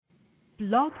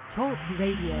Blog Talk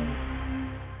Radio.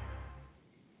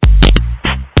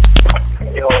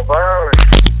 Yo, Bird.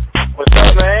 What's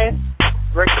up, man?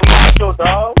 Rick Camacho,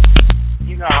 dog.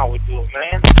 You know how we do it,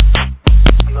 man.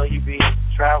 I know you be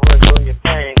traveling, doing your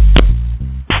thing.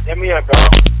 Hit me up,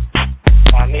 dog.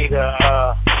 I need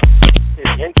an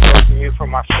intro from you for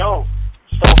my show.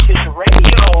 Soul Kitchen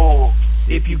Radio.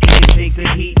 If you can't take the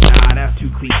heat, nah, that's too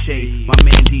cliche. My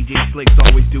man DJ Slicks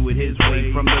always do it his way.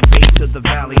 From the bay to the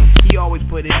valley, he always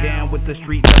put it down with the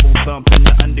street level thump and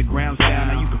the underground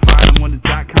sound. Now you can find him on the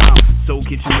 .com, Soul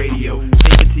Kitchen Radio.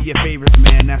 Take it to your favorites,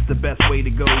 man, that's the best way to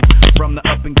go. From the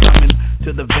up and coming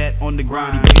to the vet on the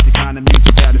grind, he makes the kind of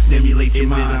music that'll stimulate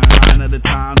your mind. Is it a sign of the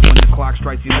times when the clock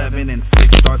strikes 11 and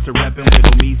Slicks starts to reppin'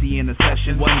 with Omeezy in the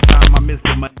session? One time I missed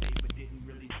it Monday, but didn't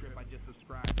really trip. I just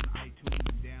subscribed to iTunes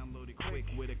and downloaded quick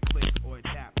with a click or a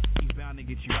tap. He's bound to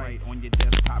get you right on your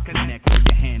desktop. Connect with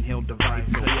your handheld device.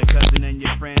 Tell your cousin and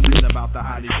your friends about the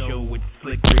hottest show with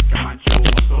Slick Rick Camacho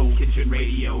on Soul Kitchen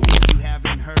Radio. If you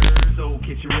haven't heard Soul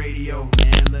Kitchen Radio,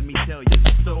 man, let me tell you,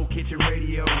 Soul Kitchen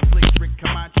Radio. Slick Rick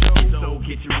Camacho, Soul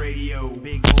Kitchen Radio.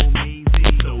 Big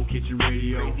Omeezy, Soul Kitchen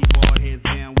Radio. Crazy boy heads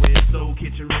down with Soul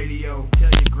Kitchen Radio. Tell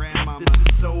your grandmama this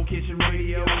is Soul Kitchen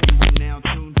Radio. You are now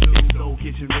tuned to Soul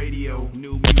Kitchen Radio.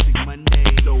 New Music Monday,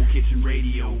 Soul Kitchen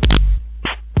Radio.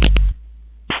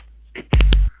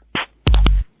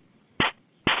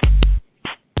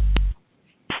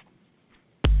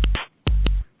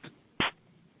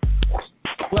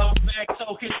 Welcome back,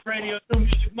 Soul Kitchen Radio, New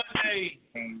Music Monday.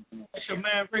 It's your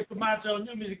man Rick Camacho,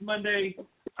 New Music Monday,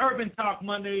 Urban Talk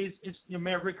Mondays. It's your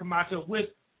man Rick Camacho with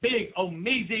Big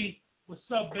Omeezy. What's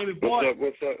up, baby boy?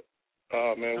 What's up?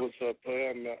 Oh, man, what's up,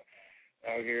 player? I'm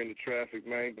out here in the traffic,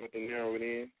 man, but to narrow it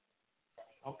in.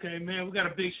 Okay, man, we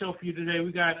got a big show for you today.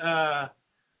 We got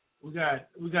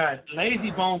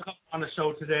LayzieBone coming on the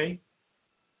show today.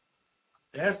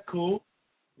 That's cool.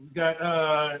 We got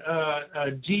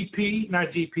GP,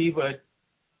 not GP, but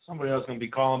somebody else going to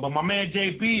be calling. But my man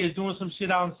JB is doing some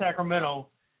shit out in Sacramento,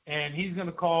 and he's going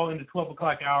to call in the 12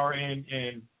 o'clock hour and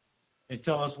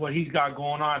tell us what he's got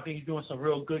going on. I think he's doing some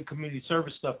real good community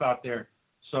service stuff out there.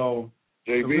 So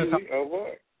JB, oh,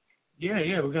 what?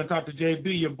 Yeah, we're going to talk to JB,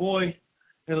 your boy,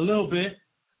 in a little bit.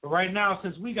 But right now,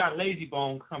 since we got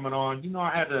LayzieBone coming on, you know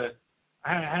I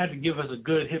had to give us a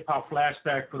good hip-hop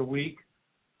flashback for the week.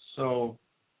 So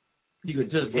you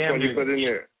could just damn near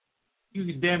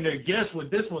guess what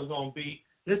this one's gonna be.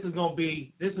 This is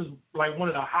like one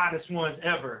of the hottest ones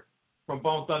ever from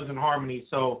Bone Thugs and Harmony.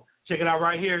 So check it out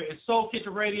right here. It's Soul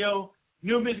Kitchen Radio,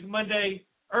 New Music Monday,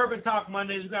 Urban Talk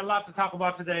Mondays. We got a lot to talk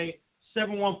about today.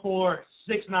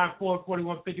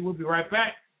 714-694-4150. We'll be right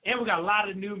back. And we got a lot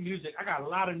of new music. I got a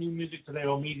lot of new music today,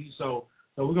 Omeezy. So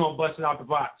we're gonna bust it out the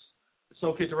box.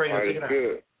 Soul Kitchen Radio. Check it out.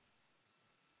 Good.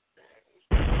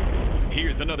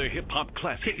 Here's another hip-hop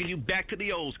classic, taking you back to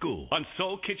the old school on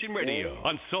Soul Kitchen Radio.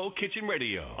 On Soul Kitchen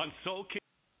Radio. On Soul Kitchen.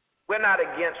 We're not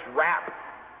against rap.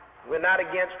 We're not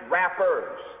against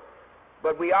rappers.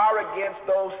 But we are against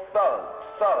those thugs.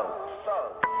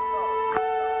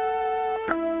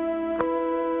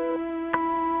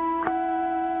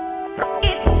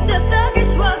 It's the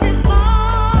thuggish rugged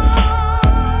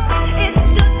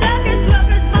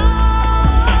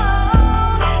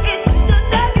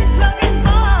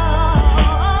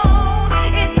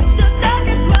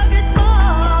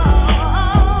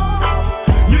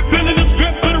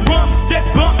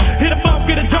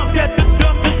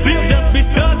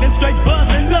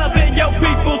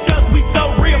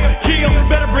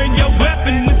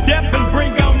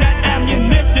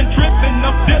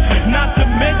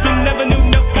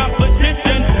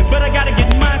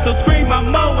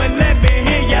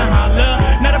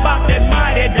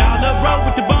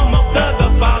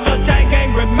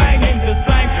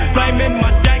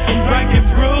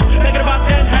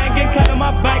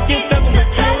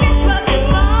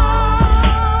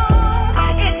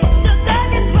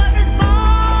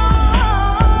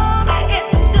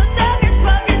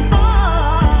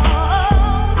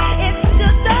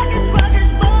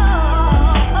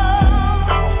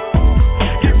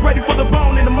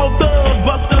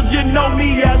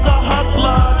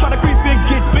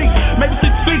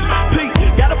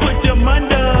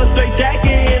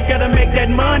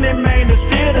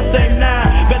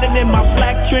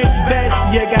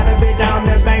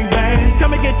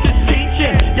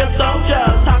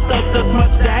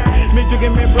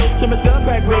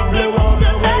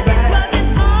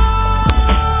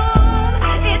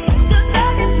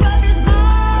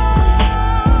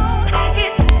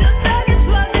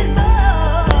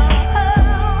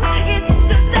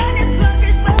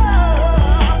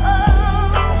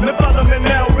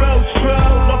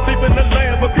in the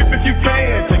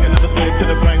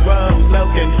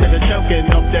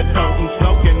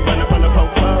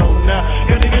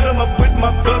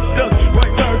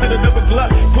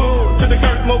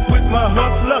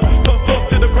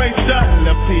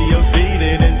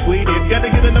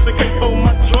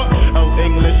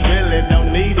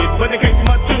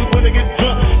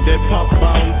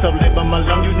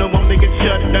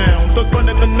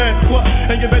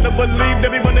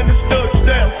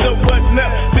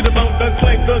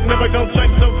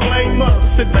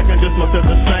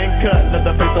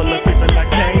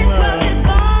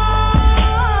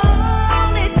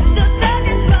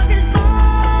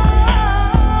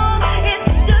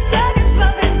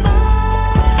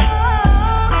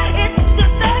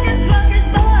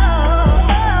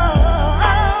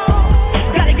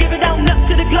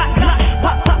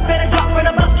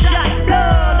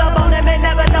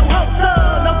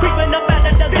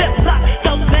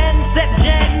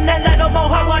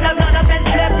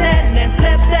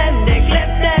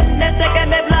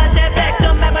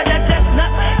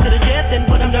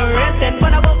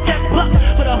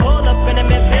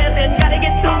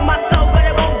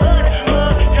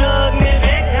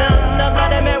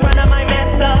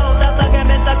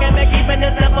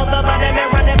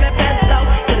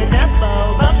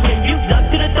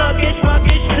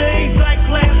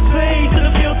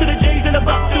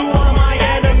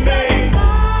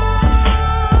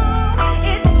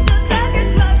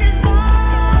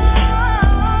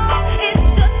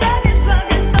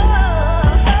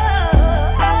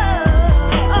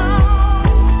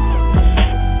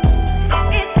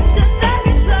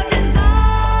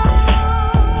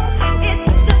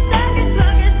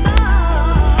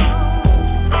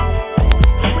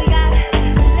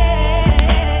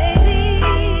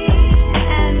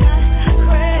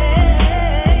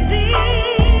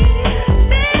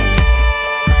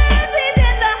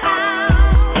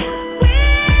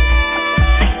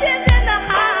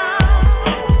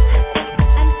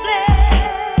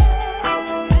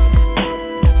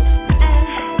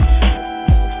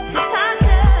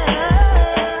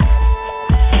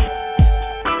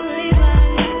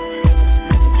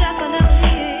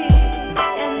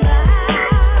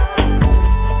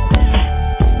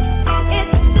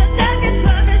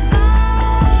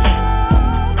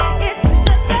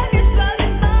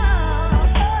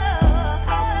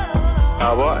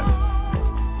Oh, boy.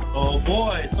 Oh,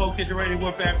 boy. Soul Kitchen Radio,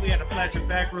 we're back. We had to flash it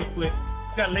back real quick.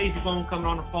 We got LayzieBone coming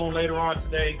on the phone later on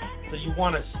today, so you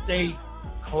want to stay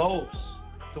close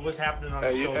to what's happening on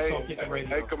the show. Soul Kitchen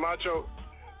Radio. Hey, Camacho.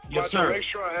 Yes, sir. Make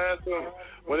sure I ask them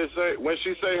when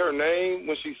she say her name,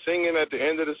 when she's singing at the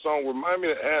end of the song, remind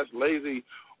me to ask Layzie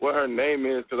what her name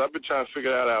is, because I've been trying to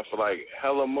figure that out for like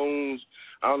hella moons.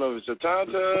 I don't know if it's a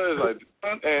Tanta, it's like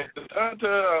Tanta.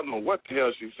 I don't know what the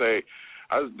hell she say.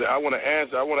 I want to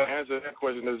answer that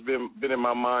question that's been in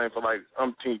my mind for like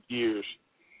umpteen years.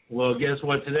 Well, guess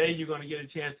what? Today you're going to get a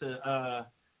chance to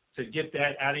get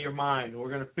that out of your mind. We're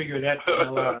going to figure that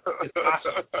out. It's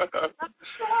possible.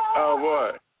 Oh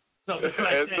boy! Something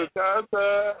like that.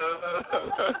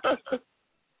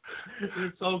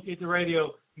 It's Soul Kitchen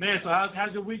Radio, man. So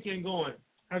how's your weekend going?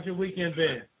 How's your weekend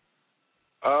been?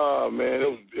 Oh man, it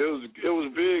was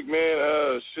big, man.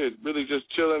 Shit, really just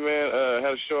chilling, man.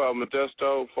 Had a show out in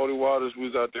Modesto, 40 Waters. We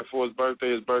was out there for his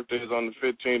birthday. His birthday is on the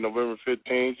 15th, November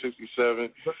 15th, 67.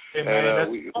 Hey,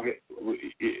 and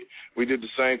we did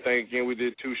the same thing again. We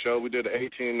did two shows. We did an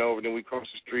 18 and over, then we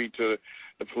crossed the street to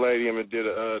the Palladium and did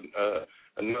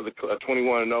another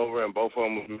 21 and over, and both of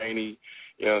them was Manny.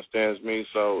 You understand me?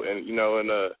 So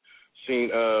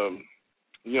seen.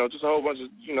 Just a whole bunch of,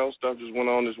 stuff just went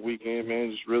on this weekend, man.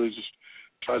 Just really just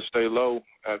try to stay low,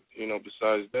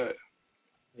 besides that.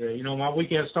 Yeah, my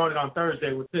weekend started on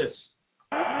Thursday with this.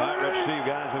 All right, let's see you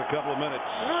guys in a couple of minutes.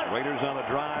 Raiders on the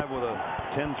drive with a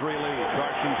 10-3 lead.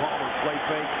 Carson Palmer, play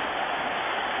fake.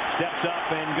 Steps up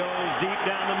and goes deep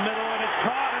down the middle, and it's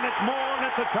caught, and it's more, and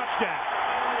it's a touchdown.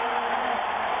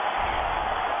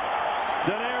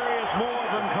 Denarius Moore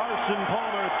from Carson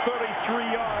Palmer, 33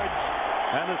 yards.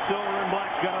 And the Silver and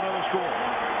Black's got another score.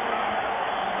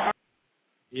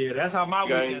 Yeah, that's how my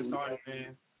weekend started,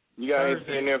 man. You got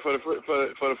anything in there for the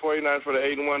 49ers, for the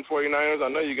 8-1 49ers?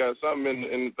 I know you got something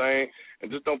in the thing,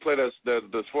 and just don't play the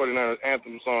 49ers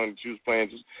anthem song that you was playing.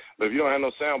 But if you don't have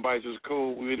no sound bites, it's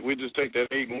cool. We just take that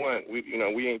 8-1.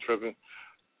 We ain't tripping.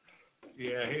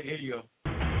 Yeah, here you go.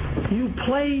 You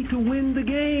play to win the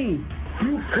game.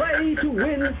 You play to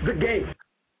win the game.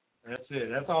 That's it.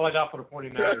 That's all I got for the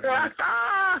 49ers.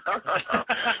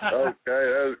 Okay,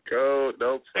 that's cool.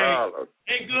 No problem.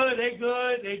 They good.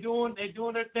 They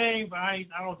doing their thing, but I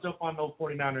don't jump on no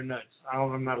 49er nuts.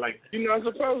 I'm not like that. You're not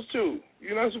supposed to.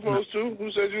 Who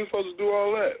said you were supposed to do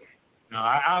all that? No,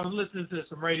 I was listening to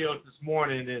some radio this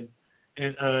morning,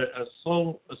 and a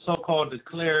so-called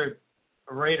declared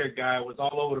Raider guy was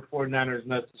all over the 49ers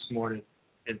nuts this morning.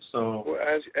 And so, well,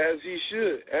 as he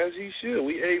should.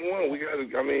 We 8-1.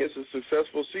 It's a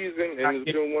successful season, and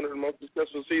it's been one of the most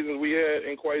successful seasons we had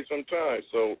in quite some time.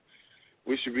 So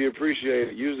we should be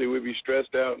appreciated. Usually we'd be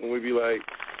stressed out and we'd be like,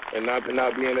 and not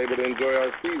being able to enjoy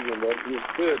our season, but it's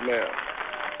good now.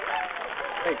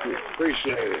 Thank you.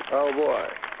 Appreciate it. Oh boy.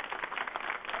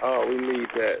 Oh, we need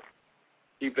that.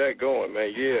 Keep that going,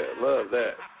 man. Yeah, love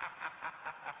that.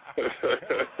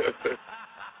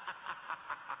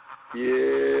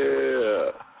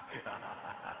 Yeah.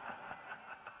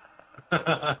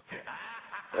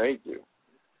 Thank you.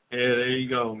 Yeah, there you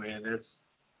go, man.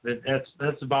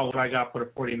 That's about what I got for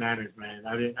the 49ers, man.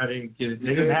 I didn't get it. They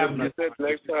didn't have enough. You said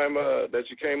next time that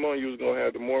you came on, you was gonna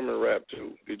have the Mormon rap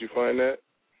too. Did you find that?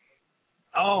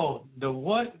 Oh, the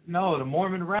what? No, the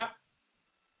Mormon rap.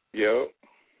 Yep.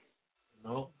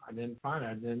 No, I didn't find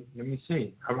it. Let me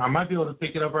see. I might be able to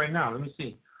pick it up right now. Let me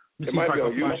see. It might be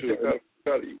on YouTube.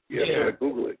 Yeah,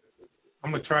 Google it. I'm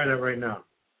gonna try that right now.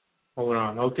 Hold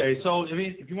on. Okay, so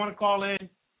if you want to call in,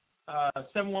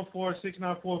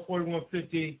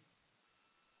 714-694-4150.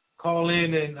 Call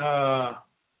in and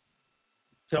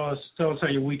tell us how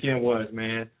your weekend was,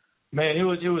 man. Man, it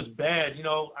was bad.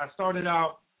 I started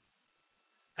out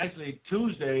actually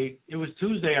Tuesday. It was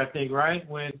Tuesday, I think, right?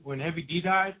 When Heavy D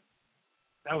died.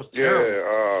 That was terrible. Yeah.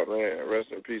 Oh man,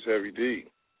 rest in peace, Heavy D.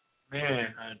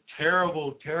 Man, a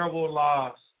terrible, terrible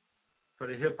loss for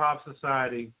the Hip Hop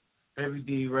Society. Heavy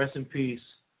D, rest in peace.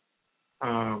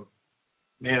 Man,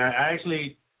 I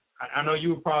know you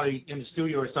were probably in the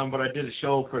studio or something, but I did a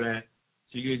show for that.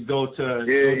 So you could go to...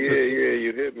 Yeah,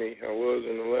 you hit me. I was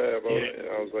in the lab.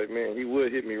 Yeah. I was like, man, he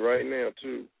would hit me right now,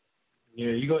 too.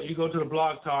 Yeah, you go to the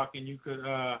Blog Talk, and you could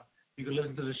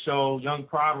listen to the show. Young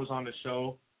Prod was on the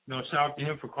show. Shout out to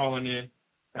him for calling in.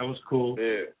 That was cool.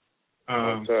 Yeah.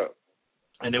 What's up?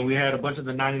 And then we had a bunch of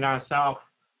the 99 South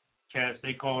cats.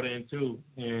 They called in too,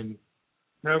 and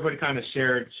everybody kind of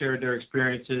shared their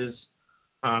experiences.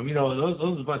 Those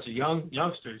was a bunch of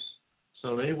youngsters,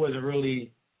 so they wasn't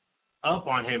really up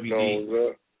on Heavy D.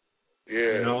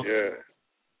 Yeah, yeah.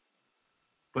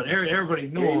 But everybody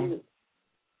knew him.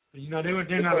 You know,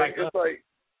 they're not like us.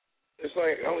 It's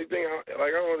like the only thing I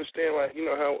don't understand, like, you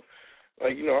know, how,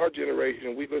 like, you know, our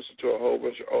generation, we listen to a whole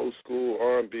bunch of old school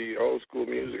R&B, old school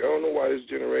music. I don't know why this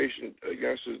generation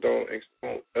youngsters don't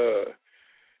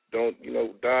you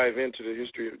know, dive into the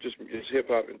history of just hip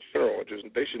hop in general. Just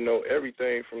they should know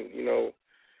everything from, you know,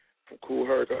 from Kool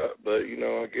Herc up. But, you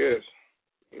know, I guess,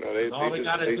 you know, all they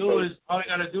gotta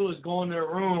do is go in their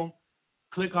room,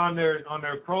 click on their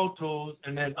Pro Tools,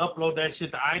 and then upload that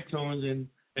shit to iTunes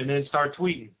and then start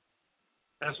tweeting.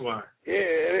 That's why. Yeah,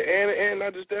 and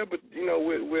not just that, but, you know,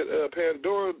 with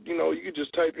Pandora, you know, you could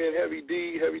just type in Heavy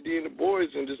D and the Boys,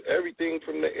 and just everything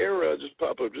from the era just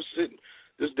pop up.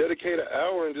 Just dedicate an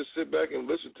hour and just sit back and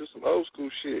listen to some old school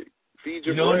shit. Feed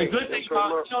your brain. The good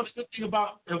thing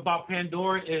about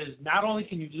Pandora is not only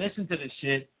can you listen to the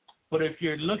shit, but if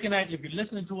you're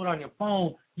listening to it on your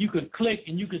phone, you could click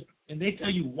and they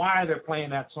tell you why they're playing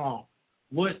that song.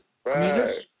 Right. I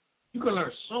mean, you can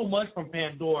learn so much from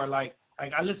Pandora. Like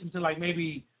I listened to like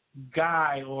maybe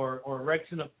Guy or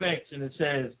Rex and Effects, and it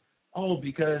says, oh,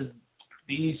 because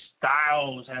these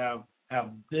styles have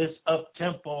this up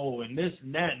tempo and this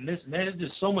and that and this and that. There's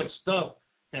just so much stuff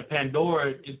that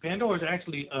Pandora is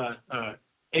actually a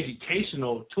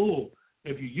educational tool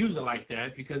if you use it like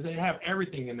that, because they have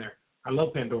everything in there. I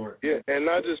love Pandora. Yeah, and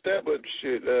not just that, but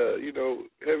shit, you know,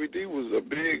 Heavy D was a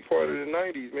big part of the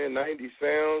 90s, man, 90s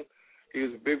sound. He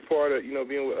was a big part of, you know,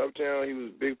 being with Uptown. He was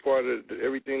a big part of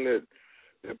everything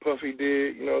that Puffy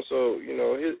did, you know. So, you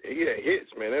know, he had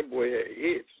hits, man. That boy had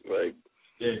hits. Like,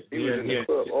 he was in the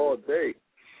club all day.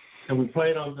 And we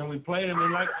played them,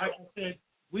 and like I said,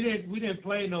 we didn't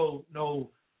play no.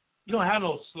 You don't have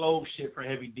no slow shit for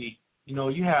Heavy D. You know,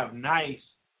 you have nice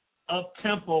up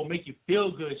tempo, make you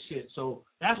feel good shit. So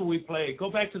that's what we played. Go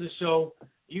back to the show.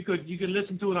 You could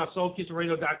listen to it on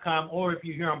SoulKitchenRadio.com, or if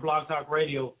you're here on Blog Talk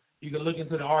Radio, you can look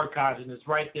into the archives, and it's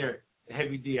right there.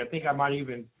 Heavy D. I think I might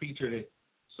even featured it.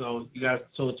 So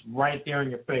it's right there in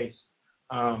your face.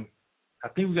 I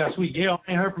think we got Sweet Gail.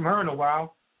 I ain't heard from her in a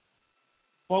while.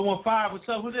 415, what's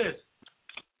up with this?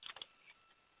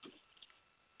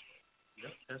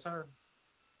 Yep, that's her.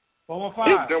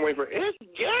 415. Don't wait for it's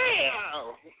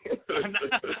Gail.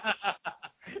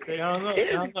 They hung up.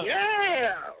 It's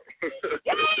Gail.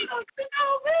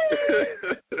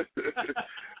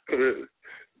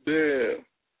 Damn.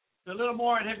 A little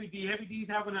more on Heavy D. Heavy D's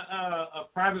having a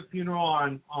private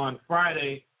funeral on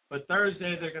Friday, but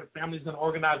Thursday family's gonna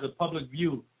organize a public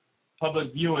viewing.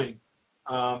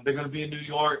 They're gonna be in New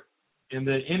York, and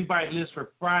the invite list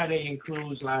for Friday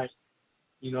includes, like,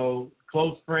 you know,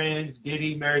 close friends,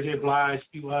 Diddy, Mary J. Blige, a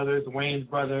few others, Wayne's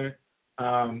brother,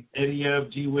 Eddie Up,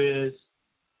 G Wiz,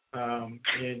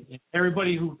 and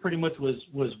everybody who pretty much was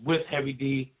with Heavy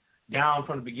D down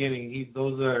from the beginning.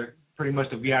 Those are pretty much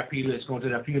the VIP list going to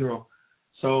that funeral.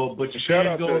 So, but you shout can't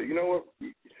out go. To, you know what?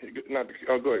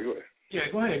 Go ahead.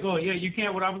 Yeah, go ahead. Yeah, you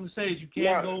can't. What I was going to say is you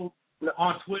can't go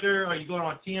on Twitter or you go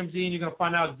on TMZ and you're going to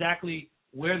find out exactly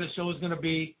where the show is going to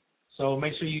be. So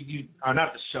make sure you are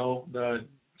not the show.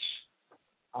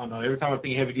 I don't know. Every time I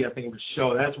think Heavy D, I think of the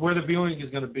show. That's where the viewing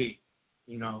is going to be.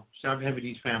 You know, shout out to Heavy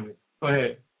D's family. Go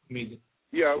ahead, Meezy.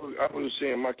 Yeah, I was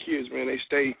saying my kids, man, they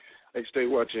stay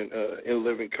watching In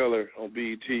Living Color on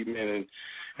BET, man, and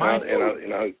I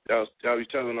was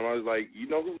telling them, I was like, you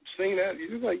know who sing that?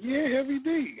 He was like, yeah, Heavy D.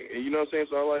 And you know what I'm saying?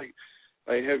 So I like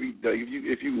Heavy D.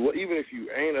 If you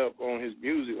ain't up on his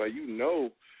music, like, you know,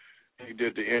 he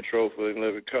did the intro for In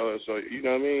Living Color. So you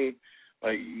know what I mean?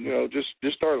 Like, you know,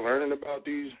 just start learning about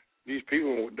these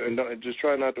people, and just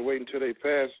try not to wait until they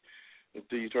pass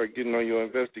until you start getting on your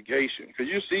investigation. Because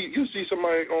you see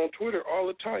somebody on Twitter all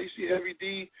the time. You see Heavy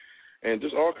D and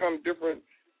just all kind of different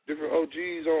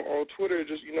OGs on Twitter,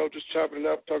 just chopping it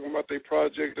up, talking about their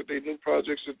new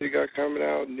projects that they got coming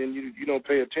out, and then you don't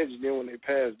pay attention. Then when they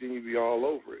pass, then you be all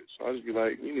over it. So I just be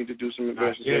like, you need to do some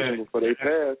investigation before they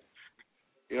pass.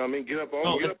 You know what I mean? Get up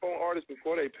on artists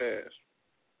before they pass.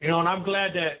 You know, and I'm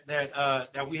glad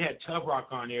that we had Chubb Rock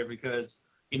on there, because,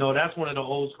 you know, that's one of the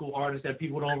old school artists that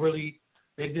people don't really,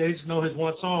 they just know his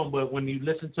one song, but when you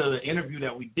listen to the interview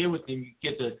that we did with him, you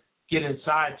get to get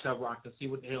inside Chubb Rock to see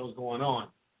what the hell is going on,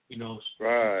 you know.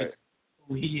 Right.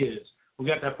 Who he is. We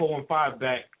got that 415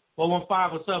 back.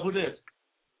 415, what's up? Who this?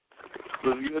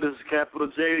 What's good? This is Capital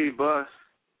JD, boss.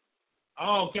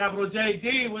 Oh, Capital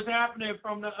JD, what's happening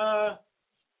from the, oh,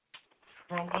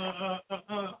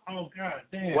 God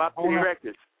damn. WAP City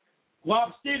Records.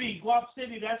 WAP City,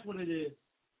 that's what it is.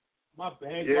 My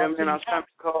bad. Yeah, WAP man, I was trying to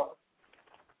call.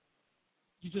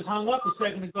 You just hung up a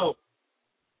second ago.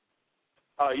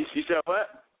 Oh, you said what?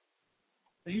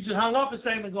 You just hung up a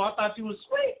second ago. I thought you was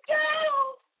Sweet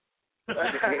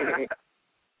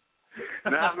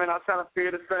Nah, man, I'm trying to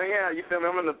figure this thing out. You feel me?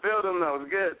 I'm in the building, though. It's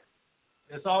good.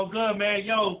 It's all good, man.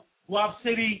 Yo, Guap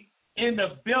City in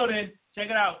the building. Check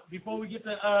it out. Before we get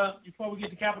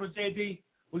to Capital JD,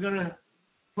 we're gonna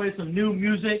play some new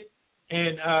music.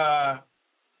 And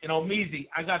Meezy,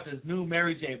 I got this new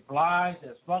Mary J. Blige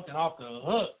that's fucking off the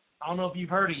hook. I don't know if you've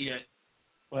heard it yet,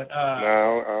 but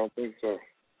no, I don't think so.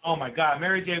 Oh my God,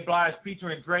 Mary J. Blige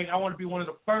featuring Drake. I want to be one of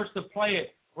the first to play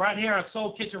it right here on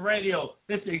Soul Kitchen Radio.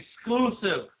 This is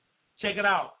exclusive. Check it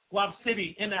out. Guap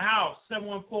City in the house.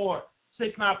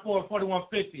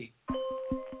 714-694-4150.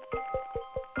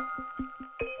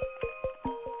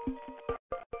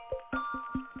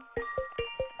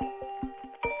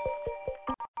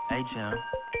 Hey, Jim.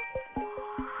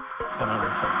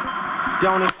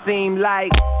 Don't it seem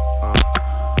like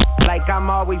I'm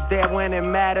always there when it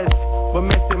matters, but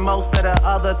missing most of the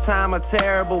other time, a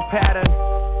terrible pattern.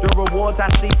 The rewards I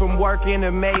see from working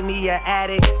have made me an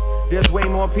addict. There's way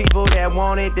more people that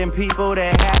want it than people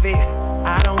that have it.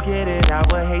 I don't get it, I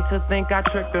would hate to think I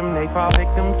tricked them. They fall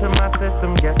victim to my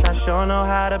system, guess I sure know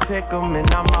how to pick them. And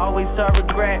I'm always a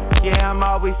regret, yeah, I'm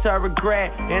always a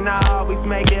regret. And I always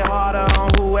make it harder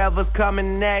on whoever's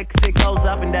coming next. It goes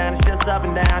up and down, it's just up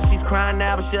and down. She's crying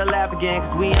now, but she'll laugh again,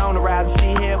 cause we on the ride and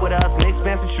she here with us. And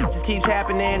expensive shit just keeps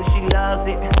happening and she loves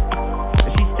it.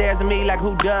 And she stares at me like,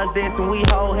 who does this? And we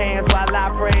hold hands while I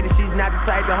pray that she's not the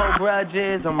type to hold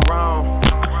grudges. I'm wrong.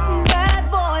 Bad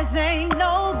boys ain't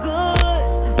no good.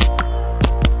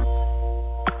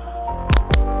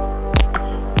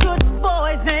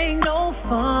 Boys ain't no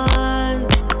fun.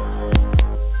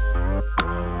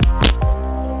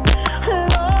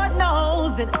 Lord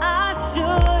knows that I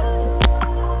should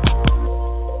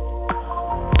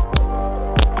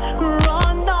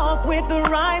run off with the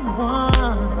right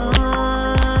one.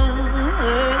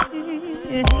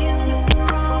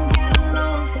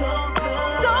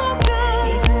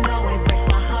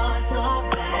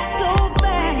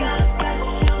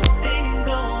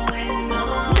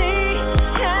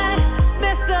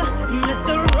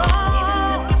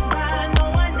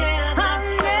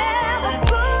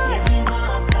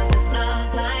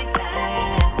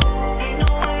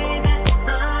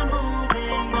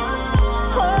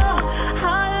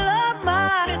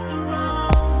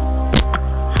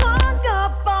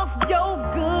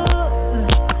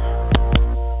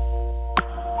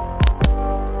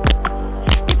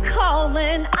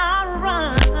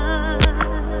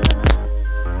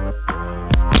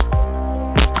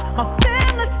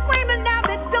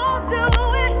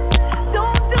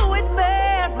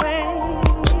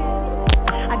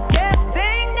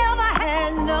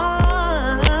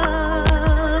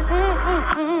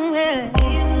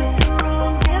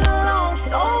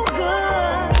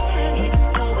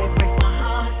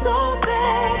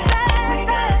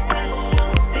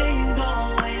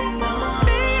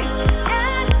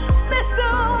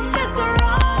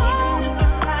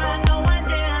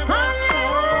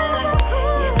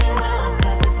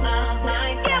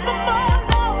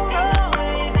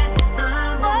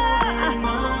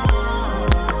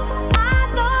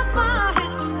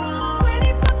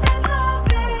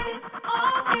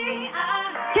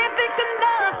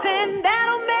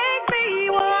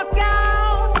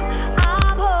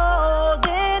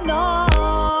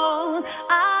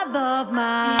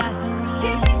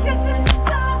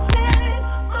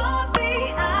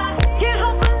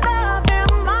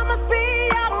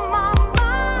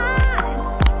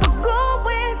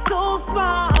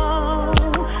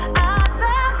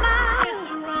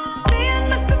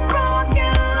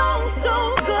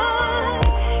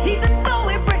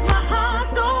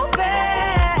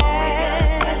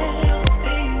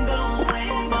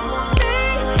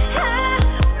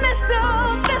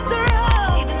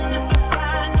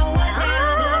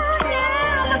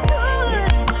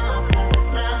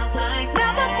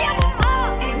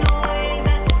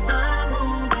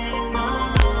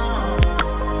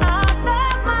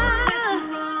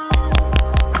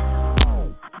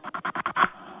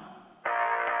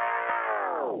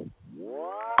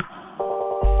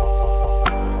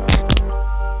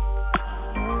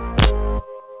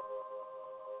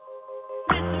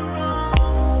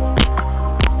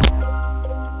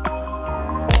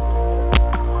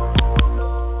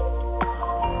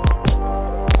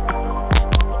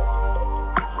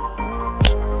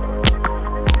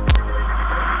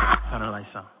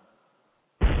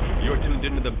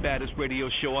 Radio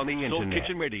show on the internet. Soul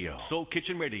Kitchen Radio. Soul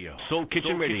Kitchen Radio. Soul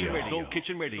Kitchen Radio. Soul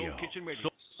Kitchen Radio.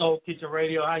 Soul Kitchen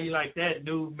Radio. How you like that?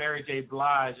 New Mary J.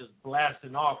 Blige just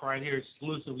blasting off right here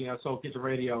exclusively on Soul Kitchen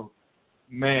Radio.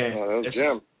 Man. Oh, that's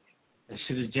jam. That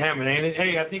shit is jamming, ain't it?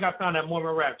 Hey, I think I found that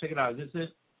Mormon rap. Check it out. Is this it?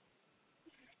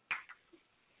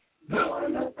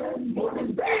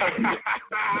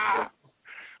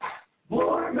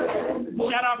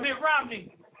 Shout out Mitt Romney.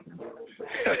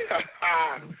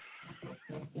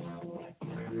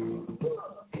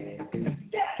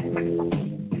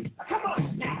 Come on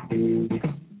now.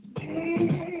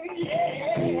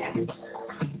 Yeah.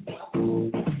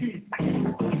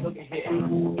 Look at here.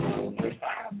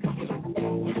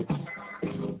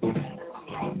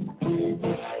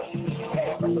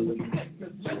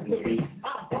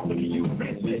 I'm talking to you,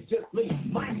 religiously.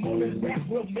 My morning rap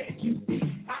will make you see.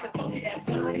 I'm funky as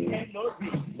Johnny and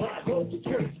Marie. When I go to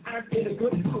church, I'm in a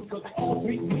good mood because they all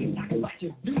greet me like what you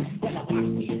do. When I watch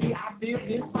TV, I feel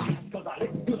inspired because I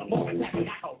listen to the morning rap like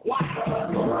a choir.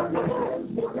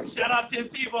 Shout out Tim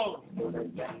Tebow.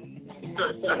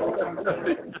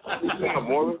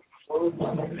 Morning. I'm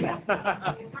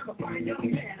a fine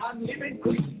young man. I'm living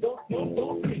green.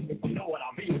 Don't free. You know what I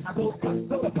mean. I go so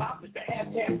about with the ass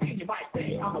campaign. You might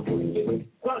say I'm a good kid.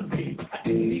 Sunbeam. I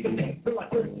didn't even think till I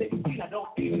turned 16. I don't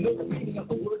even know the meaning of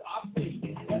the word I'm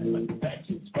saying. That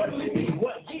you struggling me.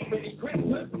 What gave me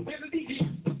Christmas?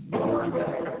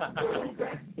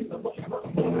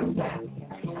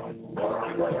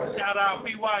 Shout out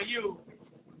BYU.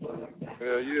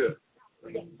 Hell yeah.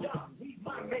 He's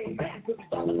my main man, because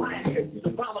he's on the line here to the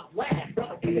promised land.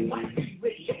 Brother, it might be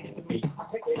radiated to me. I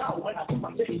take it out when I do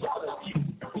my $50 view.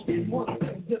 He didn't want to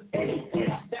say just any kid.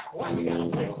 That's why we got to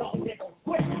play song that don't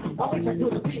quit. I wish I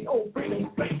could have seen old Freedom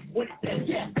face when he said,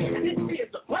 yes, man, this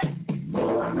is the place.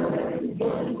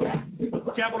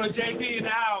 Capital JB in the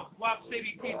house. Wap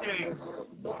City TJ.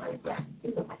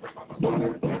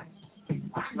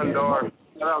 Condor.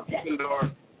 Shout out to Condor.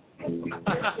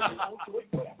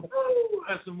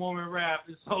 That's the moment rap.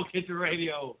 It's Soul Kitchen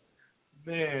Radio.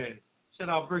 Man, shout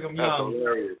out Brigham That's Young.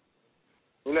 hilarious.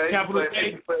 You know, they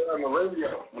used to play that on the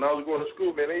radio. When I was going to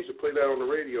school, man, they used to play that on the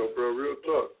radio, bro, real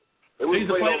talk. They wouldn't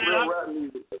play no real rap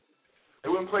music. They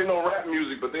wouldn't play no rap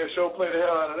music, but they'd sure play the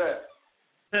hell out of that.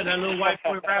 Yeah, that little white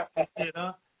boy rap shit,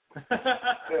 huh?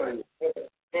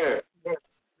 Yeah.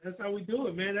 That's how we do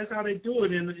it, man. That's how they do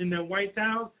it in the white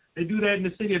towns. They do that in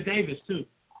the city of Davis, too.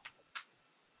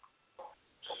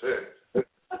 Shit.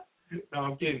 No,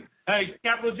 I'm kidding. Hey,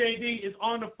 Capital JD is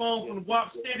on the phone from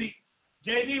Wap City.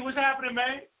 JD, what's happening,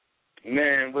 man?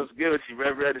 Man, what's good with you?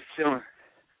 Red is chilling.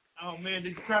 Oh, man,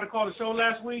 did you try to call the show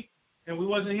last week and we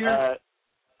wasn't here?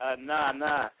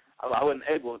 Nah. I wasn't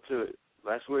able to it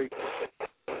last week.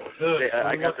 Good.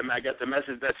 I got the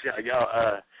message that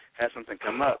y'all had something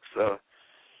come up, so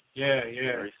yeah.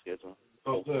 Reschedule.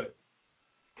 Oh, good.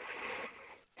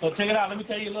 So check it out. Let me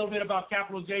tell you a little bit about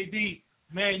Capital JD.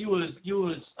 Man, you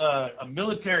was a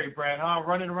military brat, huh?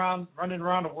 Running around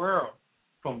the world,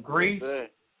 from Greece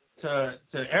to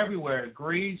everywhere.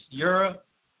 Greece, Europe,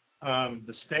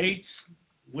 the States,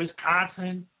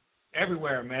 Wisconsin,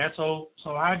 everywhere, man. So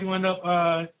how'd you end up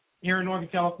here in Northern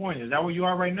California? Is that where you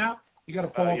are right now? You got a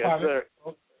 415? Yes, sir.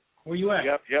 Where you at?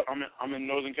 Yep. I'm in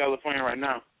Northern California right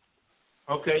now.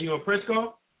 Okay, you in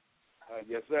Frisco?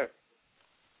 Yes, sir.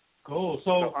 Cool.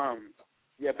 So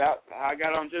about how I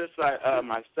got onto this side,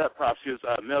 my step-prop, she was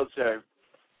military.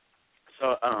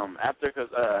 So because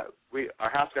our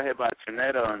house got hit by a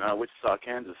tornado in Wichita,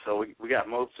 Kansas, so we got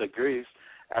moved to Greece.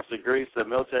 After Greece, the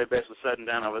military base was shutting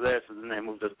down over there, so then they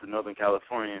moved us to Northern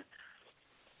California.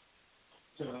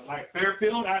 So, like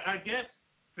Fairfield, I guess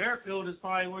Fairfield is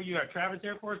probably where you are, Travis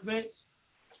Air Force Base?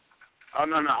 Oh,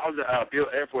 no, I was at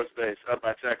Beale Air Force Base up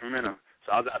by Sacramento,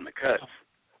 so I was out in the cuts.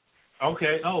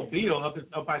 Okay. Oh, Beale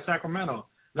up by Sacramento.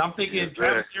 I'm thinking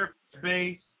Travis Air Force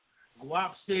Base,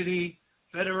 Guap City,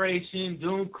 Federation,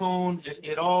 Dune-Coon.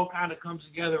 It all kind of comes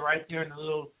together right there in the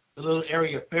little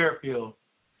area of Fairfield.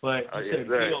 But you said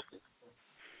Beale.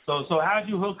 So how'd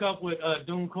you hook up with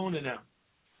Dune-Coon and them?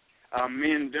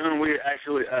 Me and Dune, we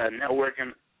actually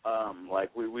networking.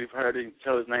 We've heard each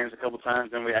other's names a couple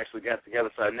times, then we actually got together,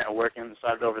 started networking,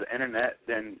 started over the internet,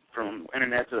 then from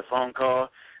internet to the phone call.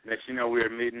 Next we were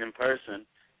meeting in person,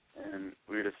 and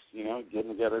we were just,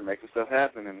 getting together, making stuff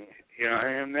happen, and here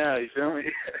I am now, you feel me?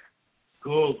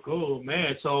 Cool,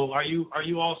 man. So are you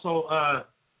also, are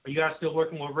you guys still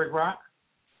working with Rick Rock?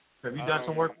 Have you done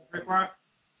some work with Rick Rock?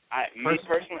 Me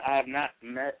personally, I have not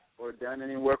met or done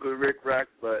any work with Rick Rock,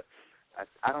 but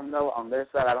I don't know on their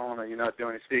side. I don't want to, do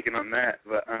any speaking on that,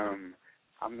 but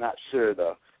I'm not sure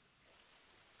though.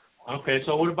 Okay,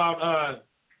 so what about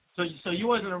so you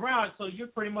wasn't around, so you're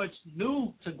pretty much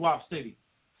new to Guap City.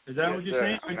 Is that what you're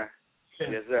saying?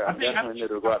 Yes, sir. I'm definitely new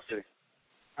to Guap City.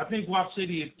 I think Guap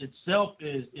City itself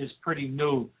is pretty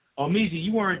new. Omizi,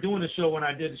 you weren't doing the show when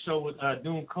I did the show with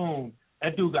Dune-Coon.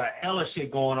 That dude got hella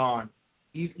shit going on.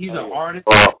 He's an artist.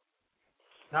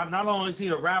 not only is he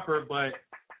a rapper,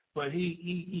 but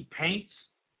he paints.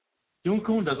 June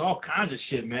Coon does all kinds of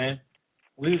shit, man.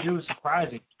 It was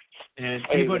surprising. And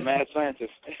he's a mad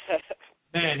scientist.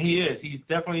 Man, he is. He's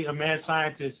definitely a mad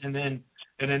scientist. And then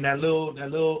that little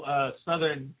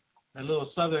southern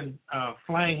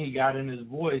flang he got in his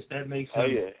voice, that makes him. Oh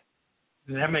yeah.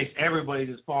 That makes everybody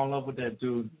just fall in love with that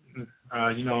dude.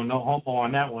 No homo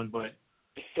on that one, but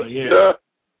yeah.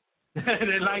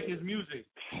 They like his music.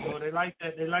 So they like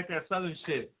that southern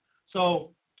shit.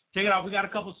 So check it out. We got a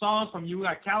couple songs from you. We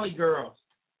got Cali Girls.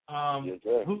 Yes,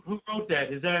 who wrote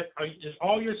that? Is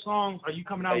all your songs, are you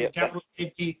coming out with Capital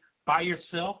JD by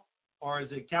yourself, or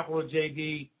is it Capital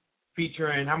JD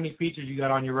featuring, how many features you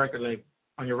got on your record label,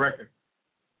 on your record?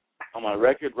 On my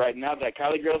record right now, that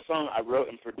Cali Girl song, I wrote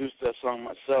and produced that song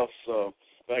myself. So,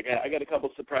 but I got a couple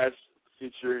surprise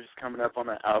features coming up on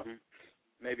that album,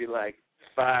 maybe like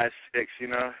 5, 6,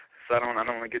 So I don't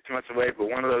want to get too much away, but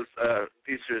one of those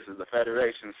features is the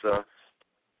Federation. So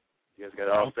you guys got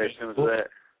to all stay tuned to that.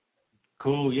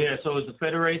 Cool, yeah. So is the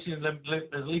Federation,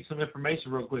 let's leak some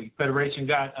information real quick. Federation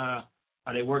are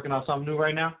they working on something new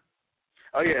right now?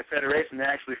 Oh yeah, Federation, they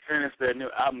actually finished their new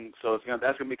album, so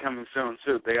that's gonna be coming soon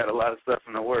too. They got a lot of stuff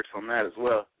in the works on that as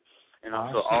well. And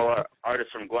also all our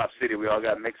artists from Guap City, we all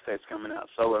got mixtapes coming out,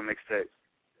 solo mixtapes.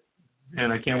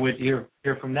 And I can't wait to hear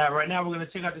from that. Right now we're gonna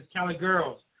check out this Cali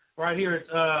Girls. Right here it's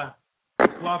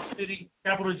Guap City,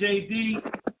 Capital JD.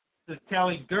 This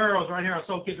Cali Girls right here on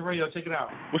Soul Kitchen Radio. Check it out.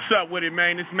 What's up with it,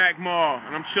 man? It's Mac Maul,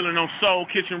 and I'm chilling on Soul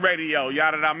Kitchen Radio.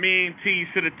 Yada da mean, T's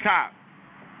to the top.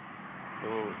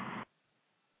 Oh.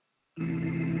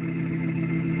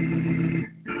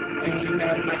 Ain't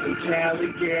nothing like a Cali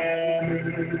girl.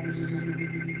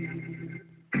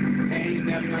 Ain't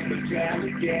nothing like a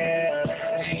Cali girl.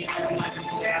 Ain't nothing like a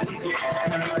Cali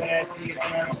girl. That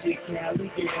shit Cali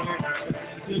girl.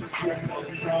 Good shit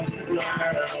across the world.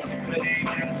 But ain't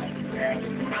nothing like a Cali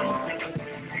girl.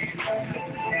 Ain't nothing like a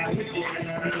Cali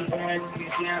girl.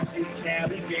 That shit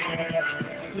Cali girl.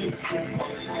 Good shit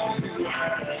across the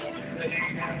world. But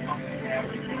ain't nothing like a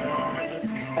Cali girl.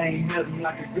 Ain't nothing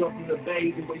like a girl from the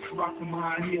Bay, the way she rockin' my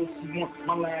high heels. She wants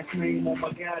my last name. Oh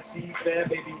my God, she bad,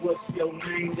 baby. What's your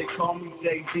name? They call me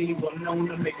JD, well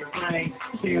known to make it rain.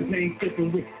 Champagne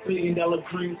sipping with $1 billion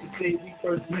dreams. To say we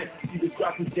first met, she was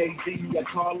dropping JD. I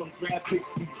call them grab pics,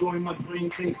 she join my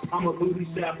dream thing. I'm a booty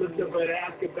shoplifter, but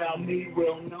ask about me.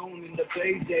 Well known in the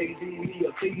Bay, JD, he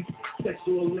a thief.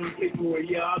 Sexual Olympic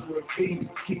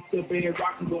choreography. Keeps the bed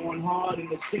rockin', going hard in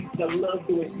the streets. I love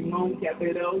the way Simone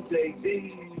Capital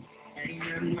JD. Ain't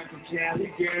nothing like a Cali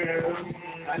girl.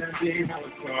 I done been all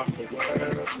across the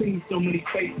world. Seen so many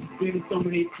faces, been so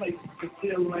many places, but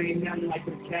still ain't nothing like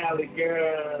a Cali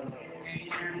girl. Ain't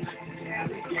nothing like a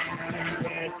Cali girl.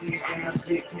 That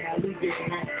shit Cali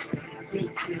girl. Just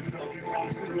been all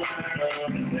across the world.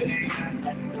 But ain't nothing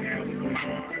like a Cali girl.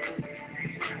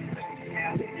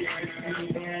 Cali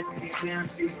girl. That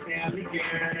shit Cali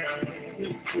girl.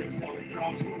 Just been all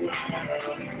across the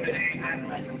world. But ain't nothing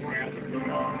like a Cali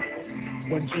girl.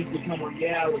 When dreams become a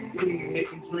reality,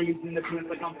 making dreams in the place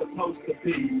like I'm supposed to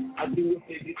be. I do it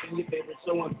big in your favorite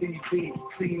show on TV.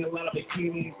 Seen a lot of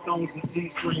bikini stones and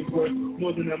G-strings worth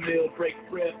more than a meal. Break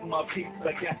bread for my peeps.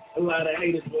 I got a lot of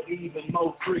haters, but even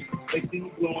more freaks. They see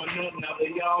me blowing up, now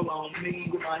they all on me.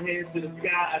 With my head to the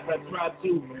sky as I try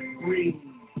to breathe.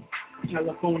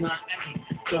 California,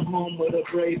 the home of the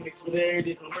brave, mixed with every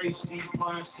different race. She's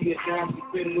fine, she a dime, she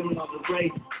fitted in on the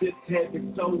race. This heavy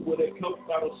soul with a Coke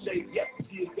bottle shape. Yep,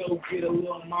 she'll go get a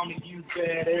little mama, you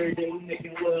bad. Every day we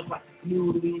making love like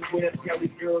newly wet. Cali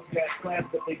girls got class,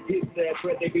 but they get that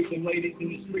bread. They beat them ladies in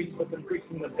the streets, but them bricks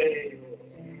in the bed.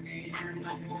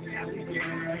 Cali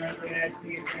girl, bad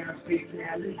shit, down, speak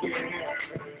Cali girl.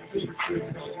 This shit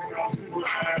goes across the world,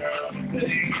 but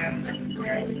ain't nothing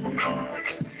Cali girl.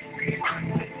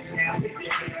 Cali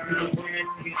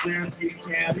girl,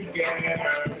 Cali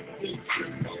girl.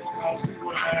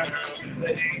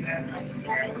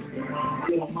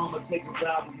 Little mama, take a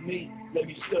ride with me. Let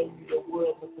me show you the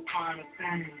world with the finest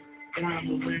things.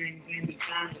 Diamond rings and the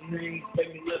diamond names.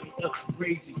 Baby, let me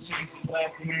upgrade you, change your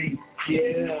last name.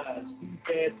 Yeah, see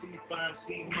bad, see fine,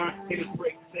 see mine. Hit a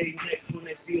break, say next when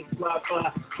they see us fly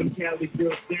by. Some Cali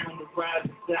girls down the rise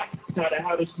and stop. Taught her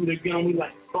how to shoot a gun, we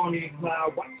like Bonnie and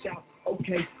Clyde. Watch out.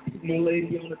 Okay, my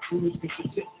lady on the cruise, cause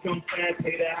your chips come fast.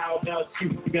 Hey, that how about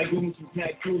you? We got goons and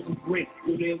tattoos and great.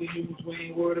 Your daily news, we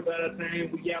ain't worried about a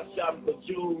thing. We out shopping for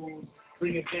jewels.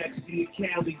 Bring it back to the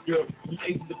Cali girl. From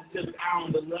Asia to the Pacific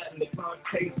Island, the Latin, the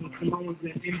Caucasian, Samoans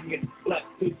and Indian, Black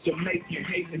to Jamaican,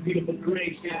 Haitian, beautiful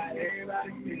Gracian.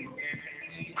 Everybody sing.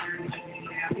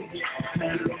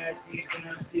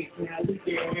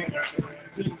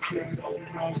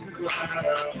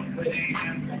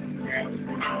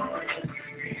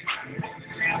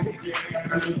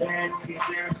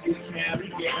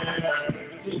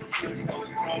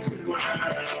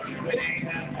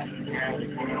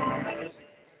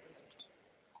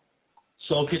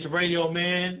 Soul Kitchen Radio,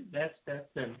 man. That's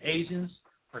them Asians,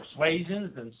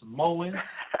 Persuasions, and Samoans.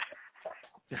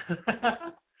 You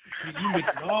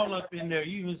mixed it all up in there.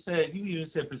 You even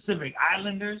said Pacific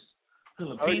Islanders,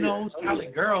 Filipinos, Cali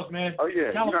girls, man. Oh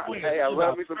yeah, California, hey, I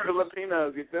love me some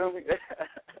Filipinos. You feel me?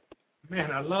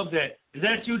 Man, I love that. Is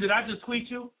that you? Did I just tweet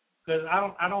you? Because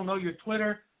I don't know your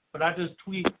Twitter, but I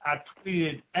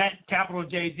tweeted at Capital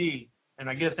JD, and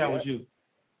I guess that was you.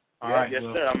 All right, yes,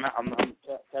 well, sir. I'm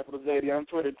Capital JD on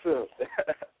Twitter too.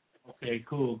 Okay,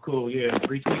 cool. Yeah,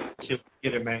 retweet,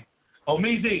 get it, man. Oh,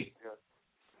 Meezy. Yeah.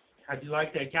 How'd you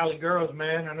like that Cali girls,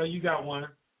 man? I know you got one.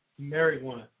 You married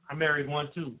one. I married one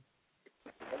too.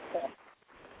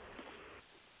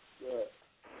 Yeah.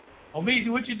 Oh, Meezy,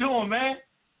 what you doing, man?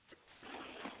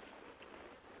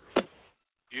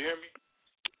 You hear me?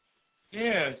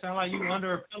 Yeah, sound like you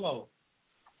under a pillow.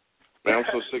 Man, I'm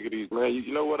so sick of these, man.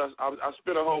 You know what? I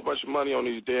spent a whole bunch of money on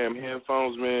these damn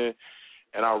headphones, man,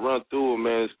 and I run through them,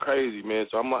 man. It's crazy, man.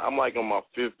 So I'm like on my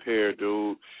fifth pair,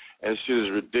 dude, and shit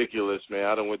is ridiculous, man.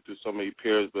 I done went through so many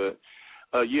pairs, but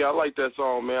yeah, I like that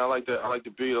song, man. I like the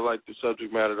beat. I like the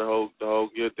subject matter, the whole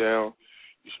get down.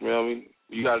 You smell me?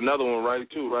 You got another one, right?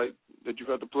 Too, right? That you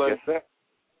got to play? Yes, sir.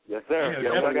 Yes, sir.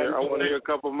 Yeah, I want to hear a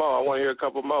couple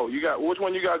more. You got which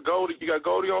one? You got Goldie? You got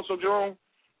Goldie on some Jerome?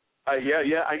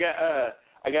 Yeah.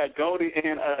 I got Goldie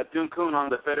and Dunkun on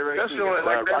the Federation. That's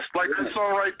like that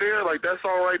song right there. Like that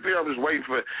song right there. I'm just waiting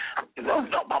for it. You know what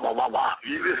I'm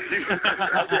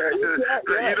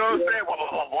saying?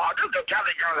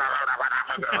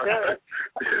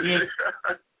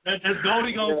 That's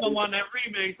Goldie gonna come on that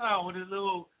remix, huh? With his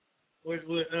little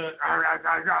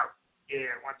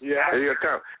yeah. Here you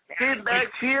come. Get back,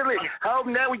 chilly.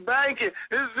 Hoping that we banking.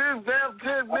 This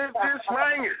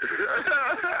swinging.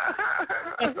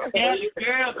 That's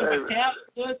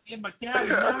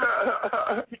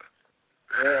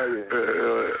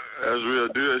real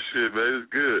deal shit, man. It's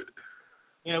good.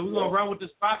 Yeah, we're gonna run with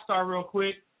this rock star real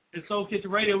quick. It's Soul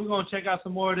Kitchen Radio. We're gonna check out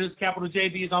some more of this. Capital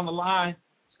JD is on the line.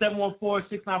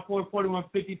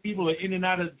 714-694-4150. People are in and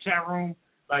out of the chat room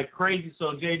like crazy.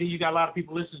 So, JD, you got a lot of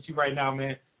people listening to you right now,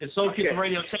 man. It's Soul Kitchen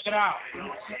Radio. Check it out.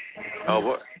 Oh,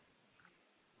 what?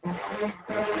 I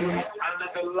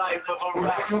live the life of a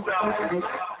rock star.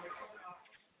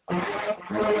 I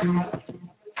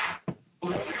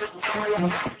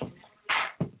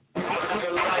live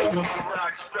the life of a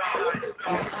rock star.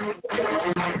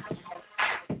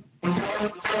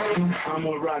 I'm a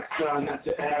rock star, not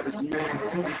your average man.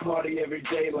 We party every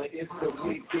day like it's the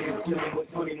weekend. Chilling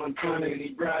with Tony Montana and he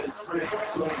brought his friends.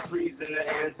 Blowing trees in the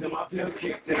anthem, I feel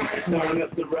kicked in. Throwing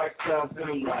up the rock star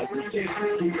film like the kick.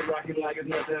 Keep it rocking like it's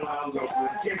nothing all over the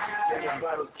kick. And the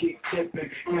bottles keep tipping.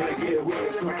 Can I get away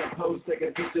from the post? Take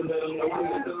a picture, let them know when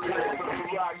it's a rock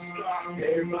star.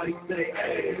 Everybody say,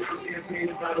 hey.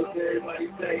 Champagne bottles, everybody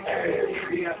say, hey.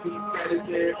 VIP status,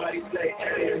 everybody say,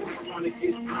 hey. We wanna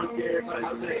get drunk. Everybody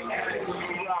say, hey, we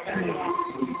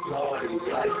party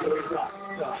like a rock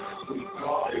star. We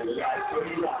party like a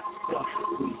rock star.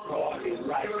 We party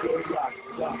like a rock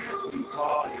star. We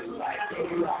party like a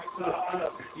rock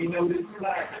star. You know this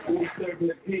class, we serving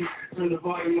the peace, turn the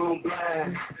volume on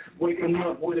blast. Wake 'em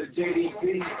up with a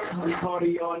JDB. We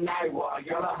party all night while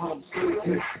y'all are home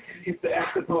sleeping. It's the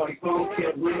after party, phone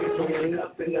kept ringing, going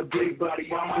up in the big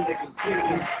body, all my niggas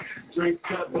singing.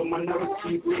 Drinks up, but my nose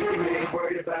keep leaking. Ain't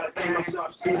worried about a thing, my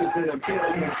sharp shooters in the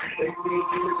building. They see you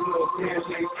this little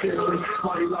champagne chillin'.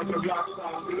 Party like a rock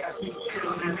star, VIP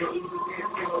chillin'. And they lose the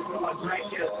dance floor, so I drink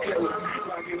just chillin'.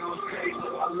 Rockin' on stage,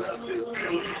 so I love this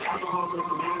feeling. Alcohol is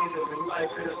the meaning of the life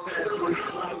in a fast one.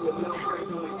 Life with no break,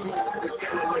 only two to the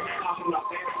killing. Off of my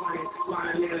airplane,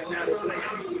 flying in another place.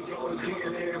 We going G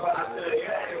and everybody say,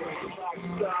 hey.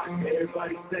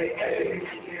 Everybody say, hey.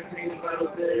 Champagne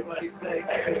bottles, everybody say,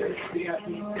 hey. VIP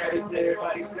status,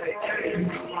 everybody say, hey.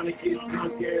 Wanna get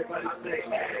drunk, everybody say,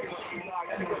 hey.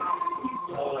 We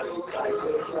party like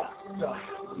a rock star.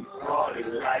 We party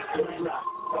like a rock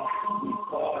star. We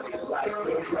party like a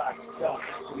rock star.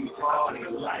 We party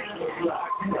like a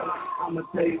rock star. I'ma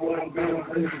tell you what I'm gonna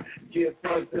do. Get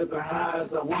fucked up and high as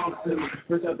I want to.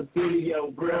 Push out the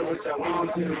studio, bro, which I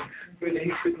want to. Finna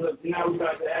hit the club now, we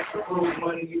about to act the fool.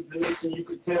 Money is the mission, you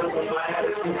can tell by my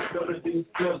attitude. Gonna do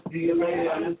stuff, see you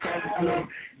later, I'm just passing through.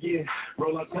 Yeah,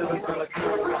 roll on till I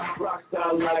come. Rock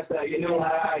star lifestyle, you know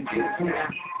how I get down. Yeah.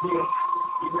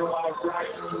 You know I rock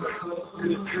from the club to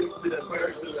the streets to the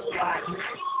birds to the fly.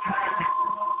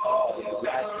 Oh, you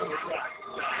rock to the rock.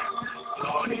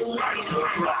 Oh, you rock to the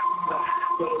rock.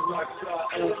 So the rock star,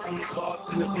 oh, from the boss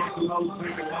to the big low,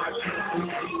 drinking my cup.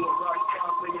 You a rock star,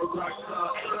 say a rock star.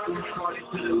 From the party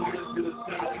to the middle to the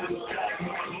center to the back.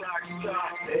 Rock star.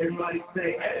 Everybody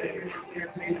say, hey.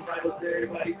 Campaign rivals,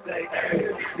 everybody say,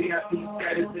 hey. VIP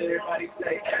status, everybody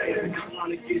say, hey. If you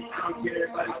wanna get drunk,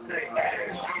 everybody say, hey.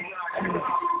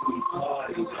 We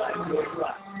party like a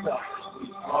rock star. We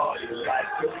party like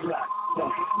a rock star.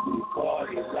 We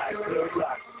party like a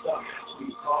rock star. We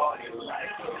party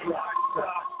like a rock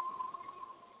star.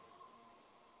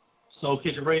 Soul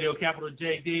Kitchen Radio, Capital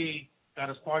JD, got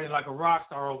us partying like a rock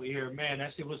star over here. Man,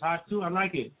 that shit was hot too. I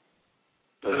like it.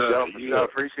 I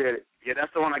appreciate it. Yeah,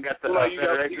 that's the one I got the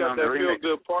you got that feel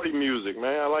good party music,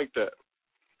 man. I like that.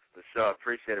 For sure,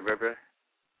 appreciate it, brother.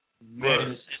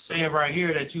 Man, it's saying right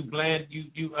here that you blend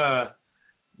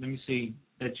let me see,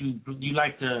 that you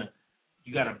like to,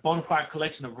 you got a bona fide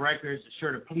collection of records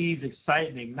sure to please, excite,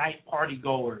 and ignite party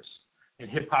goers and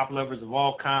hip hop lovers of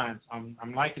all kinds.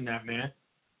 I'm liking that, man.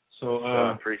 So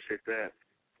I appreciate that.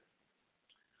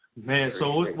 Man,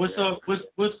 so what's up?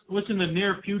 What's in the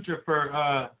near future for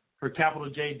Capital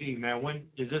JD, man? When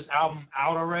is this album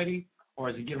out already, or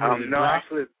is it getting ready to drop? No,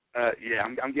 actually,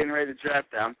 I'm getting ready to drop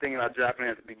that. I'm thinking about dropping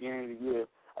it at the beginning of the year.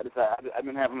 I've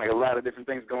been having like a lot of different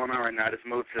things going on right now. I just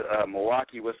moved to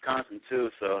Milwaukee, Wisconsin too,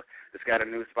 so just got a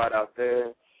new spot out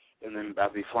there, and then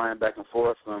I'll be flying back and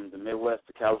forth from the Midwest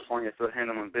to California, still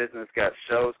handling business. Got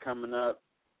shows coming up.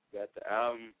 Got the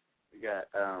album. We got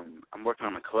I'm working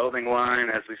on a clothing line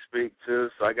as we speak too,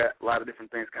 so I got a lot of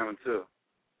different things coming too.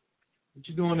 What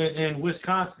you doing in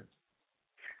Wisconsin?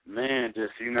 Man,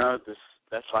 that's gonna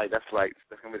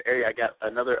be the area. I got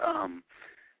another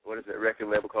record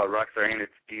label called Rockstar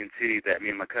ENT that me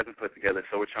and my cousin put together.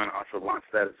 So we're trying to also launch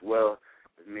that as well,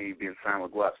 with me being signed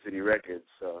with Guap City Records.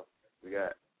 So we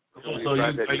got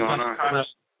projects going on.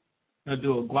 Gonna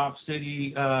do a Guap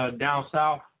City down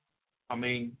south? I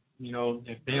mean,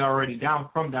 if they're already down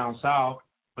south,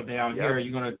 but they out here,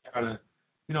 you're gonna try to,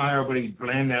 how everybody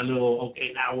blend that little.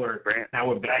 Okay, now we're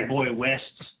Bad Boy West.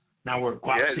 Now we're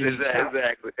Guap City.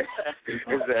 Exactly.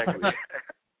 Exactly.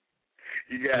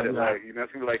 You got it. Like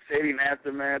it's gonna be like Sadie and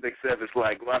Aftermath, except it's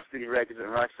like Guap City Records and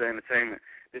Rockstar Entertainment,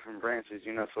 different branches.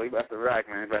 So we about to rock,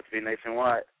 man. About to be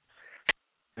nationwide.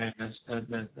 Man,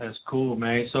 that's cool,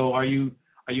 man. So are you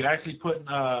actually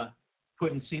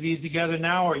putting CDs together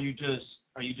now, or are you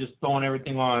just throwing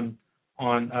everything on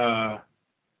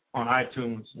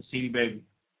iTunes and CD Baby?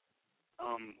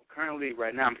 Currently,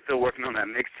 right now, I'm still working on that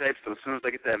mixtape. So as soon as I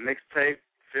get that mixtape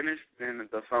finished, then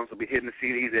the songs will be hitting the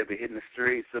CDs. They'll be hitting the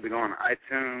streets. They'll be going on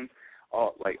iTunes.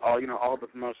 All the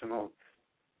promotional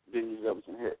videos that we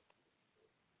can hit.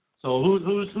 So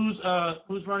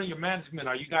who's running your management?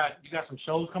 You got some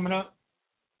shows coming up?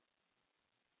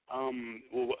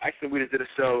 Well, actually, we just did a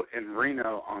show in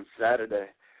Reno on Saturday.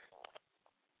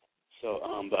 So,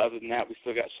 but other than that, we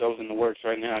still got shows in the works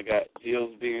right now. I got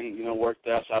deals being, worked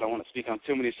out, so I don't want to speak on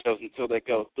too many shows until they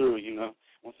go through,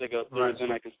 Once they go through,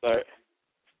 then I can start.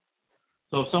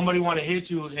 So if somebody want to hit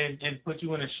you and put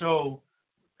you in a show,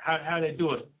 how they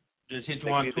do it? Just hit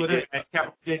you on Twitter at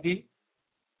Capital JD?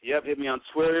 Yep, hit me on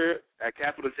Twitter at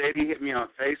Capital JD. Hit me on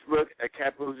Facebook at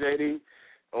Capital JD.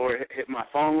 Or hit my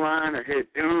phone line or hit,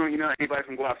 anybody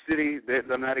from Guap City that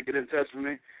know how to get in touch with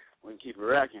me. We can keep it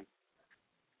racking.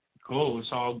 Cool.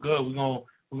 It's all good.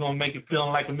 We're gonna make it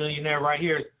feeling like a millionaire right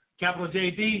here. Capital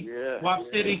JD, Guap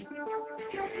City,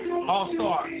 All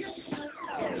Stars.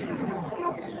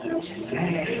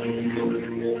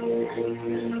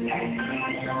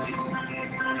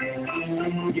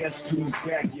 Guess who's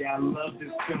back? Yeah, I love this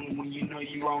feeling when you know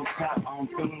you're on top. I'm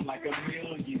feeling like a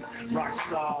million rock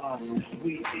stars.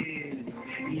 We is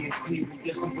ESP, we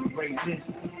just for greatness.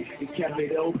 We kept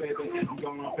it old, baby. I'm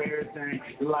going off everything.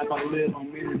 The life I live,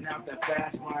 I'm in and out that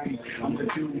fast lane. I'm gonna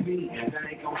do me, that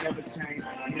ain't gonna never change.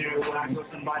 Everywhere I go,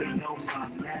 somebody know my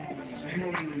name. Hey,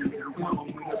 come on,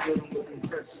 we are feeling looking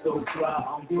fresh, so fly.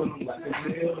 I'm feeling like a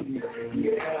million.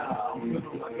 Yeah, I'm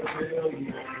feeling like a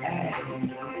million. Hey, I'm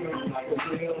feeling like a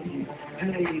million.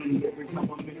 Hey, every time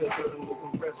I'm in the building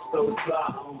looking fresh, so fly.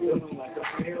 I'm feeling like a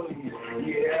million.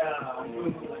 Yeah, I'm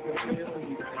feeling like a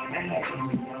million. Hey, I'm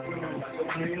feeling like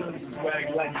a million. Swag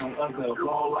like no other,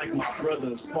 ball like my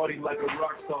brothers, party like a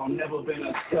rock star, never been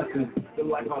a sucker. The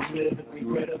life I live is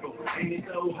incredible. Ain't it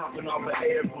though? Hopping off an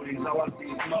airplane, all I see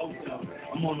is mojo.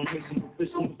 I'm on a mission for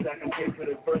officials that can pay for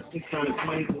the first 600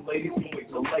 money. The ladies can wait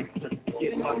till later.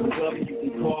 Get like a W,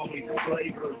 you can call me the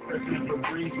flavor. President for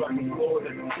breeze, rocking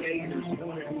Florida, Gators.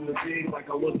 Wanted to the big like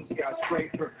I was a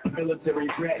skyscraper. Military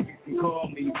rat, you can call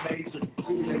me Major.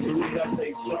 Shooting I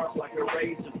stay sharp like a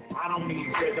razor. I don't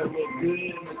mean straight, I look good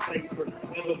in the safer.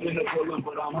 Never been a bullet,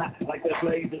 but I'm hot like that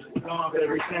blazer. Gone with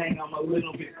everything, I'm a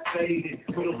little bit faded.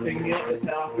 Middle finger up, that's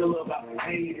how I feel about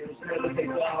haters. Never take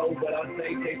the hoe, but I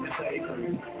say take the paper.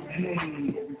 Hey,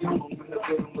 every time I'm in the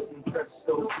building looking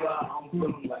presto fly, I'm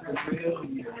feeling like a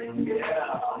million.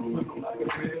 Yeah, I'm feeling like a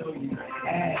million.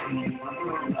 Hey, I'm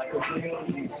feeling like a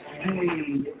million. Hey,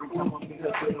 every time I'm in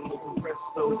the building looking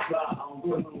presto fly, I'm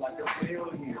feeling like a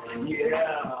million.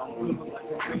 Yeah, I'm feeling like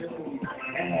a million.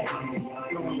 Hey, I'm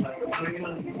feeling like a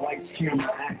million. Lights,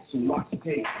 camera, action, watch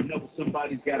tape. You know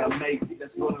somebody's gotta make it.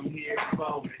 That's what I'm here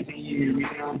for. See you hear me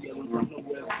now, I'm yelling from the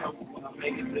West Coast. When I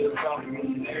make it to the top,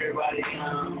 everybody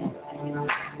come.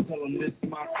 Tell them this is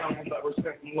my song about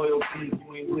respect and loyalty.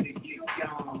 You ain't with it, get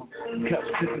gone. Cup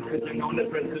sipping on the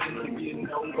president, getting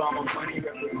Obama money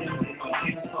representing my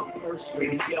hands up first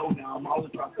radio. Now I'm all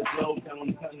across the globe,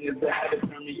 telling nothing is bad.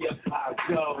 Turn me up, I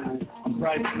go. I'm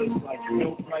priceless like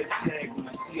no price tag. When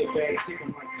I see a bag, kick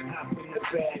 'em like a hop in the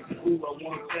bag. Ooh, I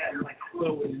want that, like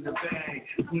throw it in the bag.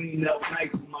 Clean up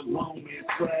nice with my grown man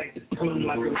swag. Feeling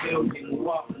like a million,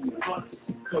 walking fuck.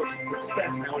 Coach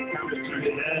respect, now it's time to turn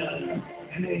it up.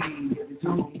 Hey, every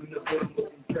time I'm in the building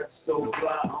looking presto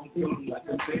fly, I'm feeling like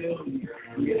a million.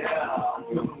 Yeah, I'm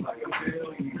feeling like a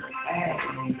million. Hey,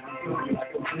 I'm feeling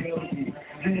like a million.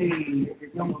 Hey, every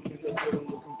time I'm in the building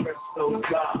looking presto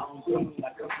fly, I'm feeling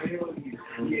like a million.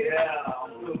 Yeah,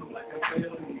 I'm feeling like a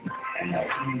million. Hey,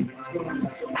 I'm feeling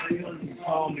like a million.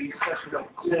 Call me special like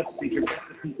a chef, secret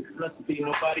recipe,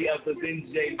 nobody other than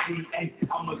JP. Hey,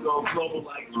 I'ma go global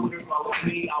like Twitter, follow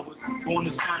me. I was born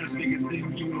to shine as big as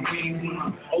in you and me.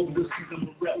 Overseas,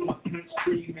 I'ma rep my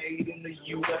country, made in the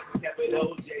U.S.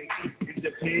 Capital J. In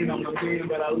Japan, I'm a man,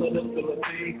 but I love the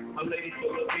Philippines. My lady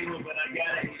Filipino, but I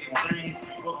got a hating brain.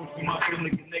 Welcome to my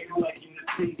family, connected like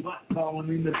unity. Calling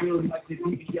in the building like the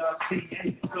DBRC.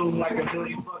 Hey, feeling like a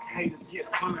million buck haters get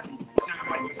money. Shine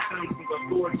like the sun from the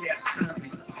forecast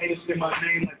sunny. Haters say my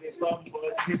name like they're starving for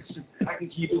attention. I can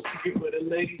keep it secret, but the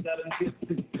ladies out of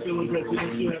distance. Feeling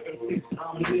presidential, having fixed,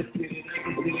 I'm listed. And I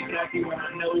can see exactly where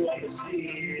I know I'm the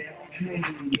shit. Hey,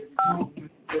 I'm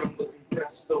looking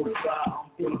presto fly,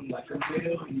 I'm feeling like a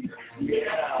million.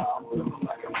 Yeah, I'm feeling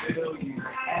like a million.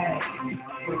 Hey, I'm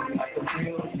feeling like a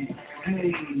million.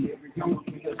 Hey, every time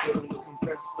I'm in the building looking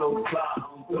presto fly,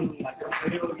 I'm feeling like a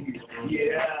million.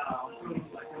 Yeah, I'm feeling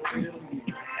like a million.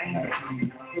 Hey,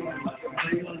 I'm feeling like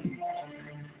a million.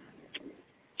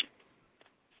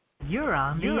 You're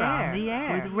on the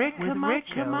air with Rick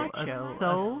Camacho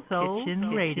of Soul Kitchen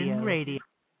Radio.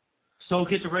 Soul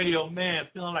Kitchen Radio, man,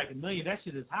 feeling like a million. That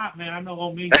shit is hot, man. I know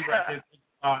old Measy right there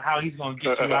how he's gonna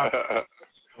get you out.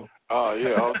 Oh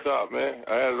yeah, on top, man.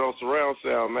 I had it on surround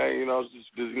sound, man. You know,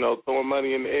 just throwing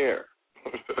money in the air.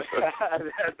 That's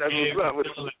what's up with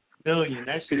million.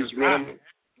 That shit is hot.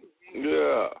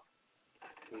 Yeah.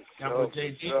 Now with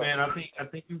JG, man, I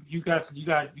think you got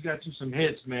you some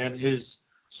hits, man.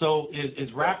 Is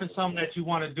rapping something that you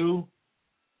want to do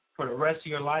for the rest of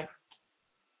your life?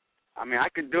 I mean, I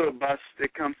could do it, but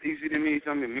it comes easy to me.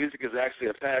 I mean, music is actually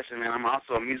a passion, man. I'm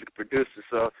also a music producer,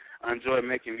 so I enjoy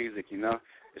making music, you know.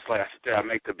 It's like I sit there, I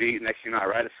make the beat, next thing you know, I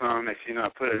write a song, next thing you know, I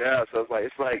put it out. So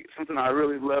it's like something I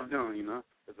really love doing, you know.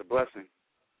 It's a blessing.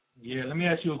 Yeah, let me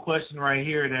ask you a question right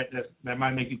here that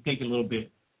might make you think a little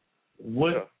bit.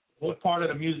 What part of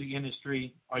the music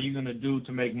industry are you going to do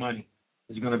to make money?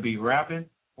 Is it going to be rapping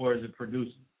or is it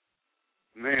producing?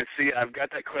 Man, see, I've got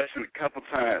that question a couple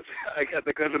times.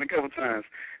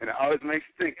 And it always makes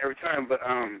you think every time. But,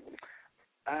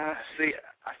 see,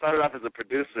 I started off as a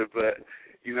producer, but,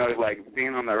 you know, like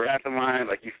being on the rapping line,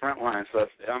 like you front line. So,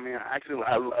 I mean, actually,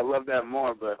 I love that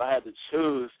more. But if I had to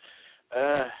choose,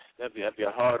 that'd be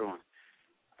a hard one.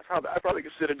 I'd probably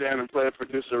consider down and play a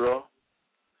producer role.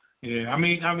 Yeah, I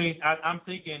mean, I'm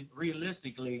thinking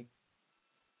realistically,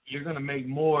 you're going to make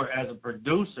more as a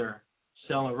producer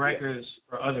selling records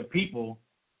for other people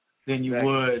than you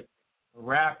would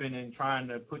rapping and trying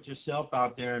to put yourself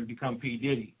out there and become P.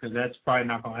 Diddy, because that's probably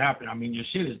not going to happen. I mean, your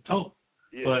shit is dope,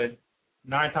 but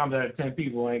 9 times out of 10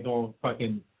 people ain't going to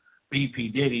fucking be P.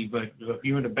 Diddy. But if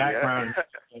you're in the background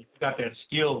and you got that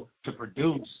skill to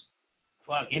produce,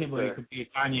 fuck, anybody could be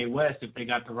a Kanye West if they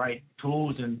got the right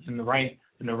tools and the right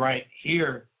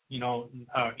ear,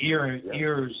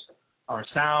 ears or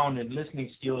sound and listening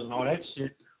skills and all that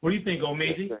shit. What do you think,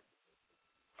 Measy?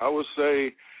 I would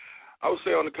say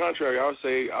on the contrary. I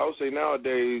would say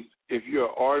nowadays, if you're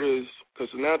an artist, because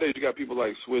nowadays you got people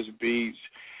like Swiss Beats,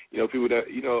 You know, people that,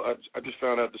 you know, I just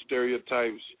found out the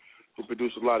Stereotypes, who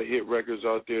produce a lot of hit records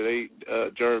out there. They,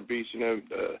 Jerm Beats and them,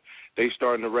 they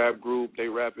starting a rap group. They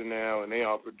rapping now, and they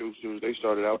all producers. They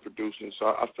started out producing. So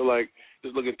I feel like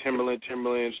just look at Timberland.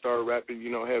 Timberland started rapping, you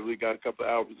know, heavily, got a couple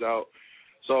of albums out.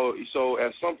 So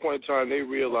at some point in time, they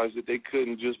realized that they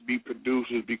couldn't just be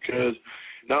producers, because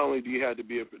not only do you have to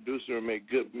be a producer and make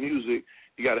good music,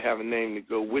 you got to have a name to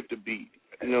go with the beat.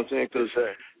 You know what I'm saying? Because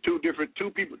two different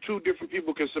people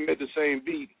can submit the same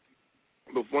beat.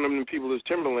 But if one of them people is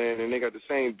Timberland and they got the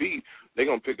same beat, they're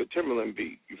gonna pick a Timberland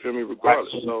beat. You feel me?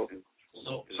 Regardless. So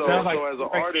as an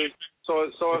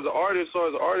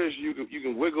artist, you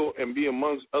can wiggle and be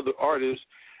amongst other artists,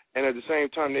 and at the same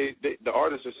time, the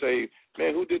artists will say,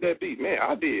 "Man, who did that beat? Man,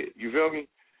 I did." You feel me?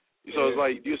 So it's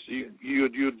like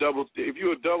you double. If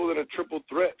you're a double and a triple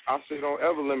threat, I say don't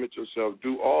ever limit yourself.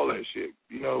 Do all that shit.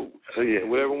 You know,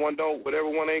 whatever one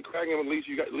ain't cracking, at least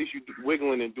you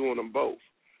wiggling and doing them both.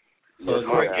 So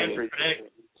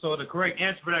the correct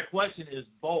answer for that question is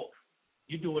both.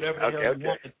 You do whatever the hell you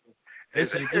want to do.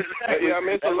 I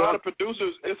mean, it's a lot of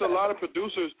producers. It's a lot of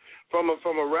producers from a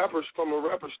rapper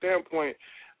standpoint.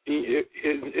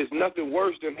 It's nothing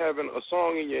worse than having a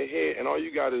song in your head and all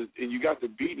you got is you got the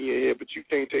beat in your head, but you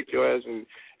can't take your ass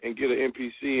and get an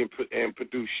MPC and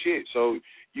produce shit. So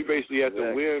you basically at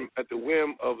the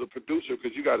whim of the producer,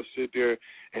 because you got to sit there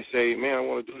and say, man, I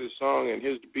want to do this song, and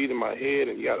here's the beat in my head,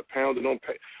 and you got to pound it on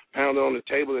the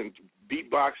table and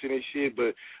beatboxing and shit.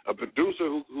 But a producer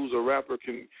who's a rapper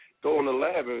can go in the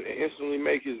lab and instantly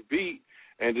make his beat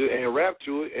and rap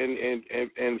to it,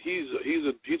 and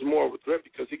he's more of a threat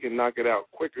because he can knock it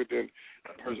out quicker than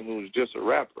a person who's just a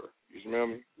rapper. You smell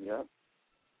me? Yeah.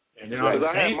 And then my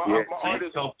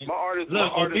artist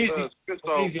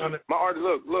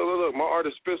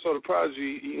Spisso the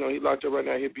Prodigy, you know, he locked up right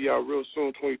now. He'll be out real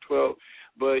soon, 2012.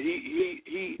 But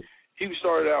he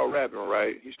started out rapping,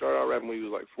 right? He started out rapping when he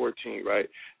was like 14, right?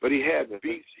 But he had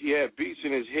beats. He had beats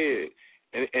in his head.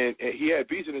 And he had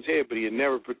beats in his head, but he had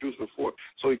never produced before.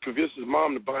 So he convinced his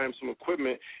mom to buy him some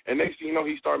equipment. And next thing you know,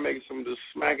 he started making some of the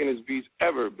smackingest beats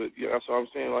ever. But you know, that's what I'm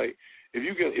saying. Like, if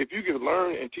you can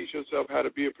learn and teach yourself how to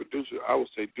be a producer, I would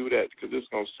say do that, because it's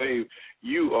gonna save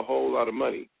you a whole lot of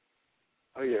money.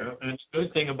 Oh yeah. And the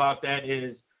good thing about that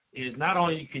is not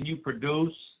only can you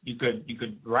produce, you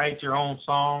could write your own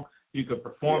song, you could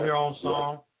perform your own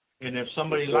song, and if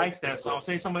somebody likes that song,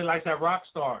 say somebody likes that rock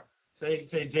star. Say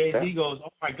Jay-Z goes,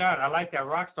 oh my God, I like that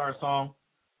Rockstar song,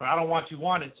 but I don't want you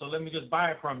on it, so let me just buy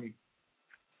it from you.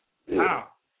 Wow,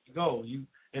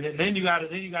 and then you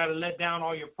gotta let down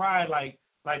all your pride like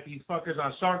these fuckers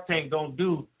on Shark Tank don't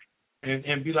do,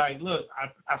 and be like, look,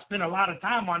 I spent a lot of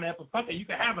time on that, but fuck it, you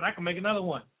can have it, I can make another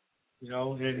one. You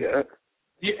know?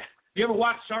 You ever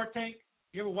watch Shark Tank?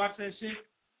 You ever watch that shit?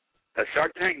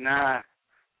 Shark Tank? Nah.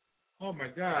 Oh my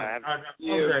God!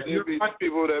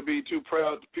 People that be too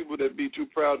proud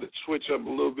to switch up a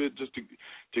little bit just to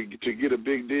get a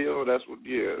big deal. That's what.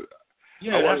 Yeah.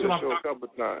 I watched that show a couple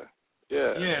of times.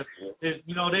 Yeah. Yeah.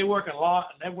 You know, they work a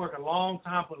long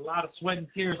time, put a lot of sweat and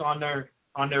tears on their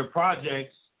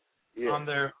projects, on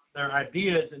their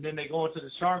ideas, and then they go into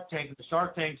the Shark Tank, and the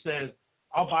Shark Tank says,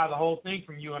 "I'll buy the whole thing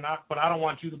from you, but I don't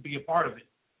want you to be a part of it."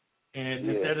 And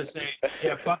instead of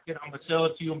saying, fuck it, I'm gonna sell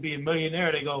it to you and be a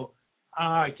millionaire, they go,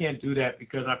 I can't do that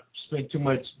because I've spent too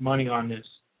much money on this.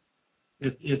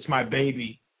 It's my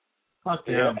baby. Fuck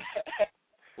them.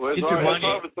 Well, it's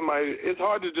hard for somebody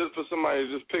to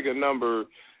just pick a number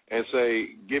and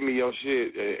say, give me your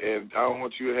shit, and I don't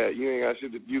want you to have. You ain't got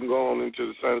shit that you can go on into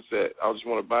the sunset. I just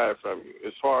want to buy it from you.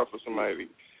 It's hard for somebody.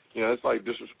 You know, it's like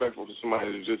disrespectful to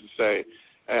somebody to just say,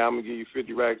 hey, I'm gonna give you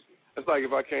 50 racks. It's like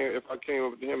if I came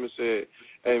up to him and said,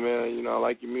 hey man, you know, I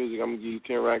like your music. I'm gonna give you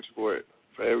 10 racks for it.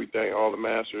 For everything, all the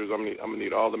masters. I'm gonna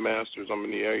need all the masters. I'm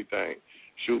gonna need everything.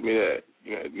 Shoot me that.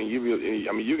 You know,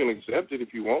 you can accept it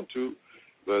if you want to,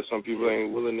 but some people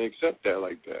ain't willing to accept that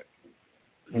like that.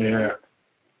 Yeah,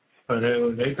 but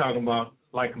they talking about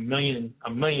like $1 million.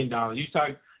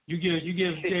 You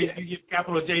give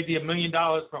Capital JD $1 million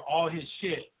for all his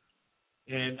shit,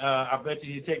 and I bet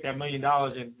you take that $1 million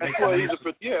and make. Well, he's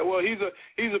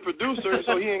a producer,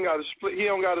 so he ain't got to split. He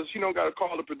don't got to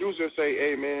call the producer and say,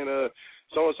 hey man,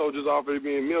 so and so just offered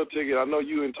me a meal ticket. I know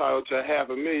you entitled to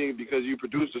 $500,000 because you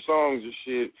produced the songs and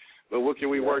shit. But what can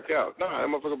we work out? Nah, that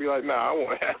motherfucker be like, nah, I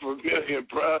want $500,000,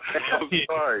 bro. I'm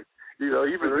sorry. You know,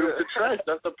 you produced the track.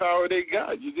 That's the power they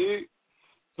got. You dig?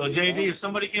 So JD, if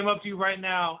somebody came up to you right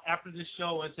now after this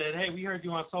show and said, hey, we heard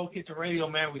you on Soul Kitchen Radio,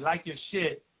 man. We like your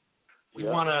shit. We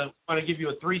want to give you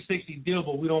a 360 deal,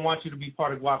 but we don't want you to be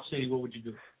part of Guap City. What would you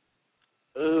do?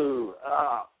 Ooh,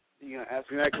 You gonna ask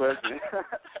me that question?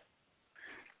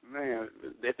 Man,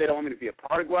 if they don't want me to be a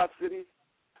part of Guap City.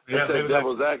 I said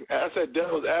devil's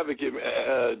advocate.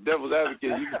 Devil's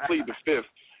advocate. You can plead the fifth.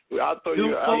 I'll throw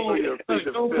you a plead the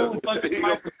fifth.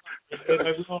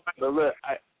 But look,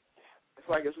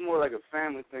 it's more like a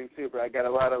family thing too. But I got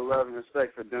a lot of love and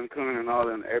respect for Dun Kun and all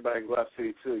them, everybody in Guap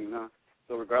City too. You know.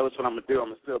 So regardless of what I'm gonna do, I'm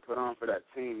gonna still put on for that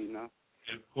team. You know.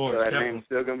 Of course. So that name's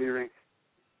still gonna be ring.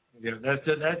 Yeah,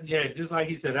 just like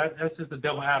he said, that's just a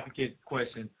devil advocate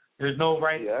question. There's no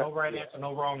right answer,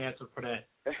 no wrong answer for that.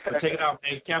 But check it out,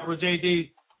 man. Capital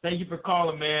JD, thank you for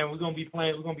calling, man. We're gonna be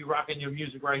rocking your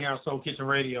music right here on Soul Kitchen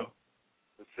Radio.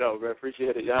 For sure, bro.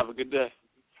 Appreciate it. Y'all have a good day.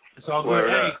 It's all good.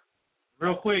 Hey,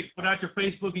 real quick, put out your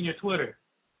Facebook and your Twitter.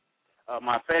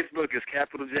 My Facebook is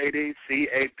Capital JD,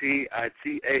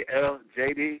 CAPITAL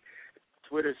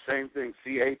Twitter, same thing,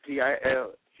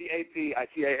 CAPITAL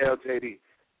JD.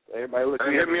 Everybody look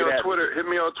hit me on Twitter. Hit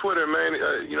me on Twitter, man.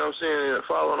 You know what I'm saying?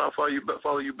 Follow and I'll follow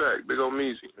you back. Big old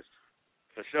Meezy.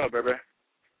 For sure, baby.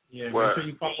 Yeah, make sure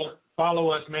you follow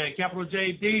us, man. Capital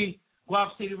JD,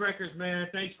 Guap City Records, man.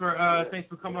 Thanks for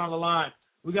coming on the line.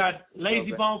 We got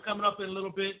LayzieBone coming up in a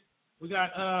little bit. We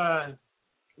got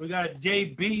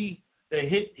JB, the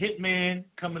Hitman,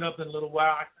 coming up in a little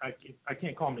while. I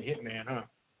can't call him the Hitman, huh?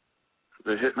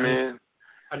 The Hitman.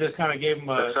 I just kind of gave him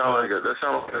a. That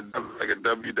sounds like a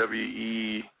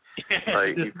WWE.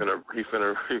 Like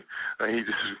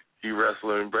he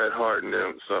wrestling Bret Hart and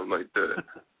them, something like that.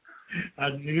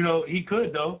 He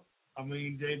could though. I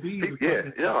mean, JB.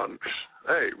 Yeah.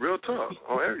 Hey, real talk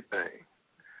on everything.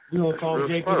 We gonna call him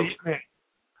JB the Hitman.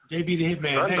 JB the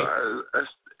Hitman. Thundar,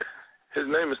 his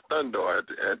name is Thundar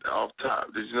at off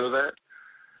top. Did you know that?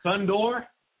 Thundar,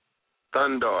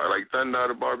 like Thundar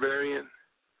the Barbarian.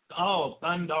 Oh,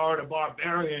 Thundar the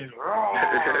Barbarian.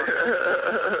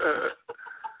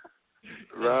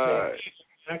 Right.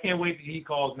 I can't wait till he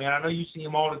calls, man. I know you see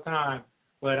him all the time,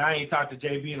 but I ain't talked to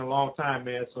JB in a long time,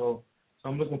 man. So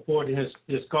I'm looking forward to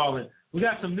his calling. We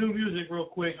got some new music real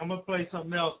quick. I'm gonna play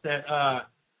something else that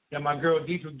my girl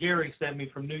Deidre Gary sent me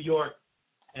from New York,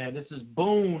 and this is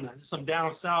Boone. This is some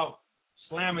down south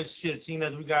slamming shit. Seeing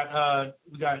as we got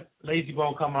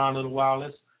LayzieBone coming on in a little while,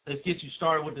 let's get you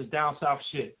started with this down south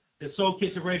shit. It's Soul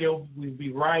Kitchen Radio. We'll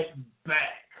be right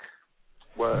back.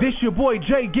 Wow. This your boy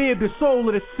Jay Gibb, the soul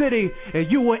of the city, and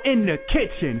you are in the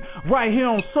kitchen, right here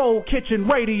on Soul Kitchen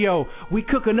Radio. We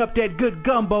cooking up that good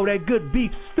gumbo, that good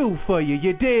beef stew for you.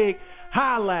 You dig?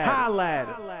 Holla at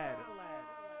it.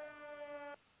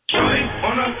 Shorty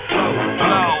on the floor,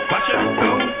 watch her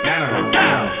go down,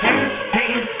 down. Haters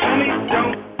hating on me,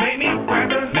 don't make me grab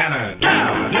her down,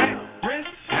 down. Black wrist,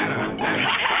 down, down.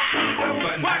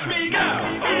 Watch me go.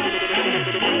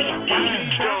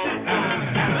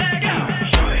 Leg out.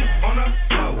 Shorty on the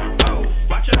floor,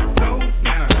 watch her go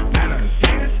down, down.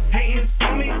 Haters hating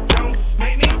on me, don't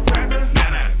make me grab her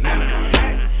down, down.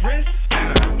 Black wrist,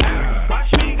 down, down.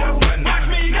 Watch me go, watch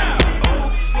me go.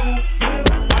 Old school,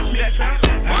 watch me that sound.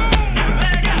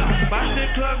 Watch the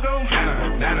club go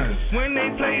when they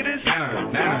play this.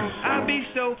 I be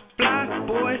so fly,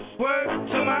 boy. Word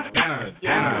to my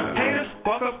haters.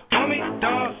 Walk up on me,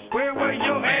 dog. Where were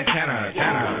your antennas?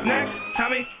 Next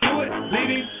time he do it, leave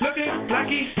me looking like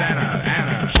he's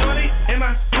Shorty in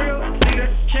my grill, see the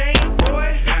chain,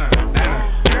 boy.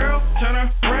 Girl, turn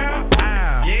around.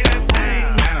 Yeah, that thing.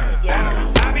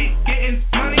 I be getting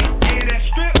money, yeah, that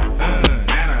strip.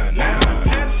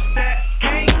 Tips that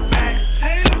can't act.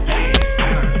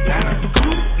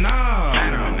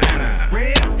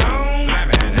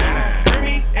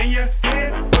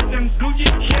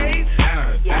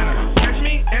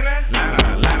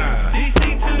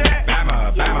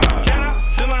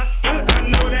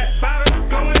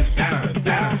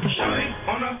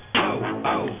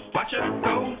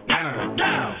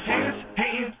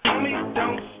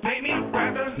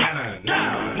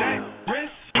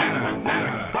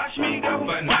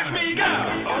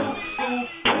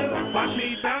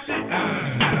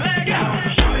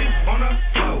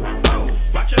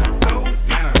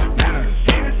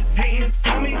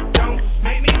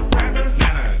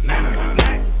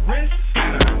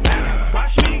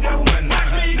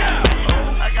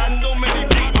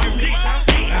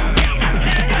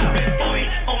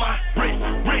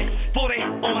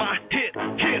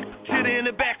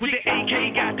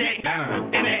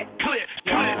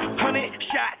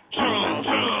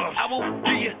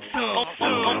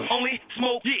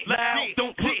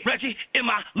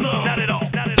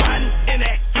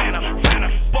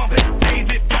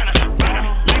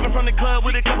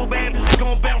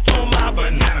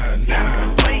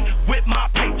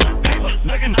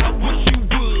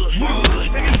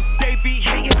 They be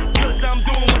hating.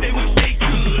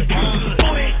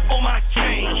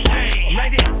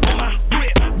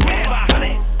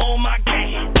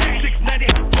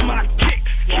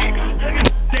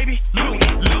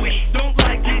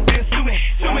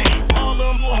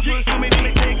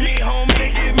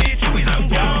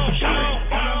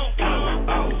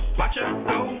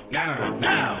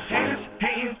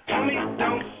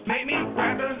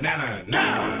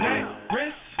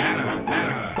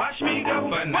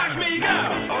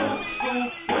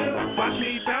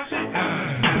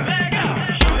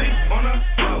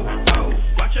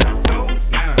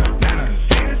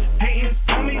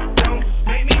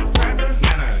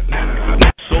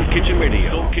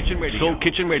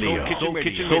 Kitchen Radio. Soul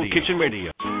Kitchen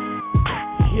Radio.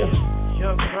 Yeah.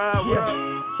 Young crowd, yeah.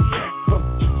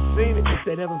 Seen it. They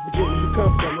say never forget where you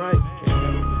come from, right? Can't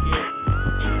never forget.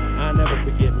 I never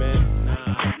forget, man.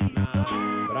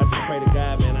 Nah. But I just pray to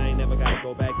God, man, I ain't never got to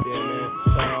go back there, man.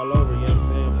 Start all over, you know what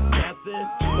I'm saying? Nothing.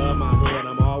 Love my hood,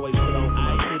 I'm always put on for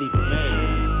my city, but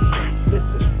man.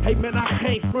 Listen, hey man, I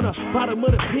came from the bottom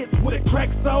of the pits with a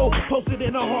crack soul. Posted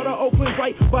in the heart of Oakland,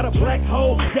 right by the black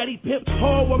hole. Daddy pimp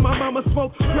hard where my mama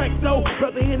smoked crack dough.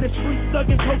 Brother in the streets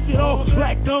thuggin', posted all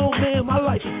black on. Man, my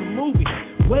life is a movie.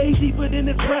 Way deeper than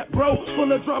this rap, bro.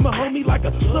 Full of drama, homie, like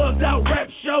a slugged out rap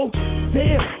show.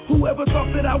 Damn, whoever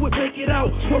thought that I would make it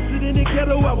out? Posted in the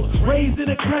ghetto, I was raised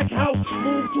in a crack house.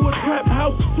 Moved to a trap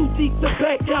house, too deep to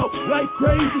back out. Life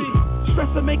crazy. Stress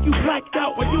to make you blacked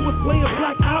out. When you was playing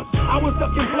black ops, I was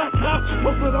stuck in black house.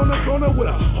 Posted on the corner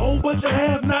with a whole bunch of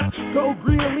have-nots. Go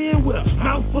grill in with a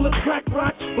mouth full of crack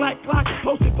rock. Black clock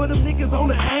posted for them niggas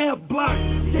on the half block.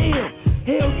 Damn.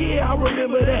 Hell yeah, I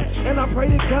remember that. And I pray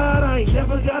to God I ain't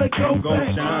never gotta go I'm gon'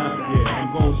 back. shine, yeah,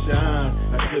 I'm gon' shine.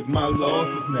 I took my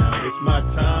losses now, it's my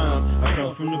time. I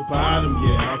come from the bottom,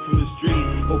 yeah, I'm from the street.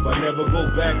 Hope I never go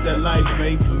back, that life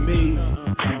ain't for me.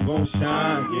 I'm gon'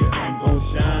 shine, yeah, I'm gon'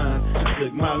 shine. I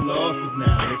took my losses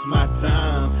now, it's my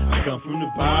time. I come from the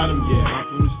bottom, yeah, I'm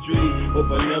from the street. Hope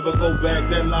I never go back,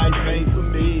 that life ain't for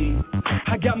me.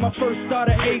 I got my first start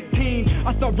at 18.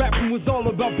 I thought rapping was all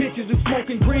about bitches and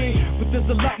smoking green. But there's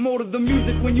a lot more to the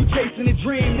music when you chasing a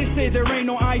dream. They say there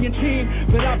ain't no I in team,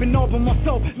 but I've been all by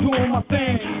myself doing my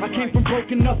thing. I came from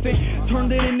broken nothing,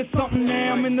 turned it into something.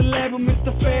 Now I'm in the lab with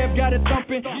Mr. Fab, got it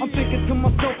thumping. I'm thinking to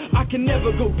myself, I can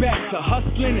never go back to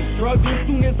hustling and struggling.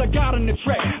 Soon as I got on the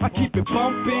track, I keep it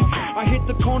bumping. I hit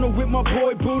the corner with my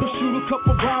boy Buddha, shoot a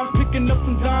couple rhymes, picking up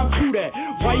some dimes to that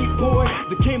white boy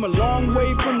that came a long way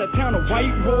from the town of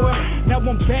White Boy. Now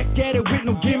I'm back at it with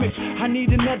no gimmicks. I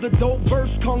need another dope verse,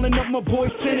 calling up my boy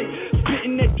Cynic,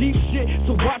 spitting that deep shit.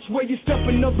 So watch where you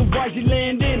stepping, otherwise you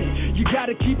land in it. You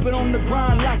gotta keep it on the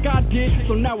grind like I did.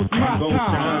 So now it's my I'm gon'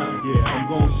 time. Shine, yeah, I'm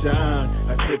gon' shine.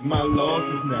 I took my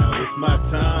losses now, it's my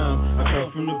time. I come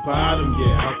from the bottom,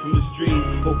 yeah, I'm from the street.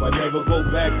 Hope I never go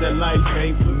back, that life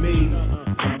ain't for me.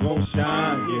 I'm gon'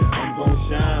 shine, yeah, I'm gon'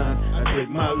 shine. I took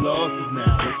my losses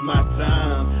now, it's my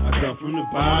time. I come from the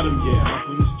bottom, yeah, I'm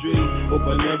from the street. Hope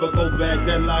I never go back,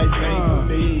 that life ain't for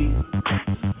me.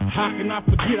 How can I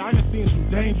forget? I done seen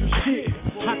some dangerous shit.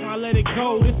 How can I let it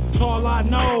go? This is all I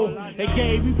know. They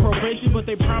gave me probation, but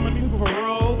they promised me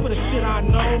parole. For the shit I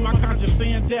know, my conscience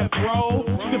saying death row.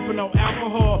 Sipping on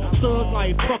alcohol, thugs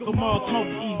like fuck them all,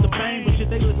 smoke to ease the pain. But shit,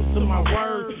 they listen to my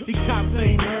words. These cops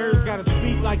ain't nerds, gotta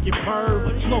speak like your perv.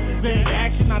 Smoking bad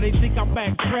action, now they think I'm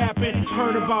back trapping.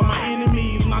 Heard about my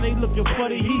enemies, now they looking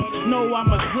for the heat. Know I'm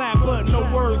a slapper,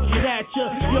 no words get at ya.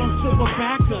 Young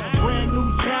silverbacker, brand new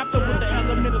chapter with the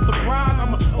element of surprise.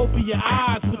 I'ma open your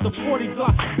eyes with the 40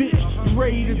 Glock, bitch. You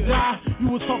ready to die? You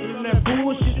was talking in that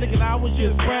bullshit, thinking I was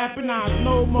just rapping. I was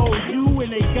no more you,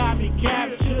 and they got me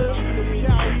captured.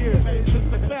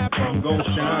 I'm gon'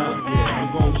 shine, yeah, I'm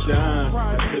gon' shine.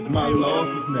 I took my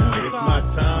losses now, it's my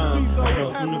time. I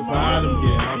come from the bottom,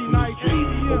 yeah, I'm from the street.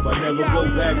 Hope I never go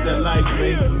back, that life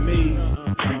ain't for me.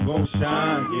 I'm gon'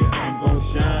 shine, yeah, I'm gon'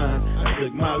 shine. I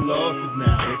took my losses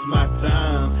now, it's my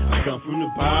time. I come from the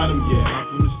bottom, yeah, I'm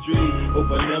from the street.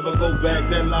 Hope I never go back,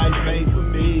 that life ain't for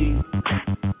me.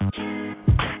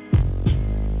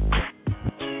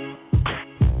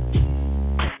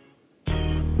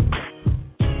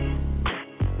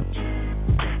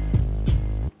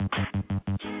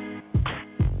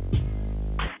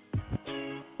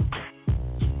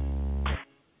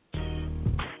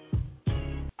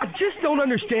 Just don't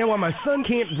understand why my son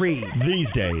can't read. These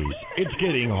days, it's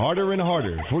getting harder and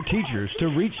harder for teachers to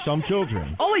reach some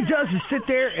children. All he does is sit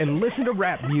there and listen to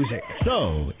rap music.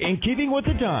 So, in keeping with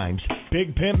the times,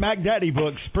 Big Pimp Mac Daddy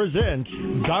Books presents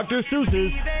Dr.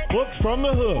 Seuss's Books from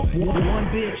the Hood. One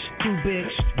bitch, two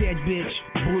bitch, dead bitch,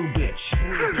 blue bitch.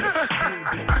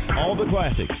 All the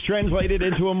classics translated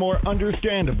into a more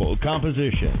understandable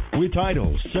composition with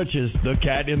titles such as The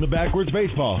Cat in the Backwards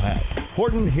Baseball Hat,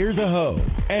 Horton Here's a Hoe,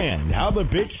 and How the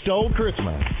Bitch Stole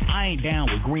Christmas. I ain't down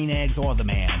with green eggs or the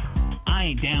man. I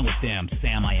ain't down with them,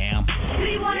 Sam I am.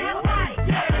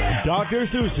 Dr.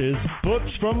 Seuss's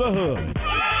Books from the Hood.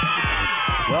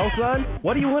 Well, son,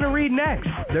 what do you want to read next?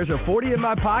 There's a 40 in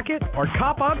my pocket or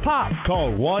Cop on Pop.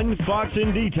 Call 1-FOX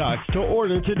and Detox to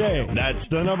order today. That's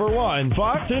the number 1,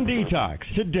 Fox and Detox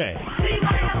today.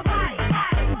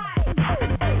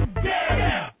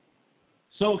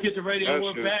 Soul Kitchen Radio,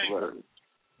 we're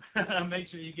back. Make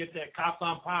sure you get that Cop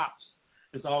on Pops.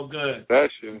 It's all good. That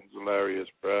shit is hilarious,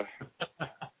 bruh.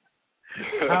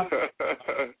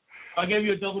 I gave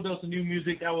you a double dose of new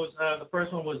music. That was the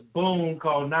first one was Boom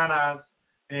called Nanas,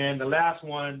 and the last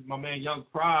one, my man Young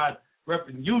Prod,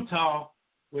 repping Utah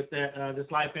with that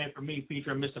This Life Ain't For Me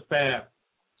featuring Mr. Fab.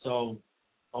 So,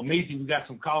 Meezy, we got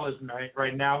some callers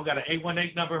right now. We got an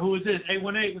 818 number. Who is this?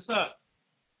 818, what's up?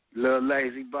 Little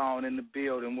LayzieBone in the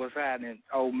building. What's happening?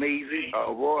 Oh, Meezy.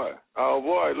 Oh, boy.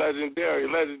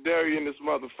 Legendary in this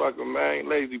motherfucker, man.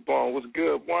 LayzieBone. What's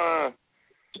good, boy?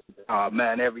 Oh,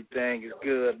 man, everything is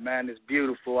good, man. It's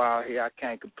beautiful out here. I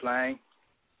can't complain.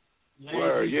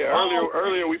 Word, yeah.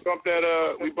 Earlier we bumped that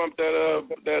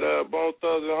Bone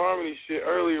Thugs and Harmony shit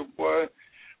earlier, boy.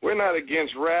 We're not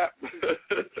against rap.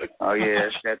 Oh yeah,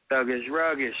 it's that thuggish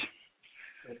ruggish.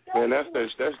 Man, that's that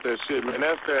shit, man.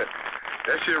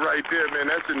 That shit right there, man.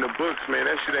 That's in the books, man.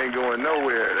 That shit ain't going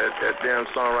nowhere. That damn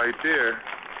song right there.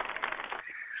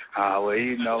 Oh well,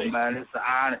 you know, man, it's an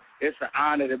honor. It's an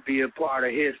honor to be a part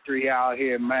of history out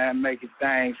here, man, making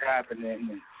things happen and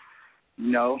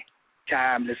you know,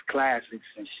 timeless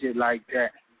classics and shit like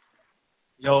that.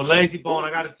 Yo, LayzieBone,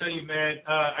 I gotta tell you, man,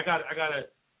 I gotta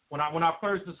when I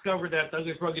first discovered that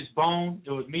Thuggish Ruggish Bone,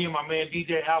 it was me and my man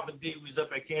DJ Alvin D. We was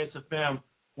up at Kansas FM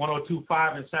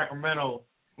 102.5 in Sacramento.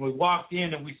 And we walked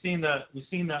in and we seen the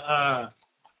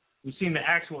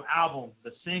actual album,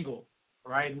 the single,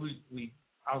 right?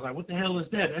 I was like, what the hell is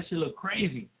that? That shit look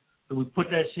crazy. So we put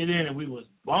that shit in and we was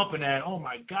bumping that. Oh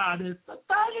my God, it's the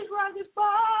Thuggish Ruggish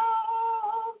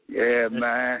Bone. Yeah,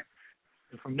 man.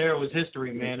 And from there it was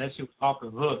history, man. That shit was off the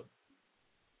hook.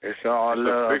 It's all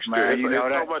love, man. It's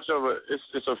so much of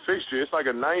it's a fixture. It's like a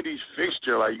 '90s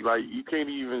fixture. Like you can't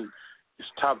even. It's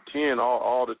top 10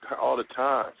 all the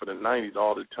time for the '90s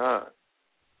all the time.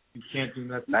 You can't do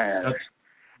nothing. Man,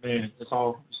 it's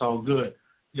all good.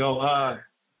 Yo,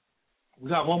 we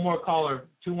got one more caller.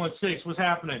 216. What's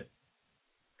happening?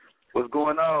 What's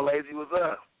going on, Lazy? What's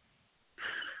up?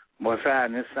 What's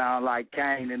happening? It sounds like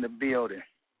Kane in the building.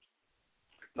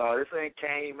 No, this ain't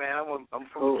Kane, man. I'm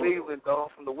from Cleveland, though. I'm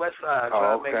from the West Side.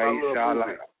 Oh,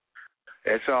 okay.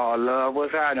 It's all love.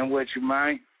 What's happening with you,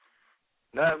 man?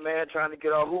 Nothing, man. Trying to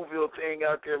get our Whoville thing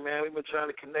out there, man. We've been trying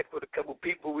to connect with a couple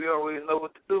people. We don't really know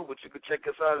what to do, but you can check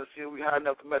us out and see if we hot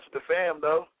enough to mess with the fam,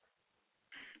 though.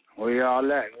 Where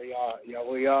y'all at?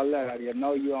 Where y'all at? I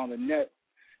know you on the net.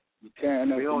 You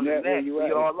tearing up the net. Where you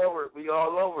at? We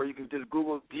all over. You can just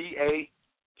Google DAGRENCHES,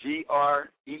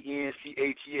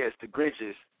 the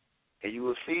Grinches, and you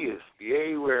will see us. We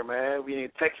everywhere, man. We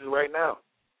in Texas right now.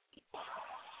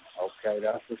 Okay,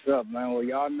 that's what's up, man. Well,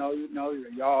 y'all know,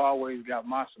 y'all always got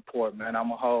my support, man. I'm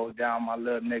going to hold down my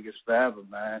little niggas forever,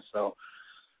 man. So,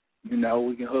 we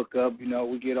can hook up, we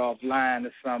get offline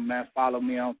or something, man. Follow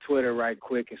me on Twitter right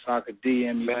quick and so I could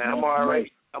DM you. Man, I'm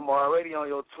already on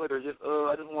your Twitter.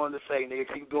 I just wanted to say, nigga,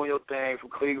 keep doing your thing from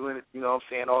Cleveland,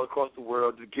 all across the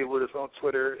world. Just get with us on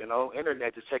Twitter and on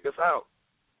internet. Just check us out.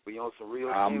 We on some real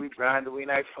shit. We grinding. We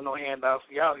ain't asking for no handouts.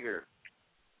 We out here.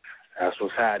 That's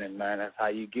what's happening, man. That's how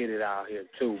you get it out here,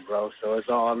 too, bro. So it's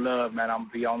all love, man. I'm going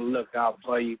to be on the lookout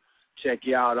for you. Check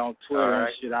you out on Twitter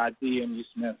and shit. I DM you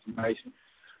some information.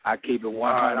 I keep it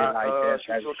 100 like that.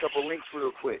 Shoot you a couple links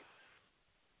real quick.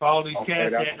 Follow these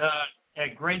cats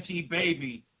at Grinchy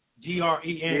Baby,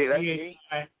 GRENCHY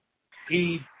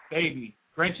Baby.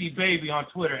 Grinchy Baby on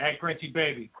Twitter, at Grinchy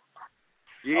Baby.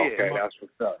 Yeah. Okay, that's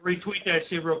what's up. Retweet that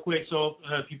shit real quick. So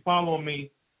if you follow me,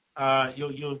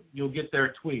 you'll get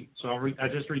their tweet. So I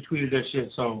just retweeted that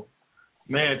shit. So,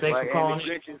 man, thanks for calling. And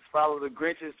the Grinches, follow the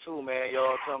Grinches too, man.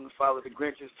 Y'all tell them to follow the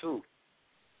Grinches too.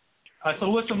 So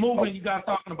what's the movement you guys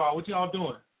talking about? What y'all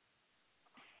doing?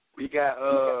 We got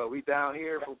we down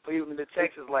here from Cleveland to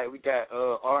Texas. Like we got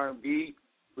R&B,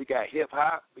 we got hip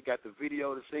hop, we got the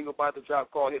video, the single about to drop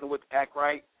called "Hitting with the Act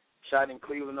Right," shot in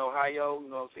Cleveland, Ohio. You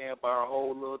know what I'm saying? By our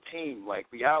whole little team. Like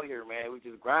we out here, man. We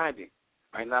just grinding.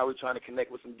 Right now we're trying to connect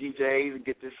with some DJs and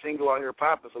get this single out here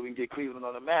popping so we can get Cleveland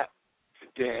on the map.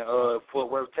 Then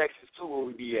Fort Worth, Texas too, where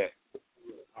we be at.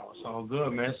 Oh, it's all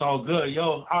good, man. It's all good.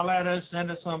 Yo, holla at us.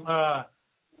 Send us some,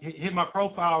 hit my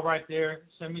profile right there.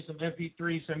 Send me some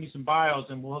MP3, send me some bios,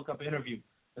 and we'll hook up an interview.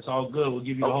 It's all good. We'll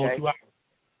give you the whole 2 hours.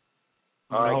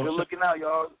 All right, good looking out,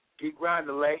 y'all. Keep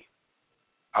grinding, Lay.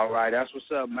 All right, that's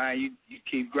what's up, man. You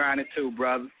keep grinding too,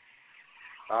 brother.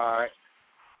 All right.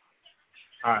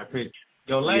 All right, peace.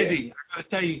 Yo, Lazy, I got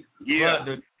to tell you,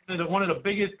 one of the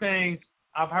biggest things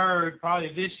I've heard probably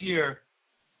this year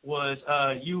was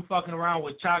you fucking around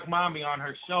with Chalk Mommy on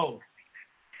her show.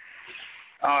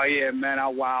 Oh, yeah, man, I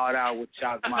wilded out with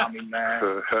Chalk Mommy, man.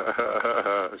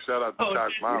 Shout out to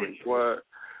Chalk Mommy. What?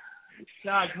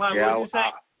 Chalk Mommy, what you say?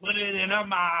 Put it in her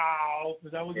mouth.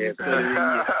 Is that what you said?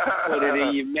 Put it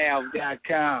in your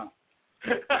mouth.com.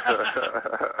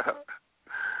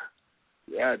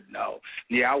 Yeah, no.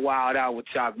 Yeah, I wild out with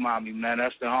Chalk Mommy, man.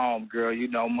 That's the home girl. You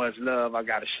know, much love. I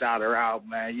gotta shout her out,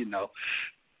 man. You know,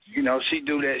 she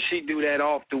do that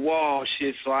off the wall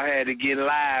shit, so I had to get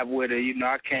live with her. You know,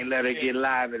 I can't let her get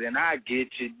live than I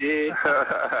get, you dig?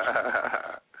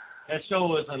 That show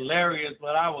was hilarious,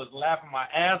 but I was laughing my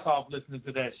ass off listening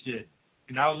to that shit.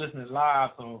 And I was listening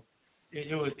live, so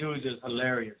it was just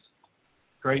hilarious.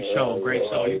 Great show.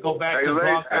 You go back to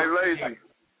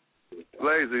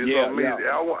Lazy, it's on me.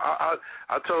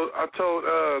 I told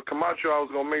Camacho I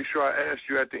was gonna make sure I asked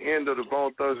you at the end of the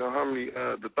Bone Thugs and Harmony,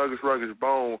 the Thuggish Ruggish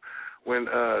Bone, when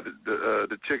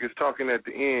the chick is talking at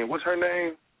the end. What's her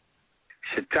name?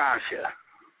 Shatasha.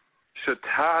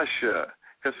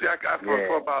 Cause see,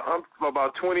 for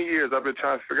about 20 years I've been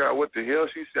trying to figure out what the hell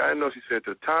she said. I didn't know she said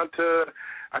Tatanta.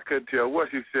 I couldn't tell what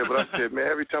she said, but I said, man,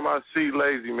 every time I see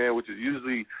Lazy, man, which is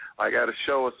usually like at a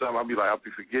show or something, I'll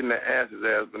be forgetting that ass.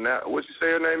 But now, what you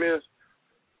say her name is?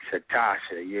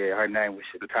 Shatasha. Yeah, her name was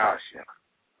Shatasha.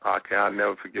 Okay, I'll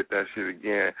never forget that shit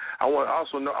again. I want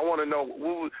to know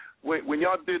when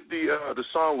y'all did the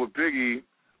song with Biggie,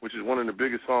 which is one of the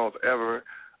biggest songs ever.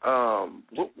 Was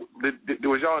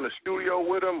y'all in the studio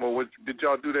with him, or did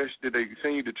y'all do that? Did they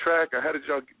send you the track, or how did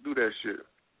y'all do that shit?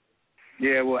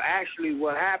 Yeah, well, actually,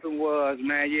 what happened was,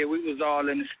 man, we was all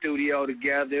in the studio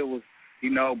together. It was,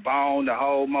 Bone, the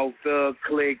whole Mo Thug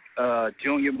clique,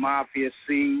 Junior Mafia,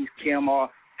 C's, Kim,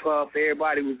 Puff,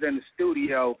 everybody was in the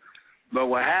studio. But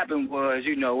what happened was,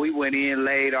 we went in,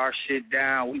 laid our shit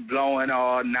down, we blowing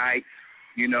all night.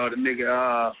 The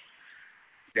nigga,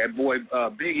 that boy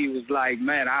Biggie was like,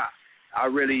 man, I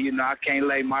really, I can't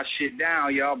lay my shit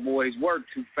down. Y'all boys work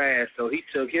too fast. So he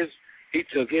took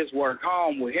his work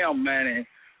home with him, man,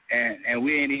 and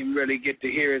we didn't even really get to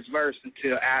hear his verse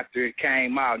until after it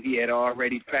came out. He had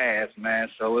already passed, man.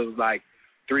 So it was like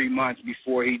 3 months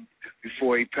before he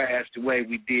passed away.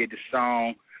 We did the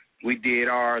song. We did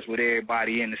ours with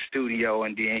everybody in the studio,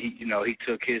 and then he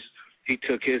took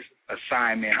his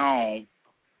assignment home.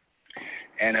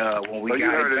 And when we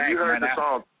got it back, you heard the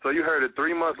song. So you heard it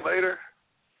 3 months later?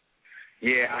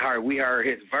 Yeah, we heard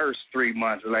his verse 3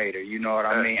 months later, you know what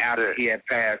I mean, after he had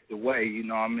passed away, you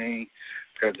know what I mean,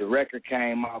 because the record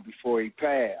came out before he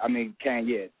passed.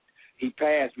 He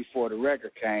passed before the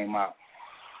record came out.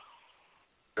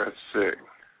 That's sick.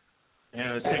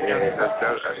 Yeah,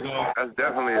 that's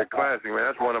definitely a classic, man.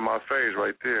 That's one of my faves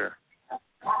right there.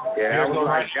 Yeah, that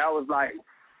was like.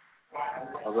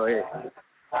 Oh, go ahead.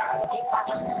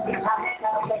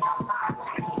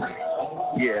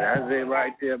 Yeah, that's it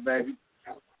right there, baby.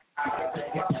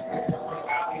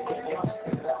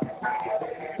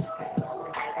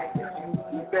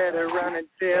 You better run and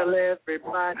tell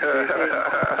everybody.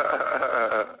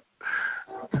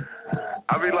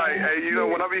 I be like, hey,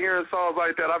 when I be hearing songs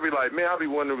like that, I be like, man, I be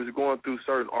wondering what's going through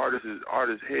certain artists'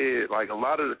 head. Like a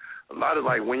lot of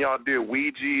like when y'all did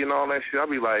Ouija and all that shit, I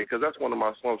be like, because that's one of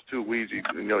my songs too, Ouija.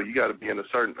 You got to be in a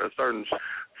certain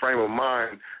frame of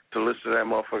mind to listen to that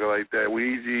motherfucker like that.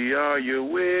 Ouija, are you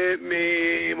with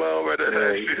me,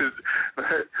 motherfucker?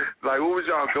 Like, what was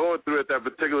y'all going through at that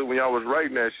particular when y'all was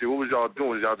writing that shit? What was y'all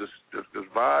doing? Was y'all just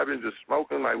vibing, just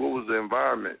smoking? Like, what was the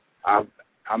environment?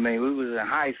 I mean, we was in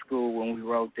high school when we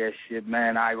wrote that shit,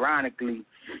 man. Ironically,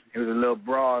 it was a little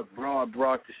broad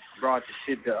brought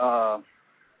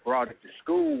it to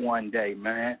school one day,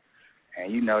 man.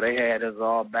 And, they had us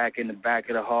all back in the back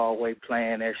of the hallway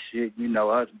playing that shit,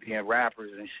 us being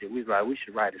rappers and shit. We was like, we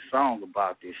should write a song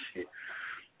about this shit.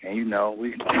 And,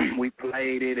 we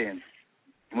played it and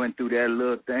went through that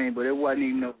little thing, but it wasn't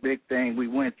even no big thing we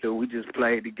went through. We just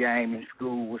played the game in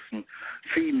school with some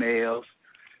females.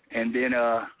 And then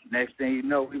next thing you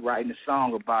know, we writing a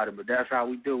song about it. But that's how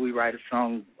we do. We write a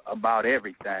song about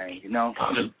everything, And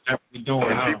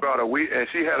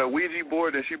she had a Ouija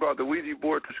board, and she brought the Ouija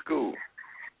board to school.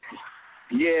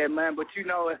 Yeah, man. But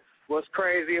what's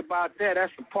crazy about that?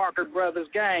 That's the Parker Brothers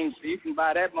game, so you can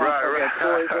buy that motherfucker at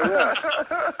Toys R Us.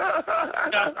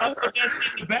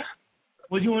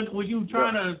 Was you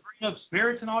trying to bring up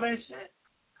spirits and all that shit?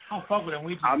 I don't fuck with them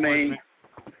Ouija boards, man.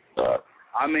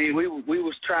 We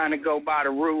was trying to go by the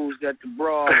rules that the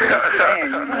broad was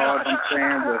saying, you know what I'm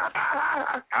saying? But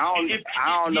I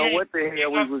don't know what the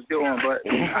hell we was doing, but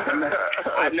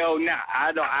I know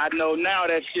now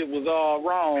that shit was all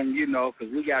wrong,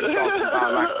 because we got to talk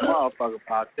about like a motherfucker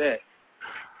about that.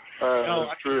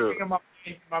 That's true.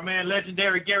 My man,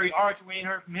 legendary Gary Archer, we ain't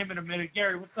heard from him in a minute.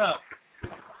 Gary, what's up?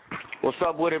 What's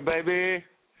up with it, baby?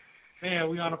 Man,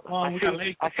 we on the phone.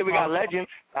 I see we got legends.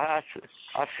 I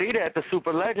see that. The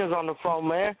super legends on the phone,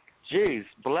 man. Jeez,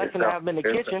 blessing to have them in the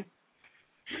kitchen.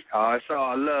 Oh, it's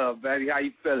all love, baby. How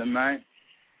you feeling, man?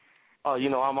 Oh,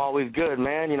 I'm always good,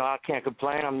 man. I can't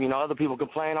complain. Other people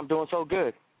complain. I'm doing so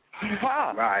good.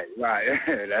 Right.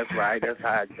 That's right. That's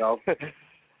how it goes.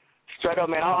 Straight up,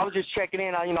 man. I was just checking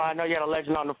in. I know you had a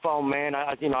legend on the phone, man.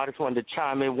 I just wanted to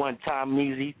chime in one time,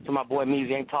 Meezy, to my boy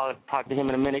Meezy. Ain't talked to him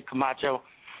in a minute. Camacho.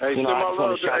 Hey, send my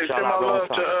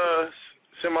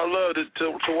love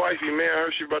to wifey, man. I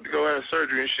heard she about to go have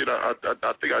surgery and shit. I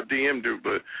think I DM'd her,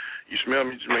 but you smell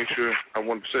me, just make sure. I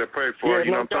want to say a prayer for her.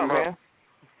 You know what I'm talking about?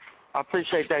 I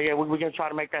appreciate that. Yeah, we're going to try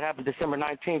to make that happen December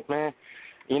 19th, man.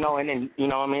 And then, you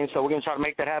know what I mean? So we're going to try to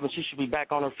make that happen. She should be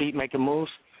back on her feet making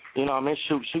moves. You know what I mean?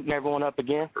 Shooting everyone up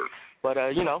again. But, God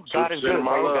is good,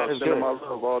 bro. God is good. Send my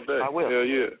love all day. I will. Hell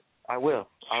yeah. I will,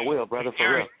 brother,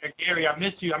 for real. Gary, I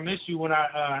missed you when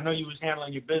I know you was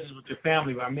handling your business with your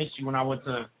family, but I missed you when I went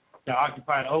to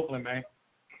occupied Oakland, man.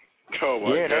 Oh,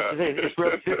 my God.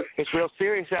 It's real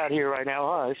serious out here right now,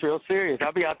 huh? It's real serious.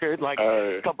 I'll be out there like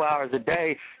a couple hours a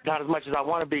day, not as much as I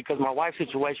want to be because my wife's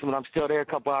situation, but I'm still there a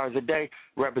couple hours a day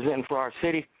representing for our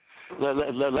city.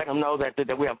 Let them know that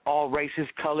we have all races,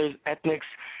 colors, ethnics,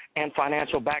 and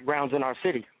financial backgrounds in our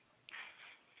city.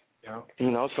 Yeah.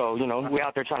 So we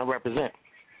out there trying to represent.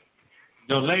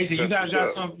 Yo, Lazy, you got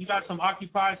some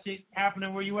occupied shit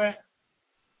happening where you at?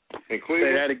 In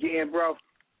Cleveland? Say that again, bro.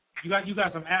 You got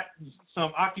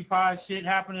some occupied shit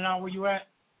happening out where you at?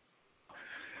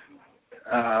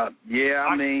 Yeah,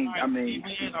 I mean,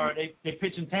 are they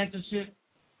pitching tents and shit?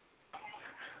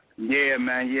 Yeah,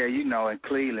 man. Yeah, in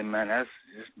Cleveland, man, that's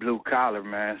just blue collar,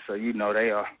 man. So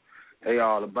they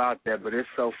all about that. But it's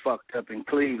so fucked up in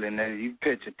Cleveland that you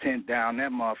pitch a tent down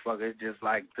that motherfucker, it's just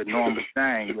like the normal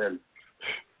thing, really.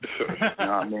 You know what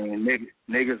I mean?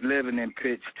 Niggas living in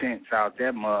pitch tents out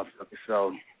that motherfucker.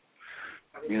 So,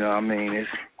 you know what I mean?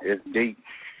 It's deep.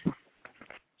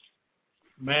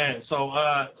 Man, so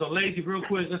Lazy, real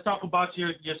quick, let's talk about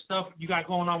your stuff you got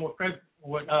going on with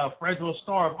Fredro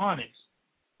Starr of Onyx.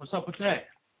 What's up with that?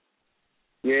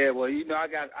 Yeah, well, I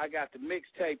got the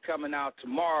mixtape coming out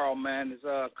tomorrow, man. It's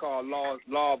called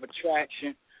Law of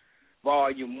Attraction,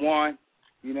 Volume 1.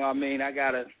 You know what I mean? I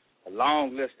got a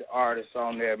long list of artists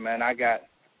on there, man. I got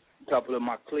a couple of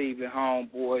my Cleveland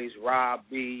homeboys, Rob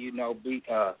B, my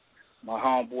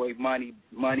homeboy Money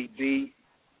B.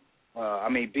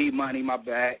 B Money, my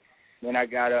bad. Then I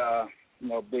got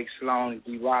Big Sloan and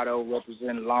D-Rado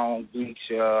representing Long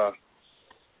Beach.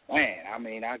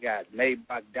 I got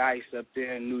Maybach Dice up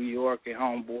there in New York and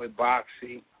homeboy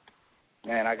Boxy.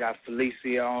 Man, I got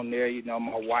Felicia on there,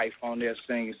 my wife on there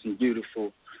singing some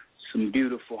beautiful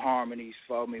harmonies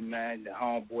for me, man. The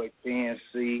homeboy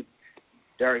PNC,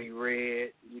 Dirty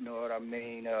Red, you know what I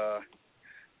mean?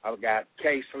 I've got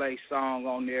K-Slay song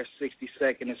on there,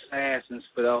 60-Second Assassins,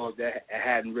 for those that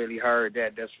hadn't really heard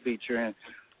that. That's featuring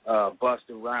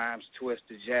Busta Rhymes,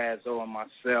 Twister, Jazzo, and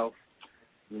myself.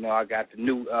 I got the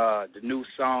new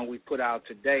song we put out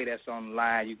today that's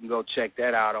online. You can go check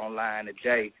that out online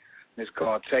today. It's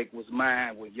called Take Was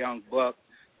Mine with Young Buck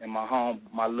and my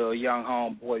little young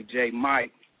homeboy J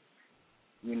Mike.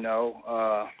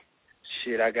 I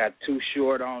got Too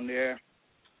Short on there.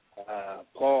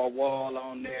 Paul Wall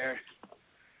on there,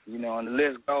 and the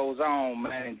list goes on,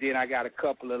 man. And then I got a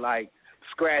couple of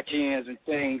scratch-ins and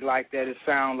things like that. It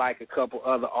sound like a couple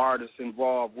other artists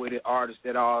involved with it, artists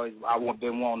that I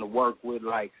been wanting to work with,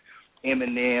 like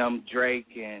Eminem,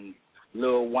 Drake, and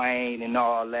Lil Wayne, and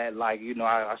all that.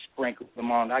 I sprinkled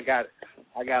them on. I got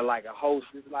like a host.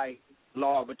 It's like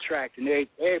Law of Attraction.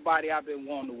 Everybody I've been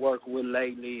wanting to work with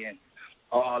lately, and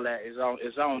all that is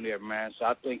on there, man. So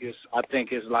I think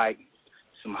it's like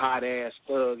some hot ass,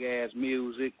 thug ass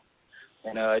music,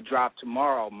 and it dropped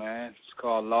tomorrow, man. It's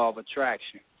called Law of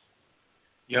Attraction.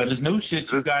 Yo, this new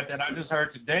shit you got that I just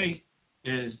heard today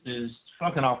is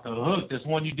fucking off the hook. This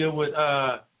one you did with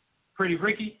Pretty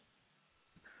Ricky.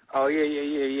 Oh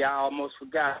yeah. I almost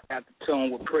forgot. I got the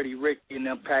tune with Pretty Ricky and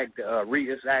them packed.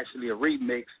 It's actually a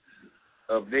remix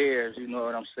of theirs. You know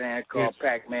what I'm saying? Called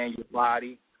Pac-Man Your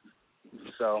Body.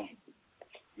 So,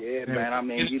 yeah, man,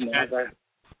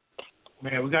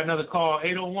 Man, we got another call,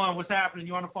 801. What's happening?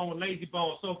 You on the phone with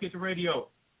LayzieBone, Soul Kitchen Radio.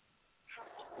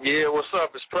 Yeah, what's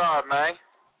up? It's Pride, man.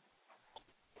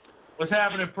 What's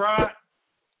happening, Pride?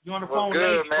 You on the phone with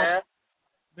LayzieBone? Man?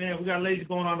 Man, we got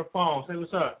LayzieBone on the phone. Say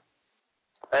what's up.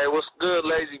 Hey, what's good,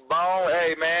 LayzieBone?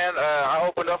 Hey, man, I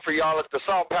opened up for y'all at the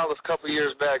Salt Palace a couple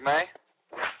years back, man.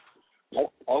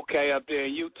 Okay, up there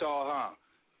in Utah, huh?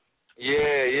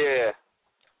 Yeah.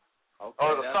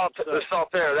 Okay, the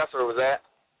Saltaire, that's where it was at.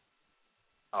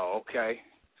 Oh, okay.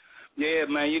 Yeah,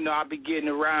 man, I be getting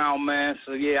around, man.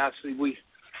 So yeah,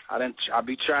 I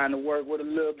be trying to work with a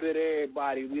little bit of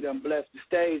everybody. We done blessed the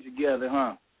stage together,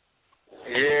 huh?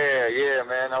 Yeah,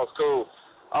 man, that was cool.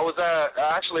 I was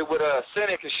actually with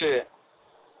Cynic and shit.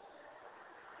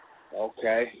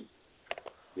 Okay.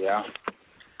 Yeah.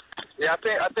 Yeah, I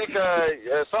think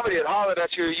somebody had hollered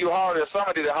at you. You hollered at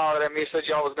somebody that hollered at me. Said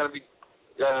y'all was gonna be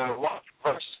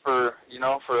verses for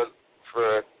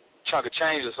for a chunk of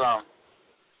change or something.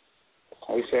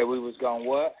 We said we was gonna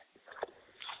what?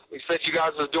 We said you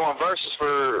guys was doing verses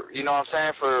for, you know what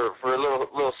I'm saying, for a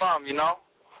little something, you know.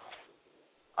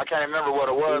 I can't remember what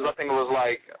it was. I think it was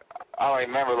like, I don't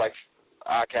even remember. Like,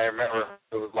 I can't remember.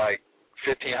 It was like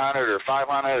 1,500 or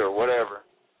 500 or whatever.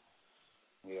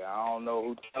 Yeah, I don't know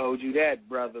who told you that,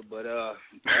 brother, but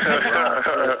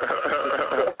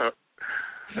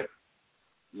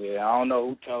yeah, I don't know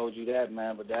who told you that,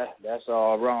 man, but that's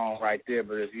all wrong right there.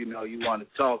 But if you want to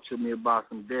talk to me about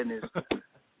some business,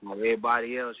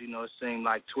 everybody else, it seems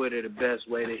like Twitter the best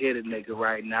way to hit a nigga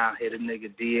right now. Hit a nigga,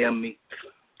 DM me,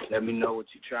 let me know what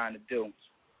you're trying to do.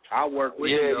 I work with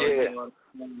you.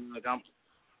 Like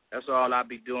that's all I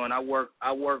be doing. I work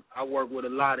with a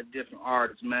lot of different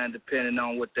artists, man, depending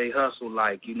on what they hustle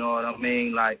like. You know what I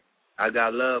mean? Like, I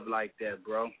got love like that,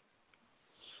 bro.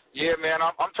 Yeah, man,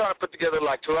 I'm trying to put together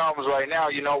like 2 albums right now,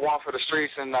 one for the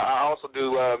streets, and I also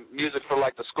do music for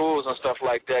like the schools and stuff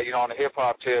like that, on the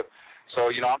hip-hop tip. So,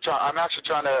 I'm actually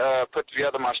trying to put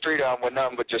together my street album with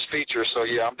nothing but just features. So,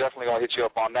 yeah, I'm definitely going to hit you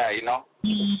up on that,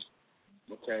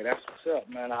 Okay, that's what's up,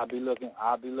 man. I'll be looking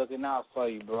out for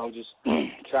you, bro. Just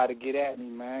try to get at me,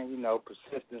 man.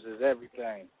 Persistence is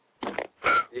everything.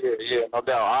 Yeah, no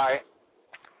doubt. All right.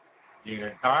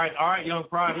 Yeah. All right, Young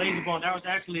Pride, LayzieBone. That was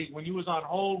actually when you was on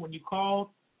hold, when you called,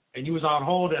 and you was on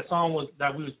hold. That song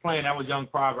that we was playing. That was Young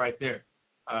Pride right there.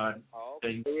 Yeah,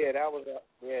 that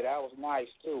was nice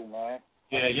too, man.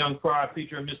 Yeah, Young Pride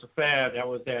featuring Mr. Fab. That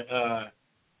was that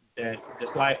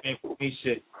this life ain't for me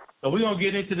shit. So we're gonna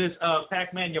get into this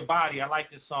Pac-Man Your Body. I like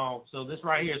this song. So this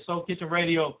right here, Soul Kitchen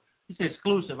Radio. It's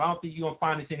exclusive. I don't think you're gonna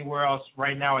find this anywhere else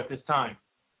right now at this time.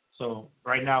 So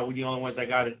right now we're the only ones that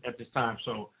got it at this time.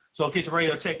 So Soul Kitchen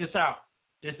Radio, check this out.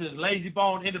 This is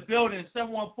LayzieBone in the building,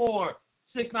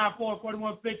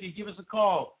 714-694-4150. Give us a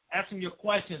call. Ask them your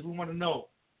questions. We want to know.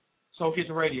 Soul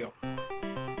Kitchen Radio.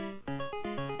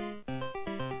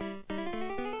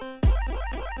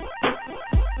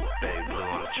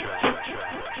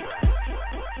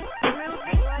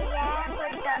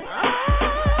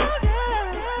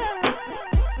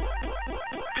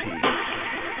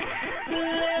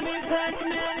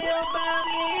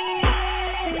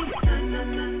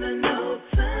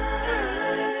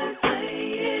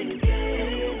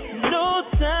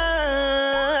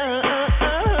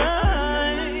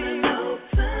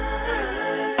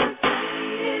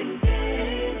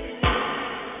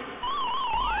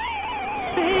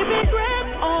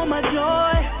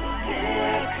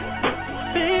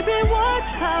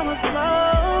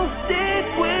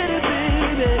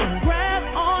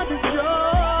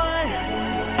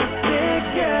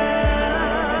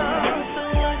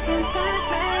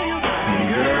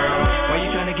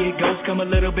 Come a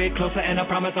little bit closer and I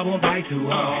promise I won't bite too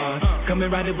hard. Come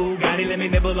and ride the Bugatti, let me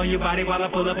nibble on your body while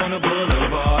I pull up on the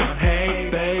boulevard.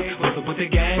 Hey, babe, what's up with the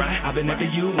gang? I've been after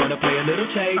you, wanna play a little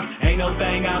chase. Ain't no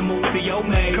thing, I move to your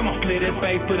maze. Come on, clear this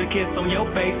space, put a kiss on your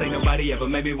face. Ain't nobody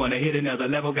ever made me wanna hit another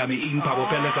level. Got me eating power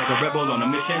pellets like a rebel on a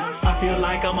mission. I feel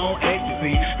like I'm on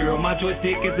ecstasy. Girl, my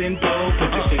joystick is in pole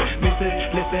position.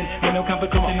 Listen, ain't no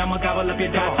competition. I'ma gobble up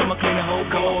your dots, I'ma clean the whole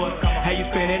board. How you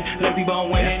spinning? LayzieBone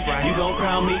winning. You gon'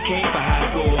 crown me king for high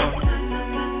score.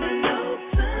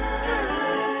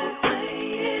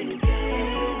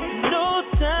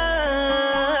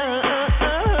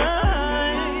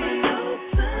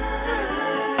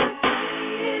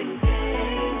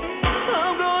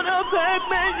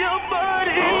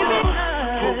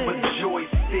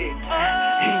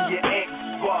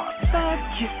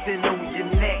 Kissing on your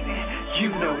neck, you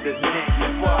know the next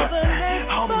part.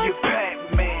 I'm your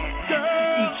Pac-Man,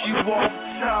 eat you off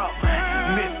top.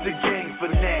 Mr. Gang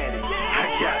Fanatic, I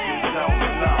got these on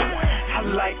lock. I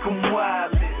like them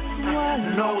wireless,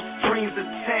 no strings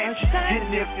attached.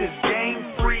 And if this game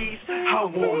freeze, I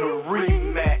want a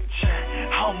rematch.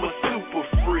 I'm a super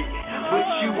freak, but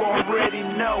you already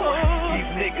know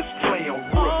these niggas play on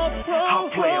rook. I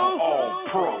play on all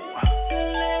pro.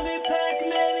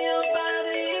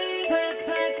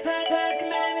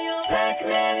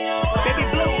 Baby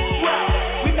blue,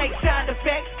 wow. We make sound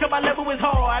effects till my level is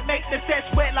hard. Make the set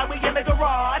sweat like we in the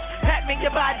garage. Pac-Man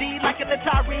your body like an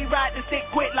Atari. Ride the stick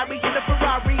quick like we in a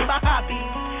Ferrari. My hobby,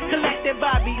 collecting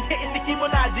bobbies, hitting the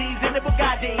Kimonazis in the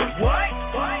Bugatti. What?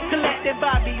 Collecting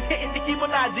bobbies, hitting the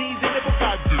Kimonazis. Bugattis in the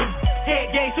Bugatti.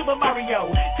 Head game Super Mario,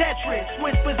 Tetris,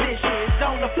 switch positions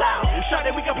on the floor. Show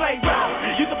that we can play role.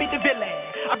 You can be the villain,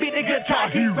 I be the good guy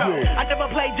hero. I never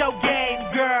played your game,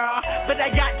 girl, but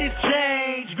I got this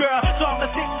change, girl. So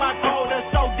I'ma sing my quota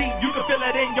so deep you can feel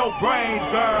it in your brain,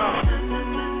 girl.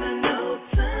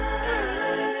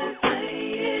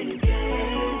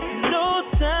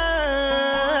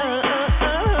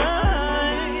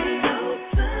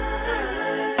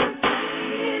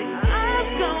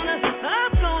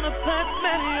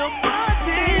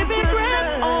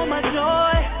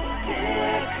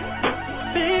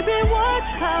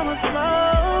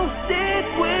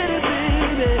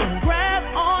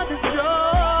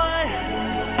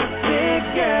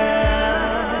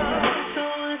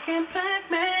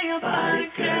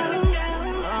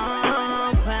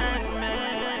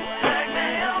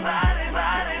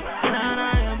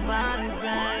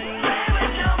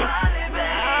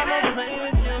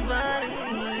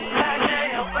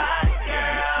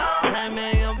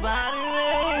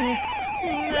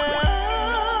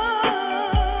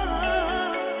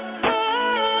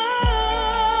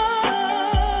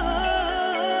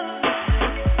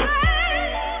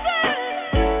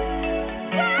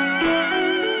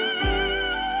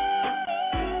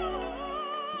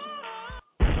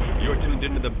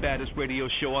 Radio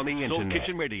show on the internet. Soul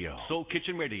Kitchen Radio. Soul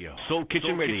Kitchen Radio. Soul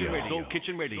Kitchen Radio. Soul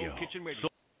Kitchen Radio.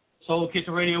 Soul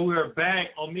Kitchen Radio. We are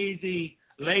back. Omizi,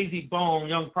 LayzieBone,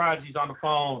 Young Prodigy's on the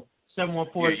phone.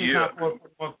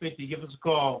 714-694-4150. Give us a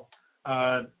call.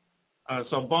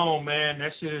 So Bone, man,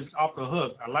 that shit is off the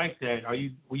hook. I like that.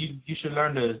 You should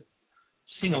learn to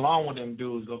sing along with them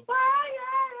dudes. Go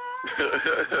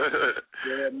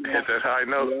yeah, hit that high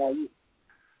note. Yeah,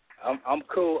 I'm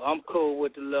cool. I'm cool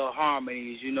with the little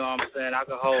harmonies. You know what I'm saying? I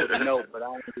can hold a note, but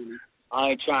I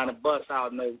ain't trying to bust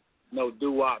out no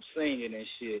doo-wop singing and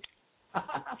shit.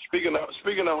 Speaking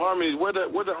of harmonies, where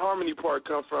the harmony part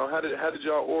come from? How did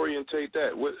y'all orientate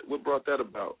that? What brought that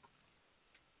about?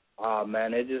 Oh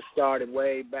man, it just started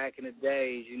way back in the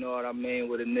days. You know what I mean?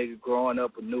 With a nigga growing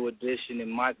up with New Edition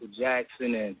and Michael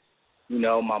Jackson, and you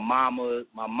know my mama's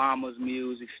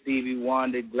music, Stevie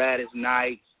Wonder, Gladys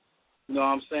Knight. You know what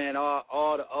I'm saying?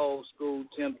 All the old school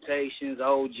Temptations,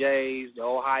 OJs, the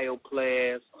Ohio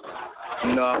Players.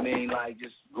 You know what I mean? Like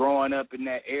just growing up in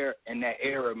that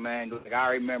era, man. Like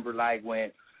I remember like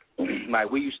when like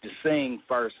we used to sing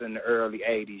first in the early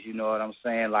 80s, you know what I'm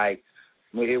saying? Like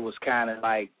it was kind of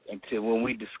like until when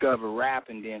we discovered rap,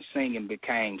 and then singing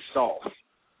became soft.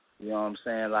 You know what I'm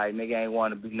saying? Like nigga ain't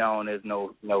want to be known as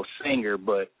no singer,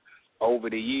 but over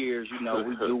the years, you know,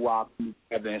 we do walk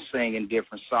together and singing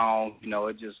different songs. You know,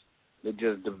 it just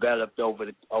developed over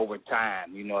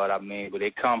time. You know what I mean? But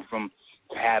it come from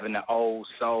having the old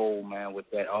soul, man, with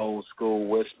that old school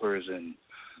whispers and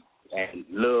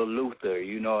Lil Luther.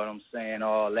 You know what I'm saying?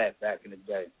 All that back in the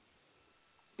day.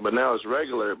 But now it's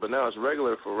regular.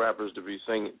 For rappers to be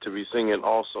singing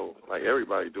also. Like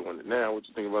everybody doing it now. What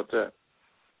you think about that?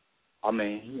 I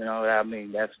mean,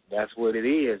 that's what it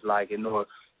is. Like in order.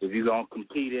 If you're gonna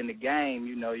compete in the game,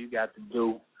 you know, you got to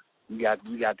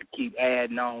keep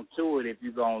adding on to it. If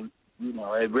you're gonna, you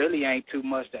know, it really ain't too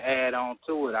much to add on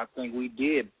to it. I think we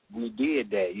did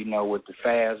that, you know, with the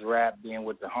fast rap, then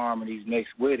with the harmonies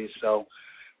mixed with it. So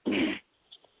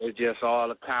it's just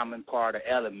all a common part of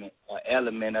element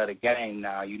of the game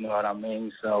now. You know what I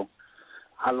mean? So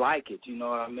I like it. You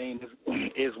know what I mean?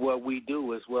 It's what we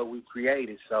do. It's what we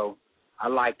created. So I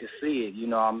like to see it. You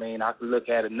know what I mean? I can look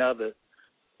at another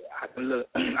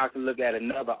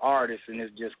artist, and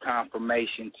it's just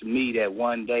confirmation to me that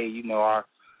one day, you know,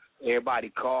 everybody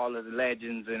call us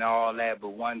legends and all that, but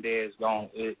one day it'll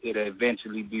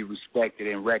eventually be respected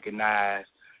and recognized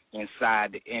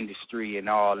inside the industry and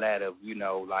all that of, you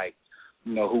know, like,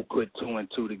 you know, who put two and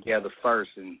two together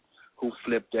first and who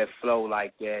flipped that flow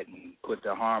like that and put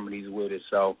the harmonies with it.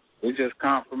 So it's just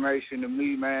confirmation to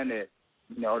me, man, that,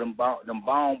 you know, them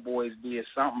Bone Boys did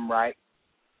something right.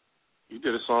 You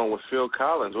did a song with Phil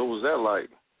Collins. What was that like?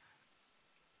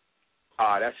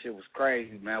 Oh, that shit was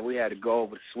crazy, man. We had to go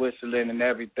over to Switzerland and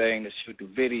everything to shoot the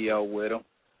video with him.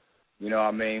 You know what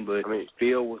I mean? But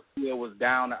Phil was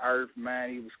down to earth, man.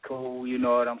 He was cool. You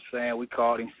know what I'm saying? We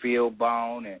called him Phil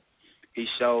Bone, and he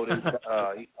showed us.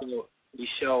 He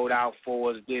showed out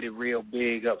for us. Did it real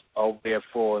big up over there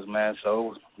for us, man.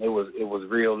 So it was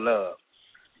real love.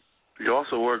 You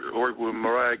also worked with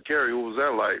Mariah Carey. What was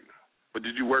that like? But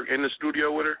did you work in the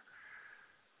studio with her?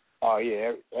 Oh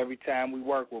yeah, every time we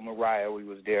worked with Mariah, we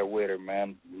was there with her,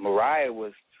 man. Mariah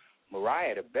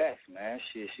the best, man.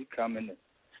 She come in the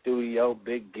studio,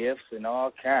 big gifts, and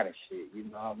all kind of shit. You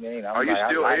know what I mean? Are you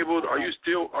still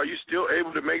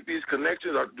able to make these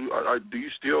connections, or do you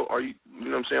still you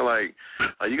know what I'm saying? Like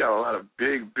you got a lot of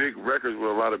big records with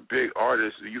a lot of big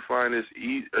artists. Do you find this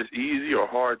easy or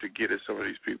hard to get at some of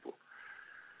these people?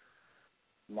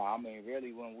 No, I mean,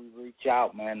 really, when we reach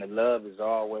out, man, the love is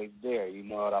always there. You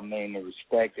know what I mean? The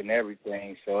respect and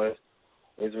everything. So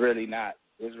it's really not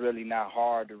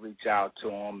hard to reach out to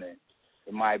them, and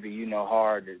it might be, you know,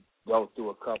 hard to go through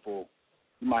a couple.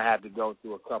 You might have to go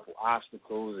through a couple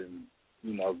obstacles and,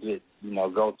 you know,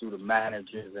 go through the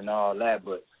managers and all that.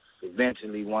 But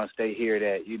eventually, once they hear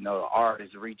that, you know, the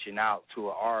artist reaching out to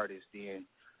an artist, then,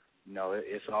 you know,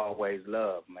 it's always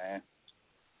love, man.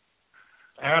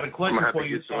 I got a question for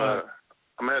you. I'm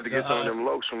gonna have to get some of them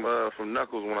lokes from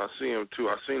Knuckles when I see him too.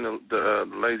 I seen the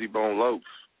LayzieBone lokes.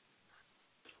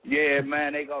 Yeah,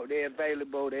 man, they'll be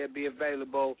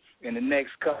available in the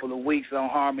next couple of weeks on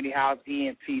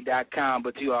HarmonyHouseENT.com.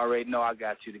 But you already know I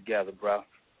got you together, bro.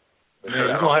 Yeah,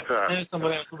 you're gonna have to send some of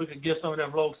that so we can get some of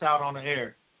them lokes out on the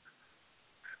air.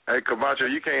 Hey, Camacho,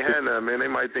 you can't have that, man. They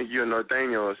might think you're a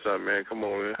Norteño or something, man. Come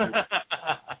on, man.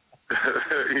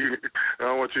 I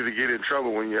don't want you to get in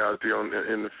trouble when you're out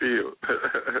there in the field.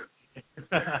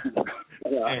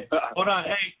 Hey, hold on.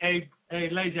 Hey,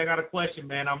 Lazy, I got a question,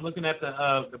 man. I'm looking at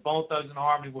the Bone Thugs and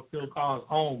Harmony with Phil Collins'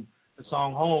 Home, the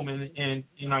song Home, and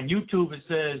on YouTube it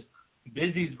says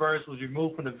Busy's verse was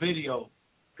removed from the video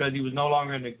because he was no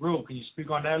longer in the group. Can you speak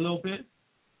on that a little bit?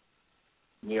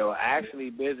 You know, actually,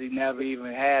 Busy never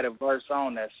even had a verse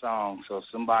on that song, so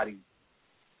somebody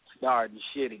started the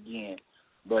shit again.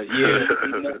 But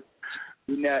yeah,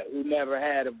 he never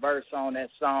had a verse on that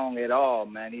song at all,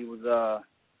 man. He was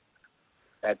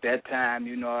at that time,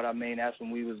 you know what I mean. That's when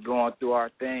we was going through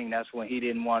our thing. That's when he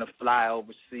didn't want to fly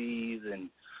overseas, and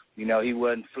you know he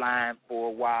wasn't flying for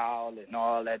a while and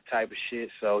all that type of shit.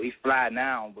 So he fly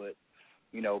now, but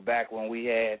you know back when we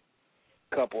had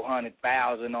a couple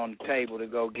 $100,000 on the table to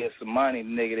go get some money, the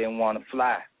nigga didn't want to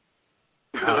fly.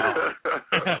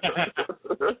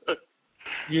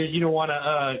 You didn't want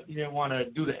to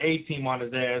do the A-team on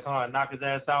his ass, huh? Knock his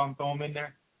ass out and throw him in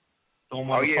there. Throw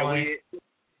him on the plane.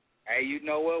 Hey, you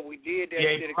know what? We did that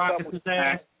shit a couple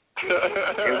times.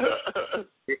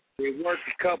 It worked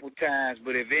a couple times,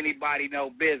 but if anybody know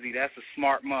Busy, that's a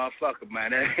smart motherfucker,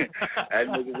 man. That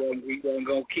nigga wasn't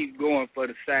gonna keep going for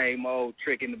the same old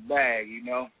trick in the bag, you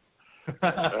know.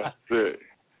 That's it.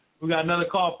 We got another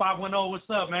call. 510. What's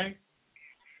up, man?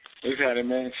 We've had it,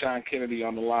 man. Sean Kennedy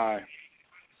on the line.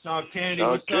 Sean Kennedy,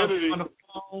 what's up? On the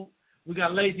phone. We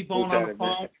got LayzieBone on the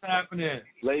phone. What's happening?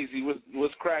 Lazy,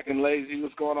 what's cracking, Lazy?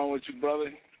 What's going on with you,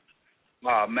 brother?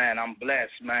 Oh, man, I'm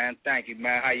blessed, man. Thank you,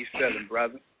 man. How you feeling,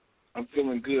 brother? I'm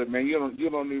feeling good, man. You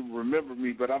don't even remember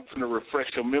me, but I'm going to refresh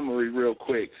your memory real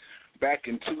quick. Back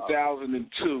in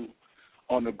 2002,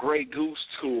 on the Grey Goose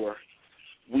Tour,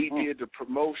 we did the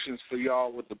promotions for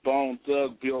y'all with the Bone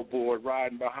Thug billboard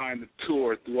riding behind the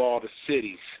tour through all the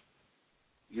cities.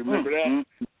 You remember that?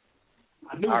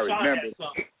 I remember.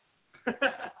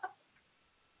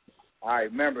 I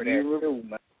remember that too,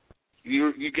 man.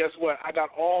 You guess what? I got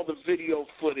all the video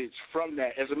footage from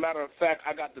that. As a matter of fact,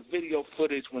 I got the video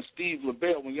footage when Steve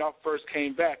LaBelle, when y'all first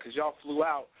came back, because y'all flew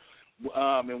out,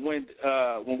 and when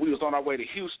we was on our way to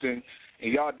Houston,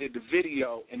 and y'all did the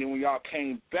video, and then when y'all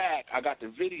came back, I got the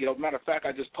video. Matter of fact,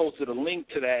 I just posted a link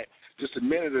to that just a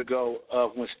minute ago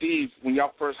of when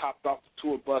y'all first hopped off the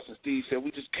tour bus, and Steve said,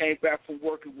 we just came back from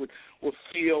working with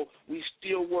Phil. We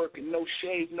still working, no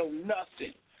shave, no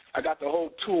nothing. I got the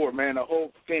whole tour, man, the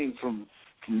whole thing from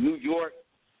New York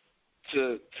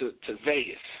to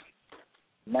Vegas.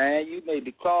 Man, you need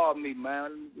to call me,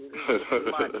 man.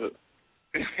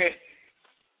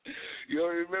 You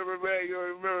don't remember, man? You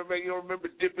don't remember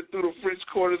dipping through the French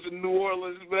quarters in New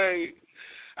Orleans, man?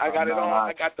 I got it all.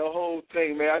 I got the whole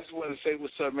thing, man. I just wanted to say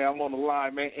what's up, man. I'm on the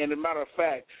line, man. And as a matter of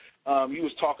fact, you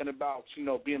was talking about,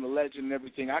 being a legend and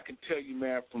everything. I can tell you,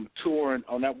 man, from touring,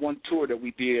 on that one tour that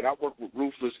we did, I worked with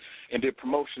Ruthless and did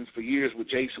promotions for years with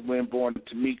Jason Winborn and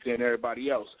Tamika and everybody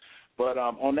else. But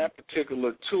on that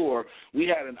particular tour, we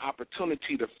had an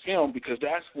opportunity to film because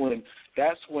that's when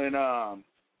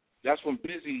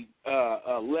Busy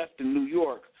left in New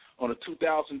York on a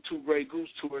 2002 Grey Goose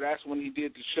tour. That's when he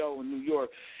did the show in New York.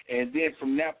 And then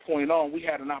from that point on, we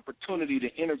had an opportunity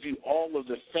to interview all of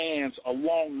the fans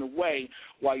along the way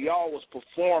while y'all was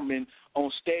performing on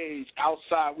stage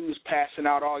outside. We was passing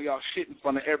out all y'all shit in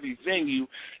front of every venue,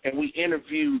 and we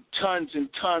interviewed tons and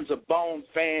tons of Bone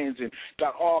fans and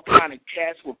got all kind of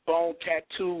cats with Bone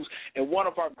tattoos. And one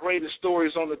of our greatest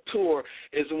stories on the tour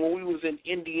is when we was in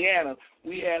Indiana,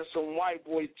 we had some white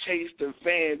boy chase the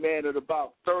fan, man, at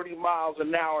about 30 miles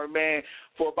an hour, man,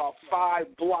 for about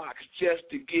 5 blocks just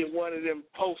to get one of them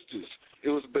posters. It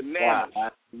was bananas.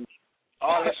 Wow.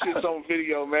 All that shit's on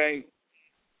video, man.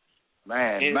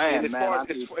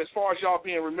 As far as y'all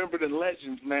being remembered in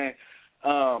legends, man,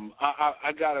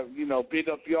 I gotta big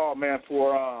up y'all, man,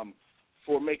 for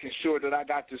making sure that I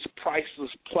got this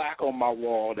priceless plaque on my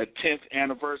wall, the 10th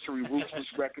anniversary Ruthless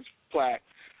Records plaque.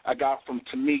 I got from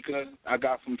Tamika, I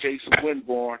got from Jason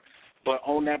Winborn, but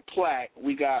on that plaque,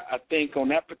 we got, I think on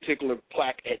that particular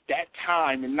plaque at that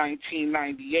time in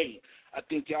 1998, I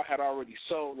think y'all had already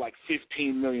sold like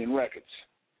 15 million records.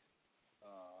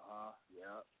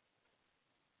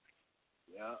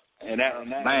 And that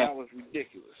was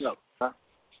ridiculous.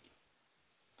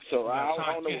 So I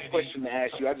don't know what question to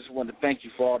ask you. I just wanted to thank you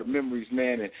for all the memories,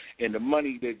 man, and the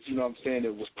money that,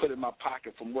 that was put in my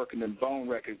pocket from working in Bone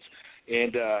Records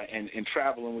and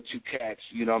traveling with you cats,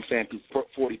 through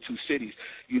 42 cities.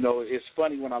 It's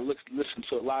funny when I listen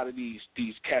to a lot of these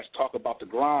cats talk about the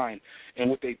grind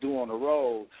and what they do on the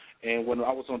road. And when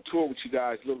I was on tour with you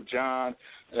guys, Little John,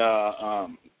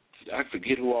 I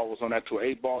forget who all was on that tour,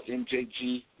 8-Ball,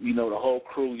 MJG, the whole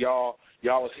crew, y'all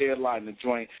was headlining the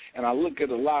joint. And I look at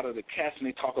a lot of the cats and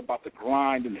they talk about the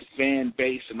grind and the fan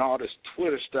base and all this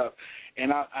Twitter stuff.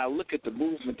 And I look at the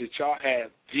movement that y'all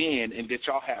have then and that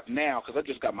y'all have now, because I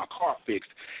just got my car fixed.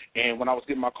 And when I was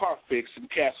getting my car fixed, some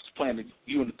cats was playing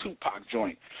you and the Tupac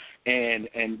joint. And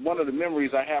one of the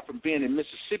memories I have from being in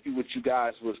Mississippi with you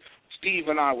guys was Steve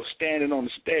and I were standing on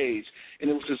the stage,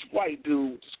 and it was this white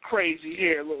dude, this crazy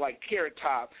hair, looked like Carrot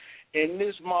Top, and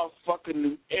this motherfucker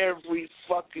knew every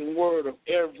fucking word of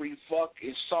every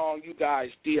fucking song you guys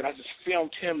did. I just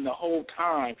filmed him the whole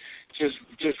time,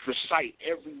 just recite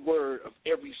every word of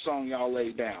every song y'all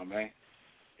laid down, man.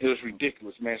 It was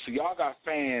ridiculous, man. So y'all got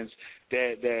fans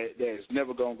that's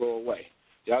never gonna go away.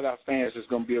 Y'all got fans that's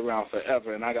going to be around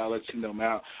forever, and I got to let you know,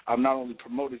 man, I've not only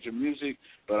promoted your music,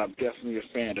 but I'm definitely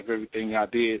a fan of everything y'all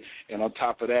did. And on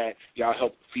top of that, y'all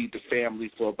helped feed the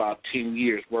family for about 10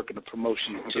 years working the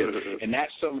promotion tip. And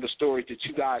that's some of the stories that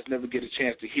you guys never get a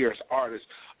chance to hear as artists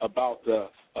about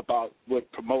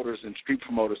what promoters and street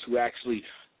promoters who actually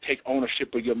take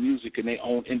ownership of your music in their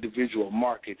own individual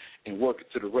market and work it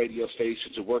to the radio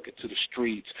stations and work it to the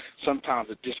streets. Sometimes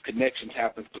a disconnection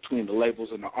happens between the labels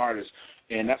and the artists,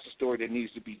 and that's a story that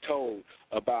needs to be told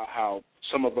about how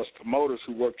some of us promoters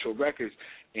who worked your records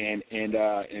and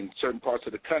in certain parts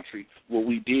of the country, what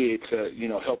we did to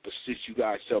help assist you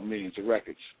guys sell millions of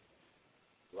records.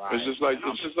 Right. It's just like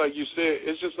you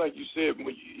said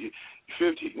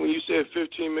when you said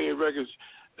 15 million records.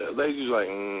 Lazy's like,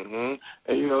 and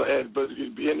but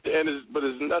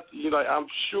it's nothing. I'm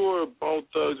sure Bone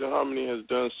Thugs and Harmony has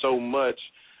done so much,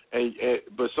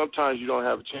 but sometimes you don't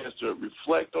have a chance to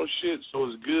reflect on shit. So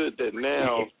it's good that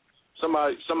now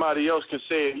somebody else can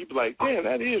say it. You be like, damn,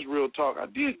 that is real talk. I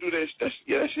did do that.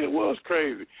 That shit was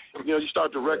crazy. You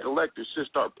start to recollect and shit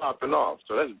start popping off.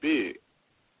 So that's big.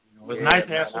 It's nice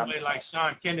to have somebody like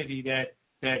Sean Kennedy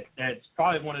that's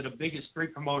probably one of the biggest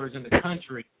street promoters in the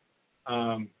country.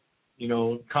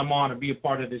 Come on and be a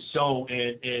part of this show,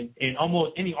 and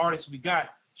almost any artist we got,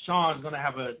 Sean's gonna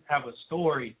have a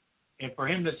story, and for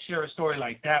him to share a story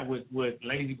like that with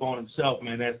LayzieBone himself,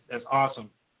 man, that's awesome.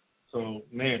 So,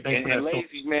 man, thanks for that. And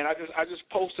Lazy, man, I just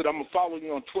posted. I'm gonna follow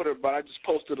you on Twitter, but I just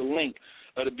posted a link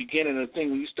at the beginning of the thing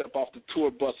when you step off the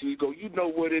tour bus and you go, you know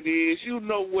what it is.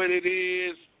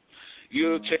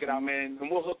 You'll check it out, man, and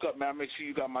we'll hook up, man. Make sure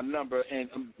you got my number. And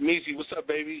Meezy, what's up,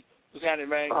 baby? What's happening,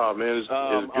 man? Oh, man, it's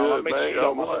good, make man. Sure you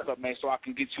got my hook up, man, so I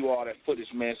can get you all that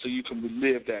footage, man, so you can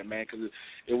relive that, man, because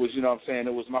it was, it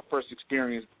was my first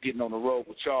experience getting on the road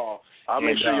with y'all. I'll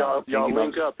make sure y'all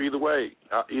link up either way.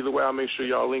 I'll make sure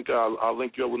y'all link up. I'll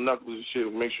link you up with Knuckles and shit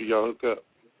and make sure y'all hook up.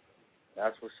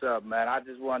 That's what's up, man. I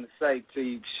just wanted to say to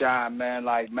you, Sean, man,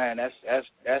 like, man, that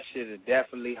shit is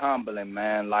definitely humbling,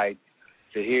 man, like,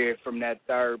 to hear it from that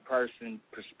third-person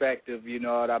perspective, you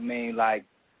know what I mean? Like,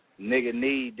 nigga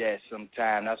need that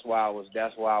sometime. That's why I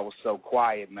was so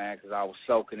quiet, man, because I was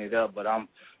soaking it up. But I'm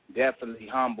definitely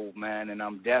humbled, man, and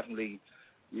I'm definitely,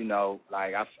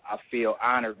 like I feel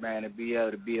honored, man, to be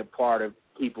able to be a part of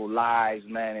people's lives,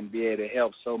 man, and be able to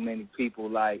help so many people,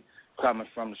 like, coming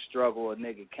from the struggle a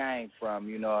nigga came from,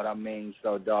 you know what I mean?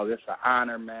 So, dog, it's an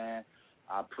honor, man.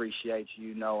 I appreciate you,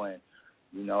 you know, and,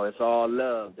 you know, it's all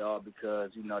love, dog, because,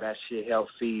 you know, that shit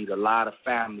helped feed a lot of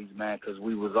families, man, because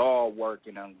we was all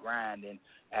working and grinding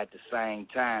at the same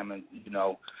time, and, you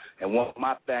know, and one of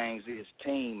my things is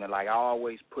team, and, like, I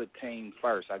always put team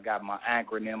first. I got my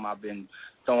acronym. I've been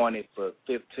throwing it for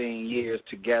 15 years.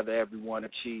 Together, everyone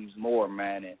achieves more,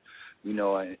 man, and, you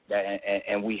know,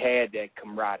 and we had that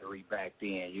camaraderie back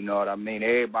then, you know what I mean?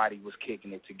 Everybody was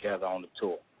kicking it together on the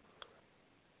tour.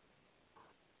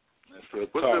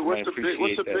 What's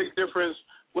the big difference?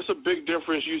 What's a big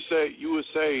difference you would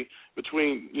say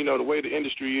between, you know, the way the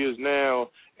industry is now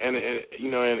and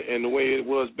you know and the way it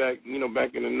was back in the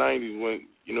 90s when,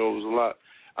 you know, it was a lot.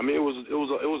 I mean, it was a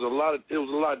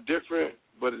lot different,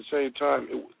 but at the same time,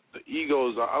 the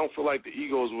egos. I don't feel like the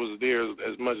egos was there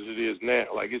as much as it is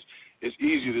now. Like it's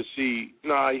easy to see, you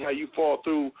know, how you fall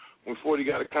through when 40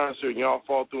 got a concert and y'all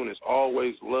fall through and it's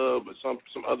always love, but some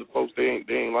other folks they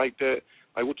ain't like that.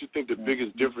 Like, what you think the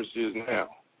biggest difference is now?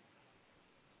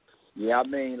 Yeah, I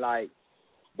mean, like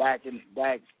back in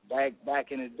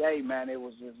the day, man, it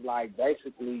was just like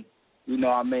basically, you know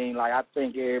what I mean? Like, I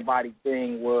think everybody's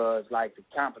thing was like the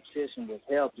competition was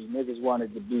healthy. Niggas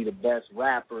wanted to be the best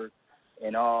rapper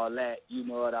and all that, you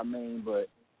know what I mean? But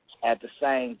at the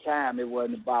same time, it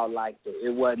wasn't about like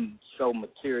it wasn't so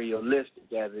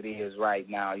materialistic as it is right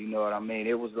now, you know what I mean?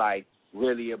 It was like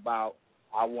really about,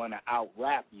 I want to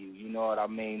out-rap you, you know what I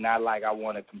mean? Not like I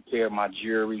want to compare my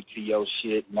jewelry to your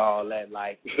shit and all that.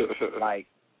 Like, like,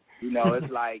 you know,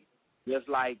 it's like, just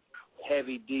like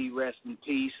Heavy D, rest in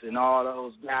peace, and all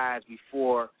those guys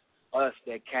before us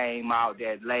that came out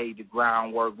that laid the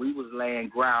groundwork. We was laying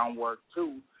groundwork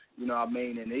too, you know what I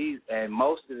mean? And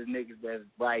most of the niggas that's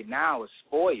right now is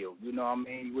spoiled, you know what I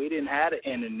mean? We didn't have the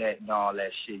internet and all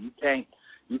that shit.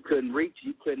 You couldn't reach,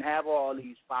 you couldn't have all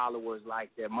these followers like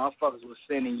that. Motherfuckers was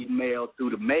sending you mail through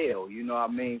the mail, you know what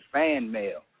I mean? Fan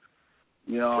mail.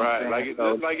 You know what I'm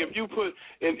saying? Like if you put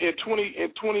in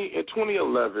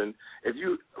 2011,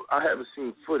 I haven't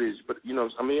seen footage, but you know,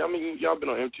 I mean y'all been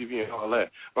on MTV and all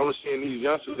that. But I'm saying these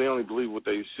youngsters, they only believe what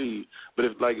they see. But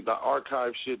if like the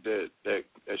archive shit that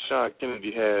Sean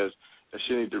Kennedy has, that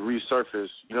shit need to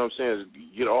resurface, you know what I'm saying?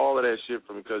 Get all of that shit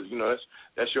from, because, you know,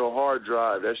 that's your hard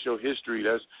drive, that's your history,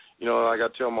 that's, you know, like I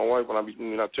tell my wife when I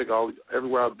take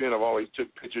everywhere I've been, I've always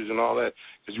took pictures and all that,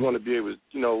 because you want to be able to,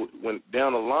 you know, when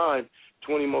down the line,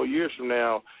 20 more years from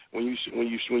now, when you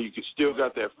can still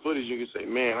got that footage, you can say,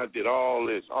 man, I did all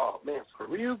this. Oh man, for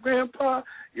real, Grandpa?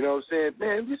 You know what I'm saying?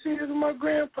 Man, you see this with my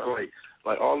grandpa?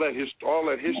 Like all that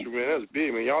history, man, that's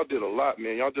big, man. Y'all did a lot,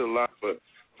 man. Y'all did a lot for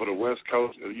the West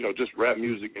Coast, you know, just rap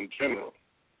music in general.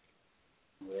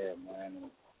 Yeah,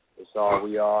 man.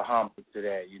 We all humble to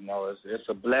that, you know. It's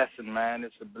a blessing, man.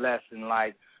 It's a blessing.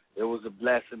 Like, it was a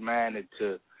blessing, man,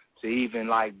 to even,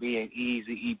 like, be an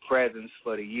Eazy-E presence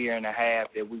for the year and a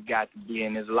half that we got to be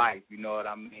in his life, you know what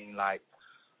I mean? Like,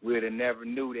 we'd have never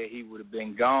knew that he would have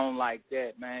been gone like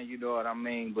that, man, you know what I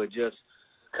mean? But just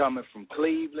coming from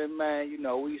Cleveland, man, you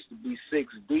know, we used to be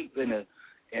 6 deep in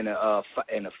a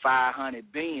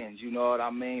 500 Benz, you know what I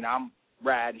mean? I'm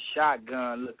riding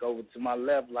shotgun, look over to my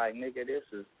left like, nigga, this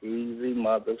is easy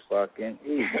motherfucking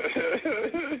easy.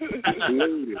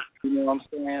 You know what I'm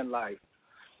saying? Like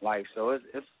so it's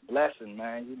a blessing,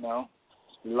 man, you know.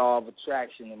 It's the law of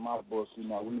attraction in my book, you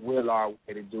know. We will our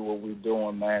way to do what we're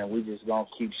doing, man, and we just gonna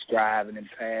keep striving and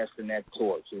passing that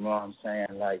torch, you know what I'm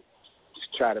saying? Like,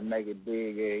 just try to make it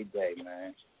big every day,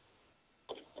 man.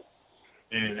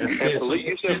 And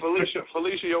you said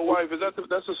Felicia, your wife, that's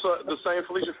the same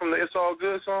Felicia from the It's All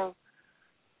Good song?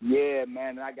 Yeah,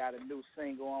 man, I got a new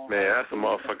single on. Man, that's a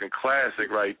motherfucking classic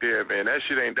right there, man.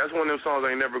 That's one of them songs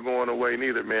ain't never going away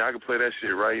neither, man. I can play that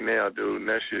shit right now, dude, and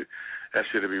that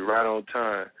shit'll be right on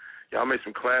time. Y'all make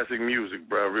some classic music,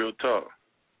 bro, real talk.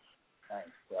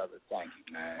 Thanks, brother. Thank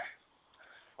you, man.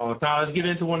 Oh, Tom, let's get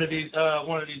into one of these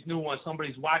new ones.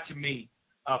 Somebody's Watching Me,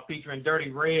 featuring Dirty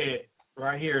Red.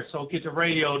 Right here, Soul Kitchen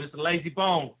Radio. This is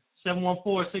LayzieBone,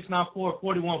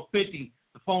 714-694-4150.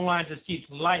 The phone line just keeps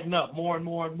lighting up more and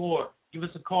more and more. Give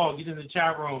us a call. Get in the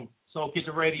chat room. Soul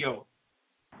Kitchen Radio.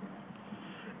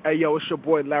 Hey, yo, it's your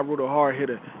boy, LaRue the Hard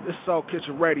Hitter. This is Soul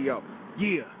Kitchen Radio.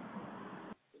 Yeah.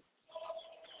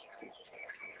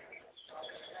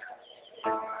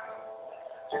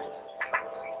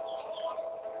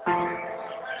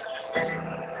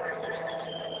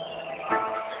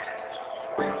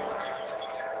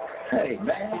 Hey,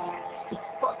 man, what the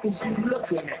fuck is you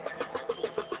looking at?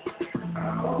 I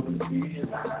always feel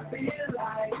like,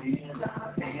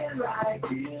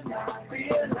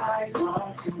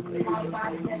 want to live my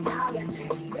body and knowledge.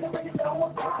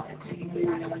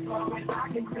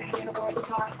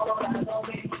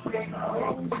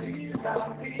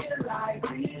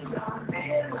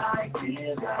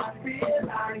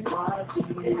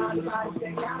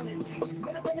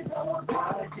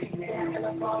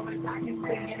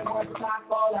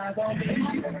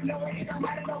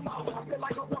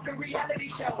 Reality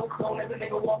show. So as a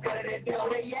nigga walk out of that door,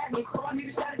 they at me, so I need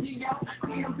a strategy, yo.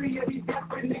 DMC of these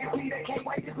desperate niggas, see they can't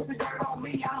wait to put the dirt on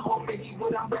me. I hope that he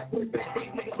would, I'm representing.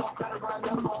 These niggas don't try to run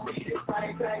up on me. This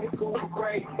same thing is cool and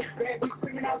crazy. Bad be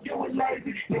screaming out, you and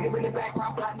lazy. Niggas in the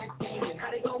background plotting and scheming. How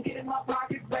they gon' get in my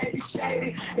pockets, baby,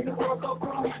 shady. In the world so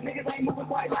cruel, niggas ain't moving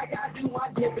quite like I do.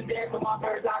 I dip and dance for my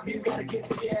bird's eye view. Gotta get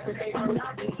to the every day, bird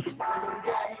I do.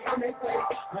 And they say,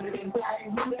 100 and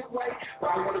bang, move that way.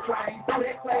 Ride on the train, through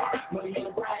that place. Money in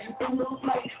the brain, through those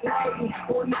plates. Waiting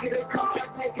for a nigga to come try to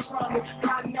take it from me.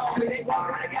 Counting on me, they walk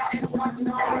like I got and watching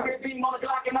on me. Red beam on the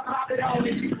clock and I pop it on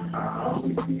me.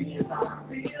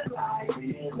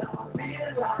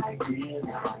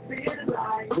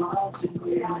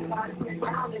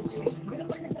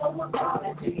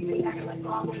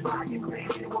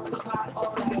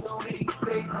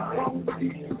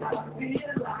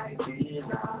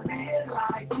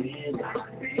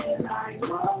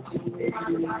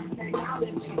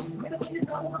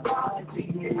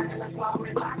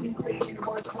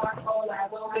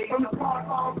 From the car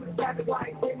home to the traffic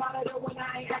light, they monitor when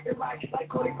I ain't acting right. Like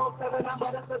 24/7, I'm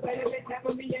better surveilled. They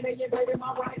tapping me and they invading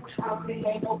my rights. Out there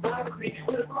ain't no privacy.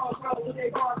 To the crossroads, to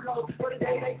their barcodes. For the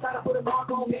day they try to put a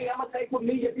mark on me, I'ma take with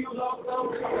me a few lost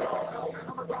souls.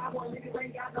 I'ma drive one, niggas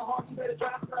ain't got no heart, you better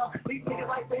drive slow. These niggas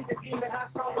like things that scheme and high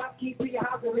strong. I keep to your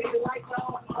house and leave the lights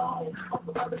on. On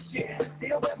some other shit.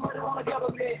 Deal with murder on the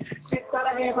government. Shit's out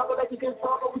of hand, population can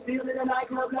fall, but we still in a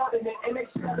nightclub loving it. And they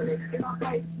shoving it in my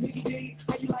face. Nicky D,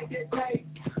 how you like that tape?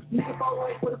 Nigga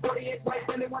 4-8 for the 48 place,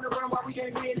 and they wanna run while we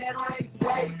ain't in that race.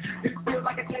 Wait, this feels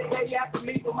like a day after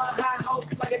me for my high hopes.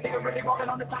 Like a nigga really walking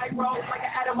on the tightrope, like I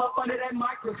had him up under that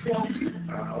microscope.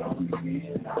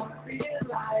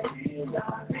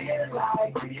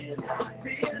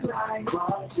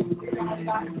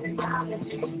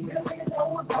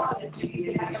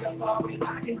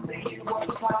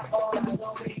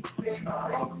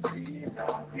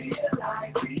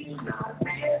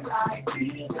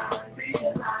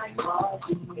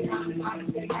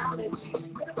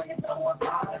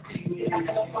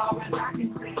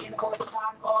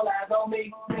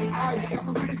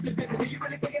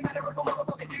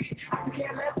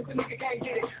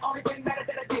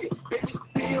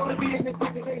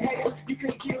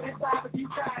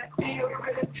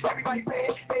 Everybody say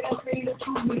it, they don't see the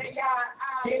truth when they got.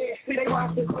 Yeah, see they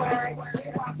watch the flag,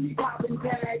 they watch me popping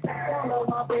tags. I don't know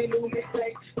my brand new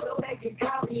mistake, so they can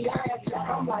copy ass.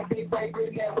 I'm like they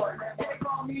favorite network. They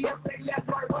call me up, say let's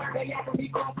work. They after me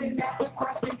crossing, that's the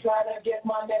question, try to get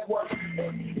my network.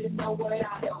 They need to know what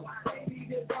I know. They need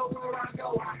to know where I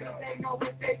go. They know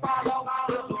if they follow,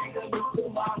 I'll be the new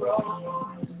tomorrow.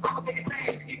 I'ma take a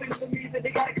chance, even if the music, they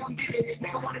gotta come get it.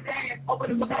 Nigga wanna dance,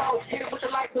 open the door, hit it with the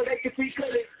light so they can see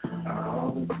clearly.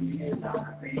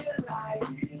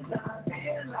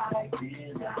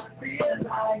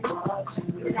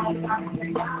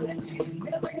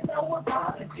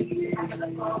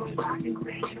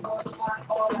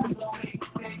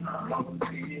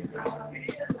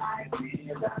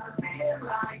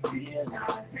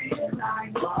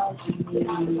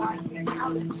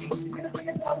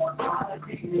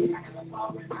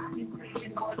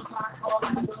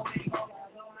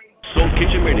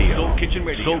 Soul Kitchen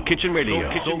Radio. Soul Kitchen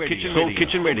Radio. Soul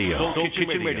Kitchen Radio. Soul Kitchen Radio. Soul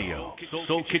Kitchen Radio.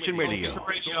 Soul Kitchen Radio.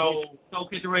 Soul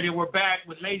Kitchen Radio. We're back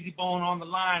with LayzieBone on the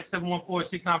line.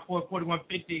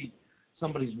 714-694-4150.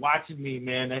 Somebody's watching me,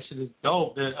 man. That shit is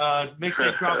dope. The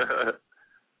mixtape drop.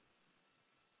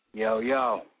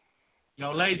 Yo,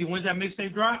 Lazy, when's that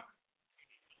mixtape drop?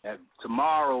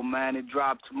 Tomorrow, man. It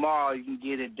dropped tomorrow. You can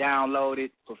get it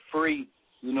downloaded for free.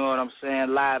 You know what I'm saying?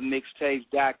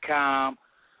 LiveMixtapes.com,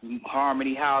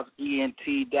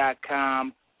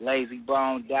 HarmonyHouseENT.com,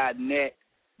 LayzieBone.net,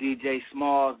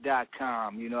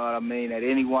 DJSmalls.com. You know what I mean? At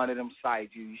any one of them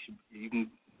sites, you can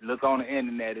look on the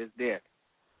internet. It's there.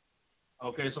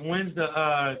 Okay, so when's the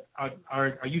are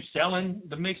you selling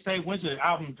the mixtape? When's the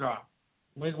album drop?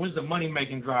 When's the money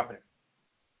making dropping?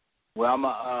 Well, I'm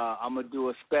gonna do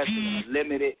a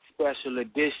limited special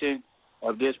edition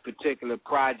of this particular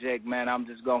project, man. I'm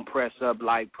just gonna press up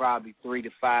like probably 3,000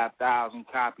 to 5,000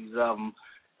 copies of them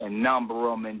and number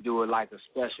them and do it like a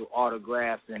special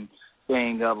autograph and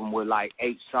thing of them with like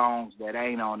 8 songs that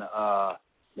ain't on the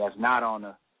that's not on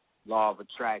the Law of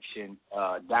Attraction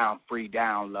free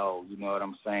download. You know what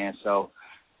I'm saying? So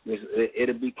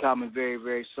it'll be coming very,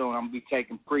 very soon. I'm gonna be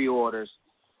taking pre-orders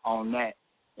on that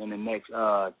in the next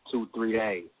 2-3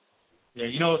 days. Yeah,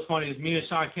 you know what's funny is me and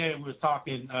Sean Kennedy was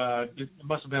talking. It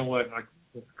must have been like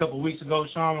a couple of weeks ago,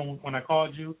 Sean, when I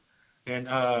called you, and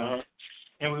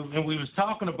we was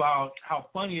talking about how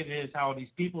funny it is how these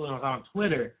people are on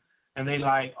Twitter and they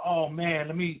like, oh man,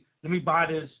 let me buy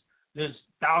this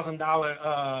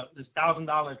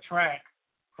 $1,000 track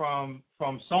from so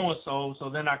and so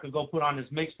then I could go put on this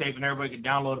mixtape and everybody can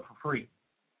download it for free.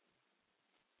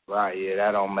 Right, yeah,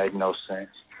 that don't make no sense.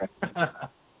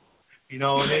 You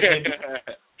know, and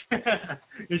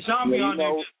Sean be on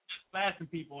there blasting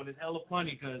people, and it's hella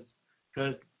funny because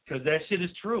that shit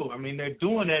is true. I mean, they're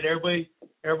doing that.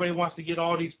 Everybody wants to get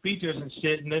all these features and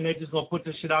shit, and then they're just gonna put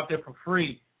this shit out there for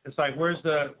free. It's like, where's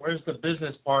the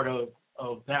business part of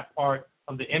that part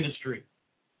of the industry?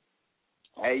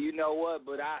 Hey, you know what?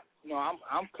 But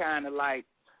I'm kind of like,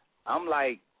 I'm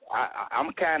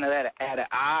kind of at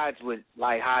odds with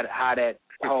like how that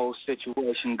whole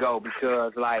situation go,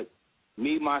 because like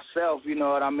me myself, you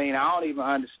know what I mean? I don't even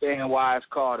understand why it's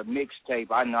called a mixtape.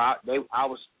 I know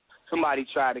somebody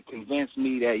tried to convince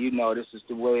me that, you know, this is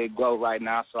the way it go right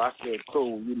now. So I said,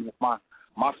 cool. You know,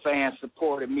 my fans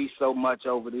supported me so much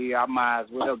over the year, I might as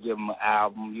well give them an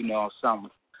album, you know, something.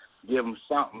 Give them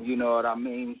something, you know what I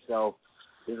mean? So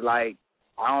it's like,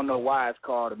 I don't know why it's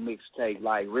called a mixtape.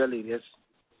 Like, really,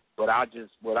 what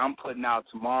I'm putting out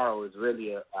tomorrow is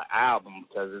really an album,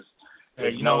 because it's,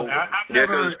 you know,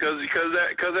 because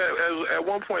at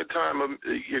one point in time,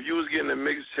 if you was getting a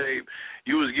mixtape,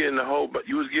 you was getting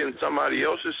somebody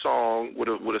else's song with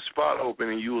a spot open,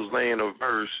 and you was laying a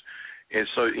verse, and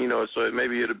so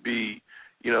maybe it'll be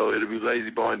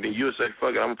LayzieBone, and then you would say,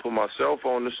 fuck it, I'm gonna put myself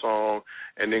on the song,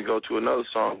 and then go to another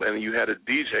song, and you had a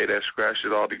DJ that scratched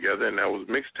it all together, and that was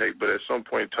mixtape. But at some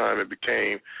point in time, it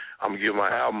became, I'm gonna give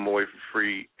my album away for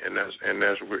free, and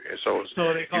so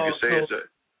you can say it's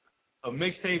a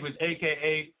mixtape is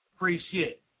AKA free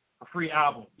shit, a free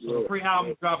album. So a free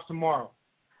album drops tomorrow.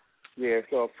 Yeah,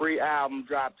 so a free album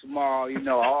drops tomorrow. You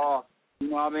know, all, you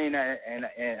know what I mean, and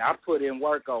I put in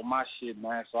work on my shit,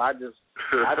 man. So I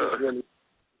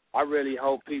really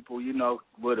hope people, you know,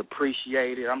 would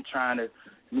appreciate it. I'm trying to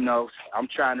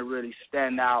really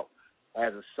stand out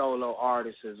as a solo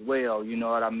artist as well. You know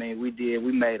what I mean? We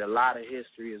made a lot of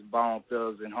history as Bone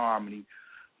Thugs and Harmony.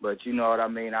 But you know what I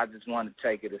mean? I just want to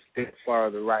take it a step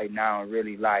further right now and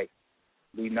really, like,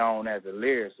 be known as a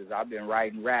lyricist. I've been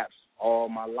writing raps all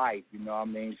my life, you know what I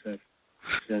mean, since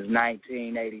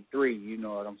 1983, you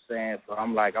know what I'm saying? So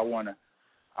I'm like, I want to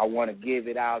give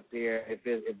it out there. If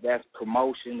that's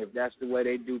promotion, if that's the way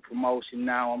they do promotion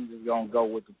now, I'm just going to go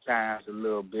with the times a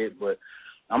little bit. But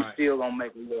I'm still going to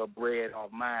make a little bread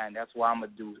off mine. That's why I'm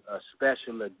going to do a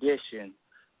special edition,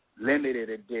 limited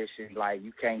edition. Like,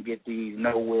 you can't get these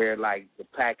nowhere. Like, the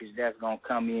package that's going to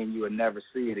come in, you will never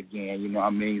see it again, you know what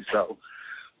I mean? So,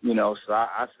 you know, so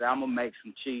I said I'm going to make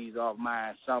some cheese off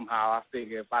mine somehow. I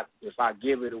figure if I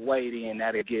give it away, then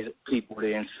that'll give people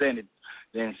the incentive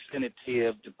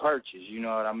to purchase, you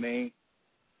know what I mean?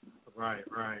 Right.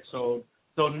 So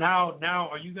now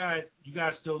are you guys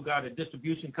still got a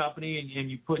distribution company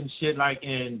and you putting shit like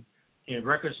in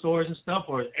record stores and stuff,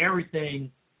 or is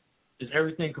everything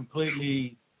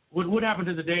completely, what happened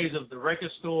to the days of the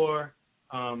record store,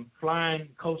 flying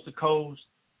coast to coast,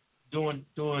 doing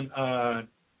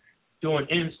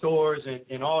in stores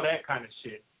and all that kind of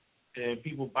shit, and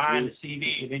people buying the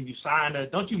CD and then you sign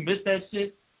it? Don't you miss that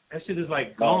shit? That shit is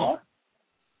like gone.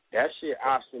 That shit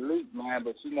obsolete, man.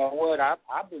 But you know what?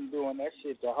 I've been doing that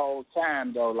shit the whole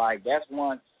time though. Like, that's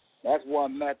one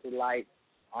method. Like,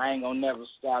 I ain't gonna never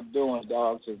stop doing,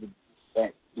 dog.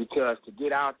 Because to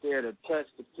get out there to touch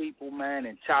the people, man,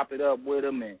 and chop it up with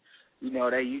them, and you know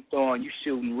you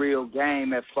shooting real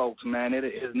game at folks, man. It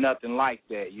is nothing like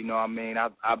that. You know what I mean?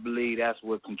 I believe that's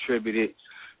what contributed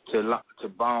to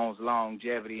Bone's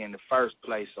longevity in the first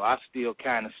place. So I still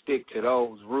kind of stick to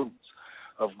those roots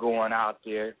of going out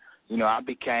there. You know, I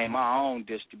became my own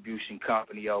distribution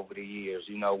company over the years.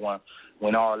 You know,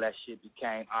 when all that shit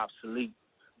became obsolete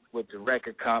with the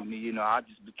record company, you know, I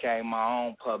just became my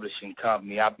own publishing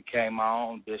company. I became my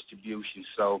own distribution.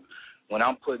 So when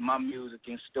I'm putting my music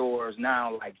in stores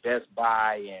now, like Best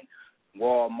Buy and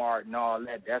Walmart and all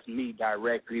that, that's me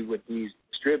directly with these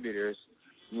distributors.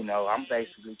 You know, I'm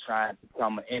basically trying to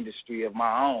become an industry of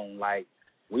my own. Like,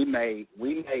 we made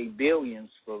billions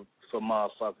for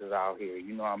motherfuckers out here.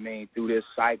 You know what I mean? Through this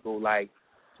cycle, like,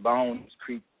 Bones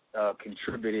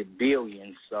contributed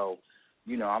billions. So,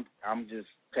 you know, I'm just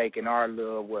taking our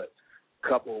little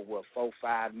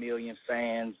 4-5 million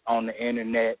fans on the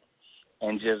internet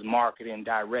and just marketing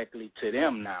directly to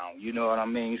them now. You know what I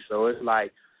mean? So it's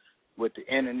like with the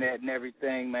internet and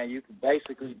everything, man, you can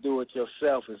basically do it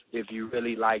yourself if you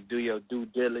really like do your due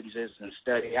diligence and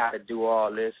study how to do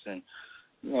all this. And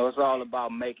you know, it's all about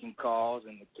making calls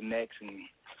and the connection,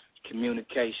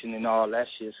 communication, and all that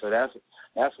shit. So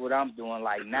that's what I'm doing.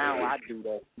 Like now, I do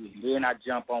that. Then I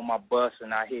jump on my bus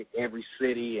and I hit every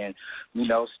city, and you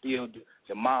know, still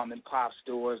the mom and pop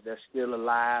stores that's still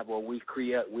alive, or we'll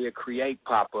create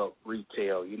pop up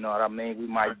retail. You know what I mean?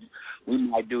 We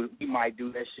might do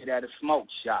that shit at a smoke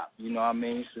shop. You know what I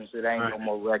mean? Since it ain't no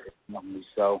more record company,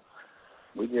 so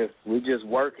we just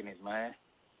working it, man.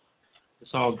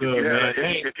 It's all good, man.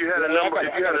 If you had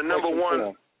a number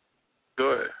one,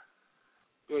 go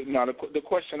ahead. Now, the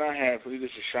question I have for you, this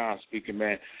is Sean speaking,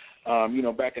 man. You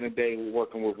know, back in the day, we were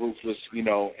working with Ruthless, you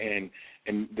know, and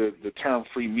the term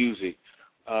free music.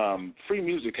 Free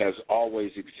music has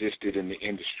always existed in the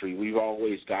industry. We've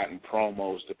always gotten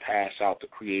promos to pass out to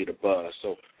create a buzz.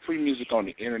 So free music on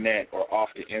the internet or off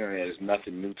the internet is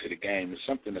nothing new to the game. It's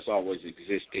something that's always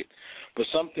existed. But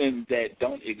something that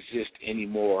don't exist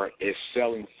anymore is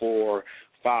selling 4,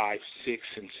 5, 6,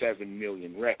 and 7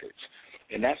 million records.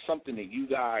 And that's something that you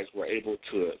guys were able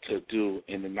to do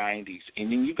in the 90s.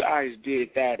 And then you guys did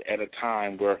that at a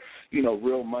time where, you know,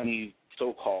 real money,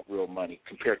 so-called real money,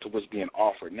 compared to what's being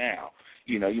offered now.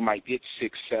 You know, you might get $6,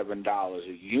 $7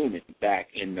 a unit back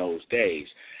in those days.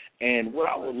 And what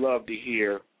I would love to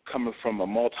hear coming from a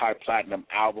multi-platinum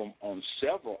album on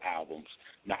several albums,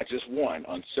 not just one,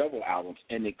 on several albums,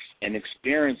 and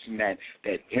experiencing that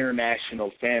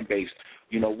international fan base,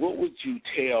 you know, what would you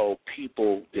tell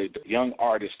people, the young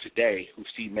artists today who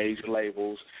see major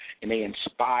labels and they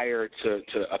inspire to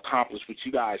accomplish what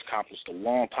you guys accomplished a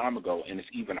long time ago, and it's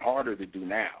even harder to do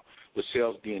now with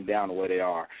sales being down the way they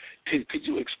are? Could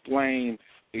you explain,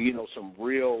 you know, some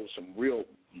real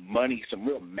money, some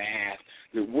real math,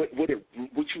 what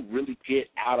you really get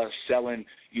out of selling,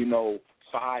 you know,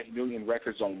 5 million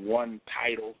records on one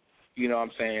title? You know what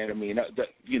I'm saying? I mean,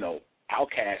 you know,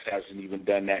 Outkast hasn't even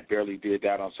done that, barely did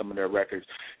that on some of their records.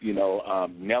 You know,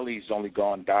 Nelly's only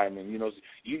gone diamond. You know,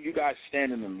 you guys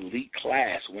stand in an elite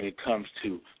class when it comes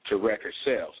to record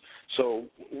sales. So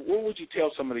what would you tell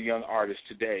some of the young artists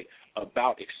today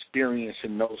about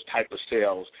experiencing those type of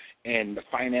sales and the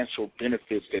financial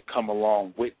benefits that come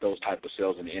along with those type of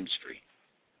sales in the industry?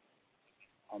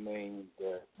 I mean,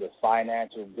 the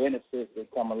financial benefits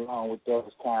that come along with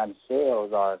those kind of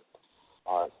sales are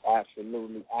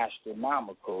absolutely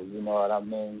astronomical, you know what I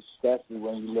mean, especially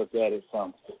when you look at it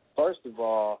from, first of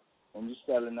all, when you're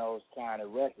selling those kind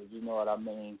of records, you know what I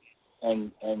mean,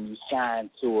 and you sign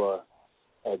to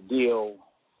a deal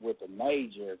with a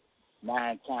major,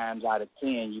 9 times out of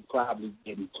 10, you're probably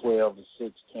getting 12 to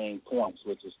 16 points,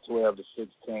 which is 12 to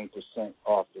 16%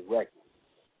 off the record.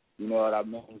 You know what I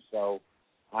mean? So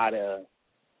out of,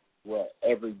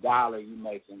 every dollar you're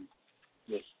making,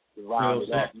 just to round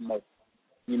it up,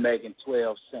 you're making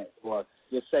 12 cents, or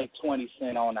just say 20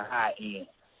 cents on the high end.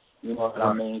 You know what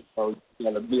I mean? So you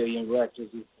sell 1 billion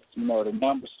records, you know, the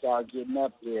numbers start getting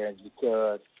up there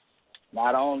because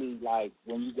not only, like,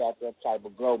 when you got that type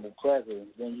of global presence,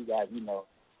 then you got, you know,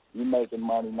 you're making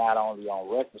money not only on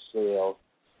record sales,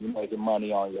 you're making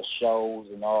money on your shows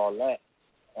and all that.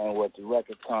 And what the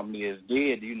record companies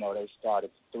did, you know, they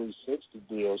started the 360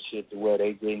 deal shit to where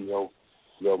they bring your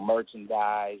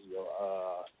merchandise,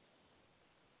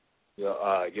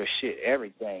 your shit,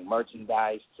 everything,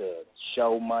 merchandise to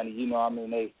show money. You know what I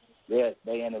mean?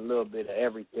 They in a little bit of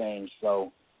everything.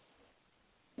 So,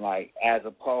 like, as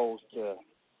opposed to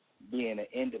being an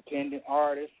independent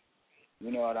artist,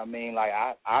 you know what I mean? Like,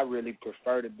 I really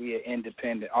prefer to be an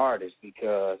independent artist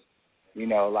because, you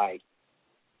know, like,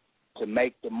 to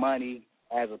make the money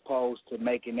as opposed to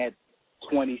making that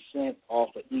 20 cents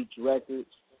off of each record,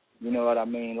 you know what I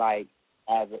mean? Like,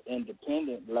 as an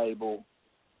independent label,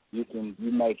 you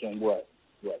making $7,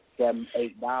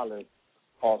 $8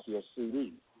 off your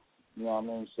CD. You know what I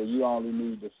mean? So you only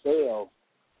need to sell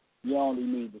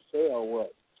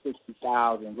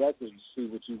 60,000 records to see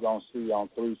what you're gonna see on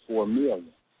 3-4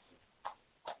 million.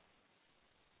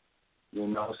 You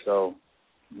know, so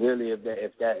really, if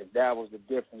that was the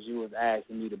difference you was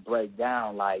asking me to break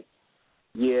down, like,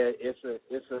 yeah, it's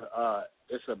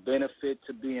a benefit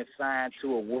to being signed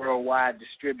to a worldwide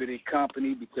distributed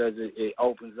company because it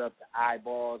opens up the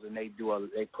eyeballs and they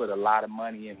put a lot of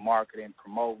money in marketing,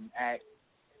 promoting acts,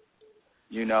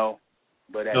 you know.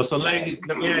 But so ladies,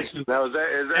 let me ask you. Now is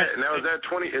that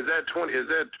 20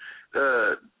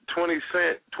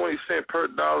 cent per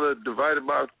dollar divided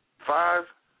by 5?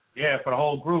 Yeah, for the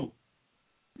whole group.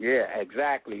 Yeah,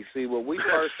 exactly. See, when we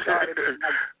first started,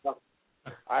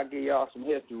 I'll give y'all some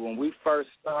history. When we first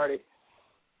started,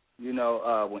 you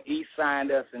know, when E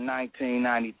signed us in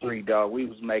 1993, dog, we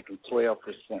was making 12%.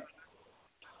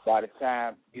 By the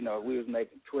time, you know, we was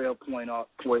making 12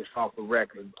 points off a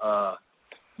record.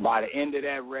 By the end of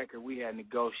that record, we had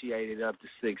negotiated up to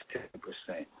 16%.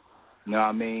 You know what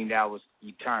I mean? That was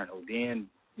eternal. Then,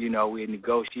 you know, we had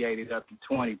negotiated up to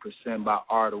 20% by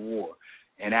Art of War.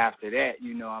 And after that,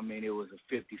 you know, I mean, it was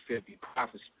a 50-50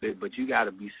 profit split, but you got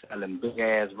to be selling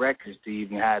big-ass records to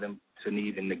even have them to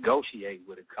even negotiate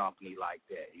with a company like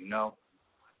that, you know?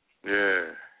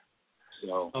 Yeah.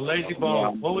 So,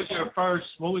 LayzieBone, what was your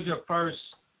first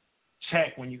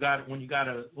check when you got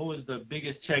what was the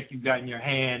biggest check you got in your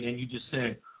hand and you just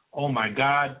said, "Oh my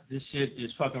God, this shit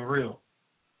is fucking real"?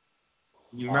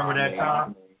 You remember that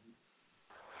time?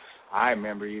 I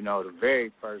remember, you know, the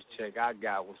very first check I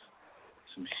got was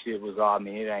some shit was all, I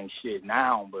mean, it ain't shit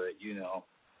now, but, you know,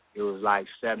 it was like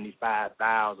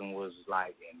 $75,000 was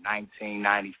like in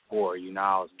 1994. You know,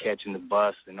 I was catching the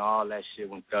bus and all that shit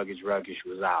when Thuggish Ruggish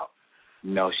was out.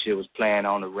 You know, shit was playing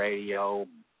on the radio,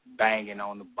 banging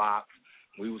on the box.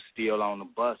 We was still on the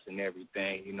bus and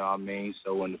everything, you know what I mean?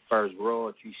 So when the first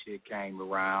royalty shit came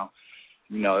around,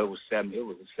 you know, it was a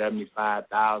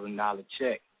 $75,000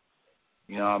 check.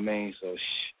 You know what I mean? So,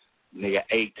 nigga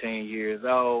 18 years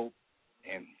old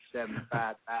and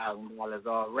 $75,000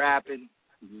 all rapping.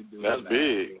 That's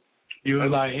big. You were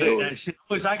like, hey, that shit,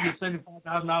 I wish I could get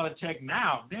 $75,000 check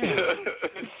now. Damn.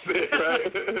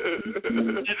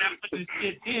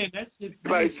 That shit.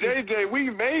 Like, JJ, we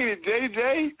made it,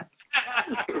 JJ.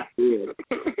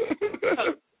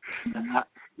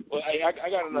 Well, I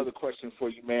got another question for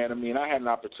you, man. I mean, I had an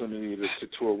opportunity to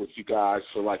tour with you guys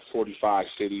for like 45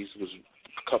 cities. It was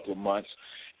a couple of months.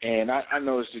 And I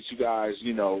noticed that you guys,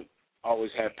 you know,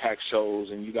 always had packed shows,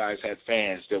 and you guys had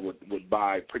fans that would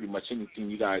buy pretty much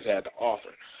anything you guys had to offer.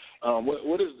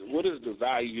 What is the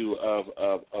value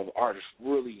of artists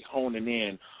really honing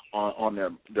in on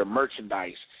their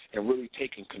merchandise and really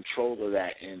taking control of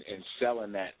that and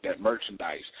selling that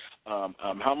merchandise?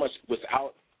 How much,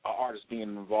 without an artist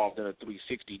being involved in a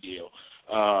 360 deal,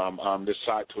 this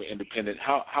side to an independent,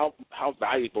 how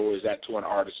valuable is that to an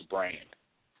artist's brand?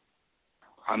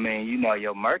 I mean, you know,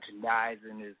 your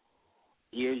merchandising is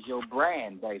your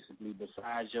brand, basically.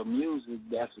 Besides your music,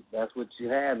 that's what you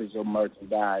have is your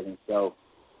merchandising. So,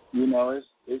 you know,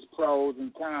 it's pros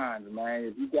and cons, man.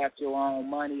 If you got your own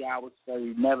money, I would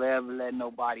say never ever let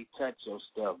nobody touch your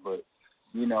stuff. But,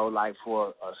 you know, like for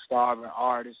a starving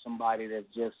artist, somebody that's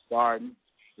just starting,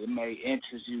 it may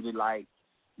interest you to, like,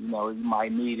 you know, you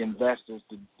might need investors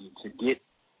to get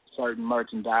certain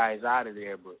merchandise out of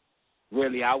there. But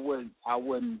really, I wouldn't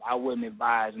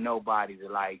advise nobody to,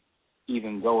 like,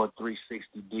 even go a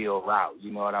 360 deal route,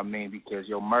 you know what I mean? Because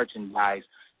your merchandise,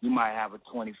 you might have a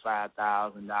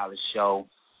 $25,000 show,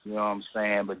 you know what I'm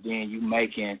saying? But then you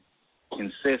making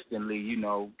consistently, you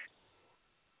know,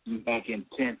 you making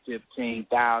 10,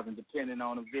 15,000, depending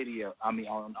on the video. I mean,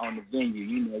 on the venue,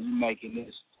 you know, you making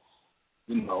this,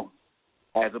 you know,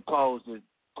 as opposed to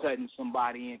cutting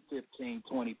somebody in 15,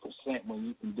 20% when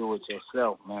you can do it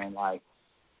yourself, man. Like,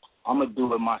 I'm a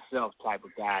do it myself type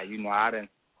of guy, you know.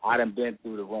 I done been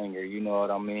through the ringer, you know what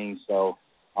I mean? So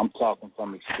I'm talking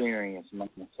from experience, man.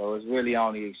 So it's really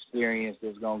only experience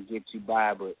that's going to get you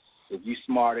by. But if you're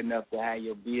smart enough to have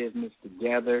your business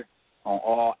together on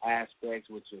all aspects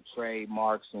with your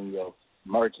trademarks and your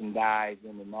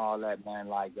merchandising and all that, man,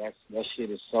 like that shit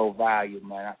is so valuable,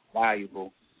 man.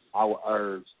 Valuable. I would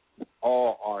urge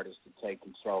all artists to take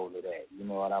control of that, you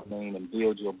know what I mean, and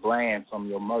build your brand from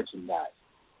your merchandise.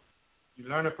 You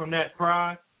learn it from that,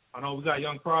 Pride? I know we got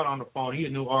Young Prod on the phone. He's a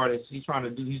new artist. He's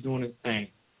doing his thing.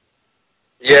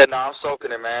 Yeah, no, I'm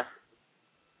soaking it, man.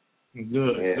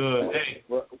 Good. Hey.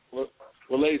 Well,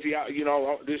 Lazy, you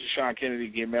know, this is Sean Kennedy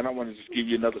again, man. I want to just give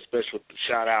you another special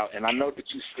shout out. And I know that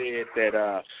you said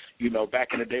that, you know,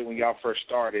 back in the day when y'all first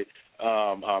started,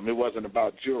 it wasn't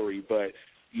about jewelry, but,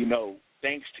 you know,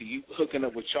 thanks to you hooking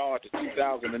up with y'all at the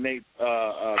 2008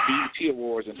 BET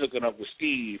Awards and hooking up with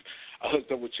Steve, I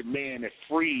hooked up with your man at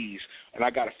Freeze, and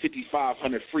I got a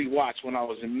 5,500 free watch when I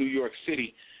was in New York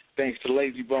City, thanks to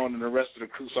LayzieBone and the rest of the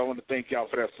crew. So I want to thank y'all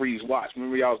for that Freeze watch.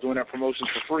 Remember y'all was doing that promotion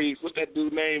for Freeze? What's that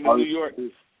dude's name in New York?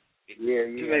 Yeah.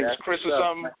 His name is Chris or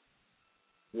something?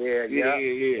 Yeah.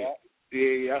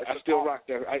 I still rock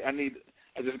that.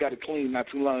 I just got it clean not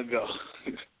too long ago.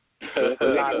 But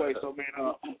anyway, so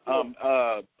man,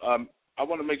 I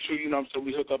want to make sure, so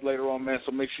we hook up later on, man.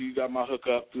 So make sure you got my hook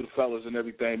up through the fellas and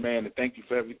everything, man. And thank you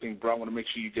for everything, bro. I want to make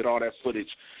sure you get all that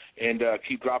footage and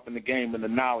keep dropping the game and the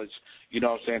knowledge,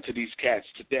 to these cats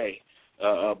today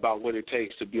about what it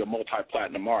takes to be a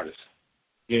multi-platinum artist.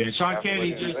 Yeah, Sean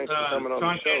Kennedy just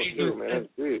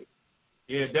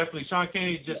Yeah, definitely. Sean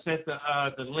Kennedy just sent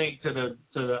the link to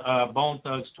the Bone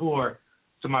Thugs tour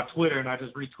to my Twitter, and I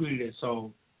just retweeted it.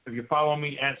 So if you're following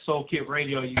me at Soul Kid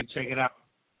Radio, you can check it out.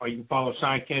 Or you can follow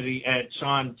Sean Kennedy at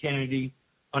Sean Kennedy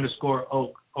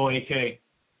 _Oak, OAK.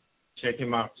 Check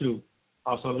him out, too.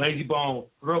 Also, LayzieBone,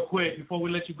 real quick, before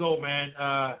we let you go, man,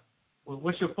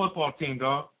 what's your football team,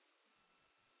 dog?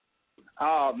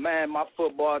 Oh, man, my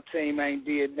football team ain't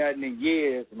did nothing in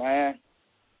years, man.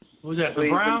 Who's that, the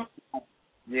Browns?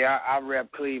 Yeah, I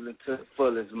rep Cleveland to the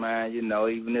fullest, man.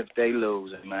 Even if they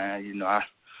lose it, man,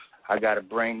 I got to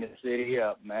bring the city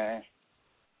up, man.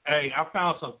 Hey, I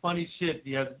found some funny shit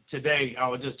today. I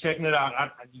was just checking it out.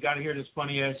 You got to hear this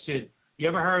funny ass shit. You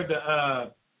ever heard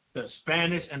the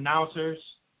Spanish announcers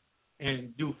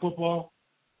and do football?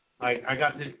 Like I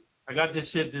got this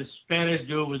shit. This Spanish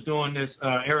dude was doing this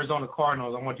Arizona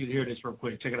Cardinals. I want you to hear this real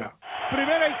quick. Check it out.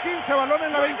 Primera y 15, balón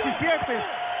en la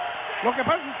 27. Lo que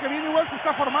pasa es que Vinny Wells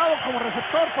está formado como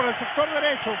receptor por el sector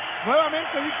derecho.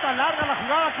 Nuevamente vista larga la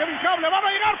jugada. Kevin Cable va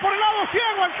a llegar por el lado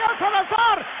ciego. Alcanza a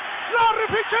lanzar. Larry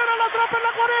Fichera la atrapa en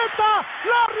la 40.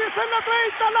 Larry es en la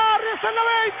 30. Larry es en la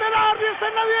 20. Larry es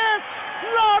en la 10.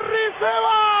 Larry se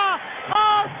va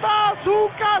hasta su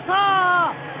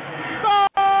casa.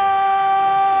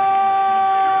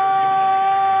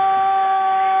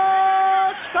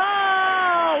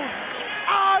 Touchdown.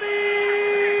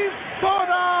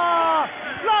 Arizona.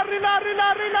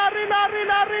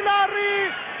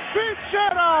 Larry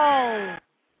Fitzgerald.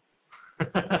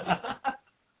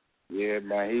 Yeah,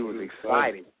 man, he was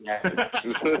excited. Larry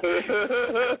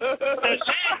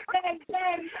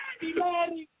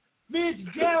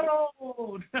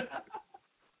Fitzgerald.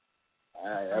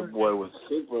 That boy was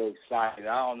super excited.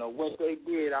 I don't know what they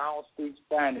did. I don't speak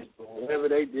Spanish, but whatever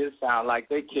they did sound like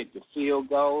they kicked a field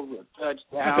goal, a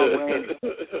touchdown.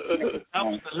 That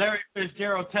was the Larry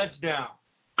Fitzgerald touchdown.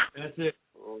 That's it.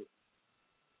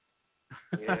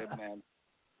 Yeah, man.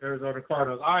 Arizona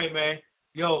Cardinals. All right, man.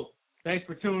 Yo, thanks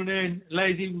for tuning in,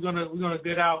 Lazy. We're gonna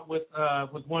get out with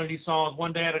one of these songs,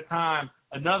 one day at a time.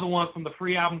 Another one from the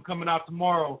free album coming out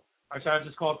tomorrow. Or should I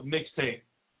just call it the mixtape?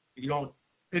 Real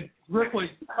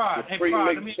quick, Prod. The free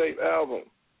mixtape album.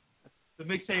 The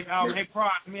mixtape album. Hey,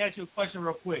 Prod, let me ask you a question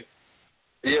real quick.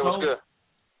 Yeah, what's good?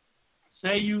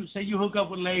 Say you hook up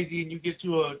with Lazy and you get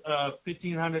to a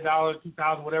 $1,500,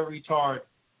 $2,000, whatever he charged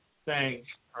thing,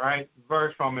 all right,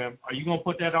 verse from him. Are you gonna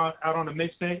put that out on the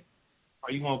mixtape? Or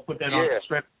are you gonna put that on the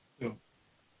strip? You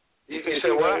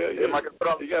say what? Yeah. You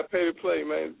got to pay to play,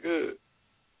 man. It's good.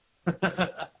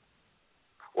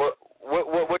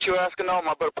 What you asking on? Am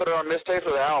I better put it on mixtape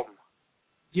or the album?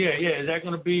 Yeah. Is that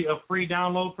going to be a free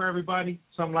download for everybody?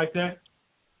 Something like that?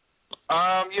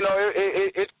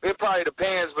 It probably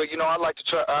depends, but I like to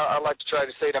try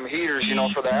to say them heaters,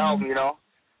 for the album,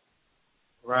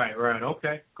 Right.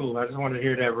 Okay, cool. I just wanted to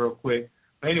hear that real quick.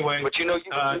 Anyway, but you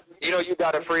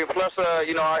got it free. Plus,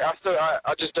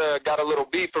 I just got a little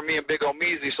beat for me and Big O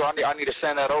Meezy, so I need to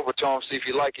send that over to him, see if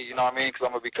he like it. You know what I mean? Because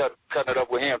I'm gonna be cutting it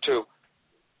up with him too.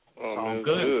 Oh man,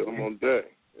 good. I'm on deck.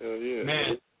 Hell yeah.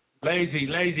 Man,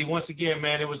 Lazy. Once again,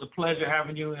 man, it was a pleasure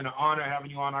having you and an honor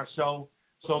having you on our show,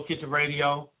 Soul Kitchen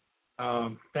Radio.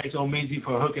 Thanks, O Meezy,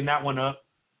 for hooking that one up.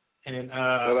 And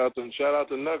shout out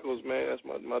to Knuckles, man. That's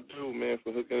my dude, man,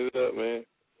 for hooking it up, man.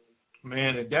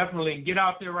 Man, and definitely get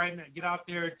out there right now. Get out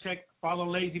there, follow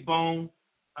LayzieBone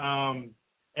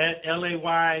at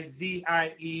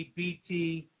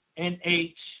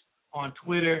LayzieBTNH on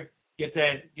Twitter. Get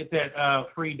that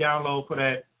free download for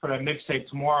that mixtape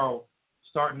tomorrow,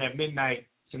 starting at midnight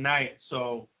tonight.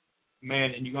 So,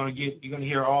 man, and you're gonna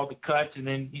hear all the cuts, and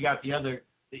then you got the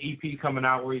EP coming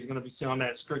out where he's gonna be selling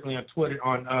that strictly on Twitter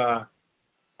on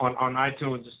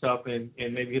iTunes and stuff, and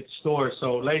maybe hit the store.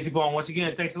 So, LayzieBone, once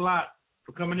again, thanks a lot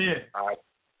for coming in. All right.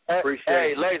 Appreciate it.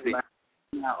 Hey, Lazy.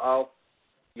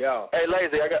 Yo. Hey,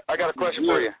 Lazy, I got a question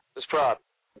for you. This Prod.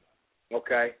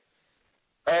 Okay.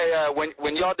 Hey,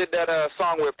 when y'all did that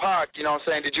song with Pac, you know what I'm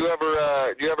saying? Did you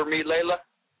ever meet Layla?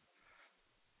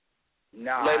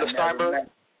 No. Layla Steinberg?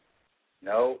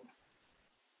 No.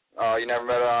 Oh, you never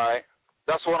met her? All right.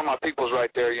 That's one of my peoples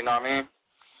right there. You know what I mean?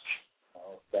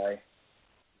 Okay.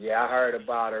 Yeah, I heard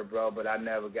about her, bro, but I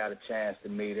never got a chance to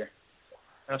meet her.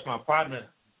 That's my partner,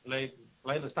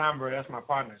 Layla Steinberg. That's my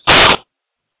partner. Yeah,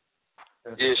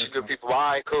 she's good people. All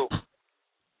right, cool.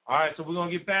 All right, so we're going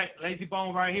to get back.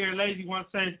 LayzieBone right here. Lazy, want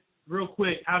to say real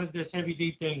quick, how did this Heavy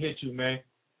D thing hit you, man?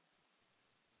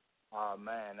 Oh,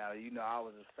 man, now, I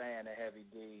was a fan of Heavy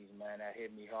D's, man. That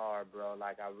hit me hard, bro.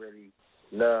 Like, I really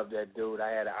loved that dude.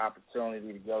 I had an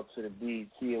opportunity to go to the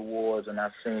BET Awards, and I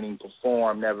seen him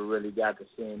perform. Never really got to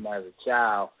see him as a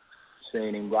child.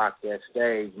 Seen him rock that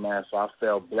stage, man. So I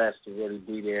felt blessed to really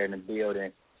be there in the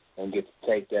building and get to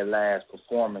take that last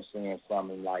performance in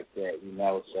from him like that,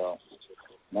 So,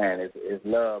 man, it's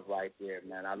love right there,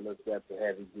 man. I looked up to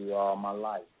Heavy D all my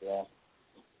life, bro.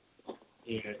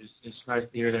 Yeah, it's nice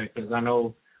to hear that because I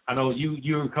know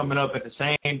you were coming up at the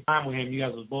same time with him. You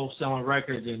guys were both selling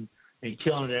records and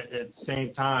killing it at the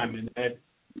same time, and that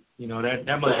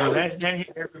hit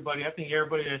everybody. I think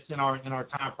everybody that's in our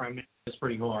time frame is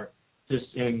pretty hard, just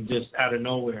out of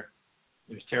nowhere.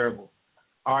 It was terrible.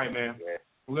 All right, man. Yeah.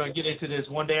 We're gonna get into this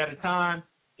one day at a time.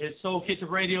 It's Soul Kitchen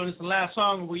Radio. This is the last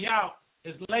song. We out.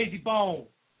 It's LayzieBone.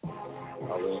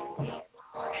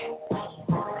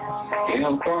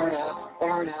 It'll burn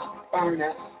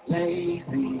up,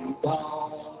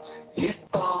 LayzieBone. It's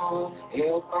bone,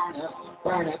 it'll burn up.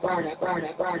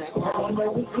 All I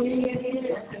know is we in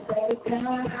here, it's at a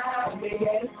time, big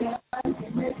at a time,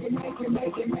 make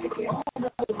it. All I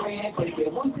know is we ain't take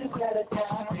it one step at a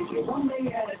time, take it one day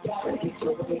at a time, get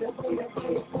your way up.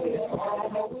 All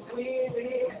I know is we in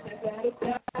here, it's at a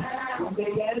time, one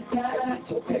day at a time,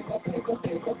 so pick up.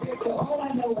 All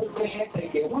I know is we ain't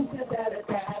take it one step at a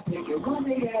time, take it one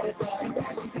day at a time,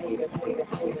 hater.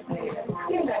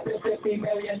 You're not the 50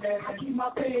 millionaire, I keep my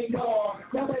thing on.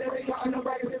 Now better be on the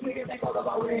record, this nigga think all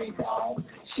about ringtone.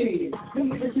 Shit,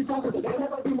 them niggas you talking to, they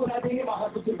never do what I did. My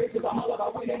hustle too bitches, I'm all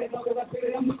about winning. As long as I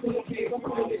figure I'm losing the kids, I'm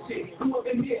pulling this shit. Who up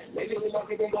in here? They really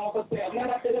like it, they going for sale.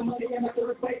 Not after the money, and after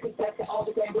the respect, cause that's the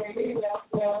only thing bring me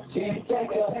well. Chin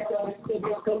checker, it's the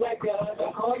bill collector.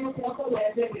 Don't call yourself a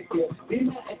legend if you be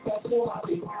nothing special. I'll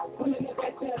be pulling the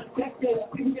texture,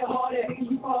 giving your heart and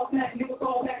you fall back, nigga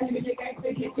fall back, and you can't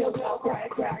think it yourself. Crack.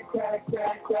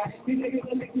 These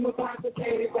niggas are mixing with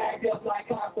complicated, backed up like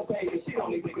constipated. Shit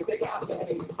on these niggas, they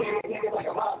constipated. These niggas like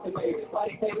a monster made.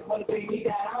 Body papers wanna see me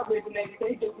down. I originated,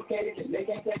 they duplicated. If they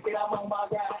can't take it, I'm on my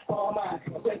grind. All mine,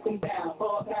 I set them down.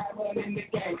 Full time when I'm in the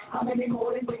game. How many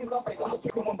more than niggas I'm fake? I'm a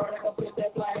chicken, one burn, I'm put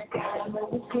that flame. I know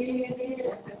what's clear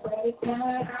here. It's at a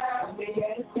time, big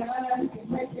at a time.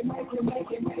 Make it.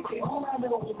 All I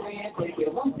know is we ain't take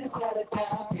it one step at a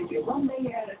time. Take it one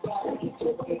day at a time. Get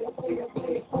your way up.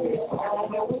 All I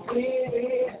know is clear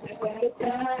here. It's at a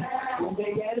time, one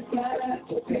day at a time.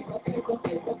 So pick up.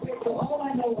 All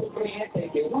I know is we ain't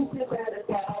take it one step at a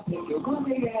time. Take it one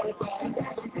day at a time.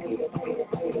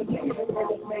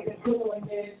 Brothers make a doing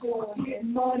this,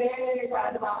 getting money.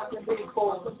 Ride about the big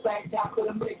boys, the back top of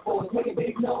the big boys. Making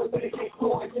big noise, better kick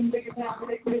boys. Them niggas now when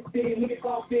they quit big, niggas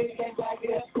all big, can't back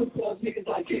it up. Put those niggas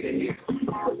like get in here.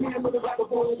 Prepare for the rapper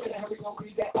boys, and hurry gon'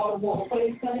 read that auto war.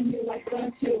 Play sun here like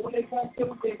sun chill. When they come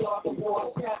through, they go off the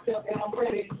wall. Strapped up and I'm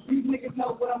ready. These niggas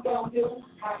know what I'm gonna do.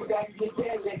 I forgot to get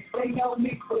deadly. They know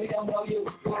me, but they don't know you.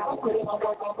 I put in my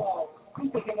work on balls. I'm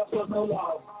thinking of no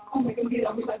laws. I'm making get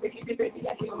on me like they keep it busy.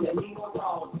 I can't let me no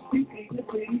wrong. These niggas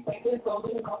pretty famous, so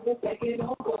they're not just taking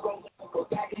on. Go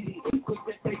back and eat. Quick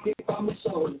to take it from the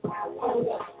shoulder. Hold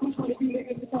up. Which one of you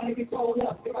niggas is trying to get told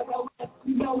up? If I go up,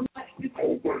 you know not. It's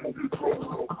over.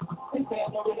 They say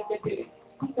I'm not really a bit.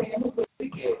 I'm saying I'm a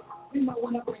big kid. You know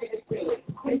when I bring it, they feel it.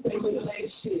 They say we're the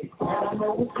latest shit. All I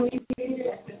know is we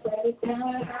here. It's at a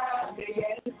time. They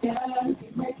at a time.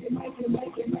 Make it.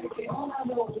 All I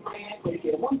know is we ain't take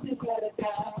it one step at a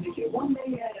time. Take it one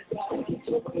day at a time. Get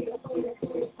your way up.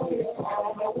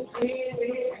 All I know is we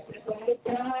here. It's at a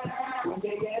time. One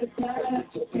day at a time.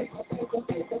 So pick up.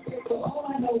 All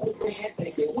I know is we ain't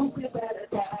take it one step at a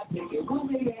time. Take it one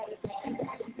day at a time.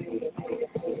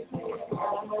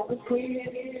 All I know is we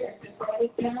here. It's at a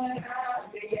time.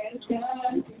 One day at a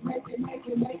time. Make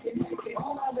it.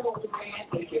 All I know is we ain't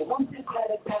take it one step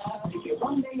at a time. Take it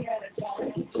one day at a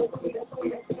time. Get your way up.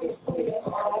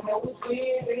 All I know is we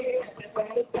here. It's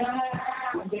at a time.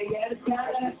 One day at a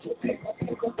time. So pick up.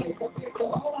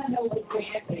 All I know is we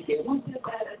ain't take it one step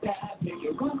at a time. Take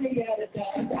it one day at a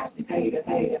time.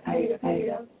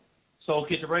 Hater. Soul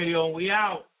Kitchen Radio, and we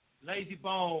out.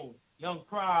 LayzieBone, Young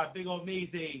Pride, Big Ol'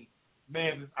 Meezy.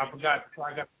 Man, I forgot.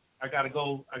 I gotta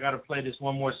go. I gotta play this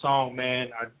one more song, man.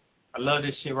 I love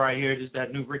this shit right here. This is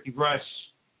that new Ricky Rush.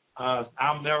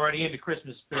 I'm already in the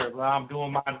Christmas spirit, but I'm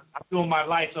doing my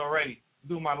lights already. I'm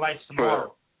doing my lights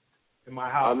tomorrow in my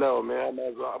house. I know, man. I might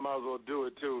as well do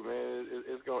it too, man.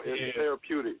 It's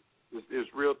therapeutic. It's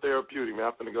real therapeutic, man.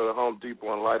 I'm finna go to Home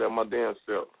Depot and light up my damn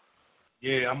self.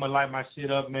 Yeah, I'm gonna light my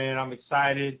shit up, man. I'm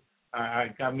excited. I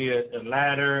got me a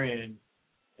ladder and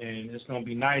and it's gonna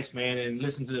be nice, man. And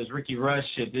listen to this Ricky Rush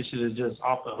shit. This shit is just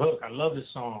off the hook. I love this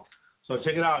song. So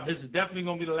check it out. This is definitely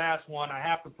gonna be the last one. I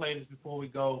have to play this before we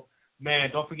go. Man,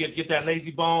 don't forget to get that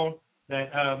LayzieBone.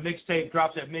 That mixtape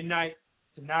drops at midnight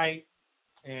tonight.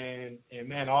 And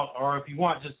man, or if you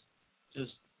want,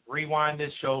 just rewind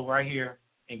this show right here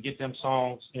and get them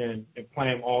songs and play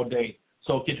them all day.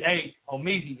 So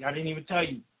Meezy, I didn't even tell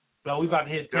you, but we about to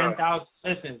hit 10,000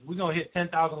 listens. We're gonna hit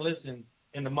 10,000 listens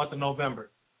in the month of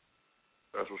November.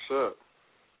 That's what's up.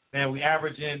 Man, we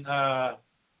averaging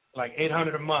like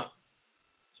 800 a month,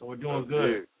 so we're doing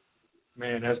good.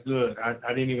 Man, that's good. I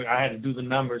had to do the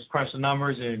numbers, crunch the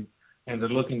numbers, and they're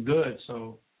looking good.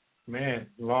 So, man,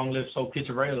 long live Soul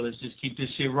Kitchen Radio. Let's just keep this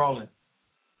shit rolling.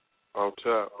 On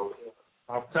top.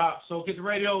 Off top, Soul Kitchen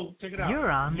Radio. Check it out.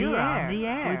 You're on the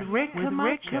air with Rick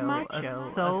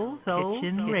Camacho of Soul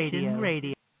Kitchen Radio.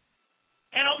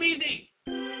 And Meezy.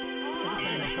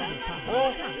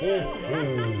 Ho, ho, ho.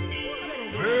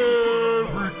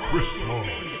 Merry Christmas.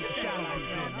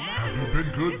 Have you been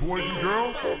good, boys and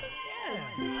girls?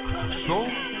 So,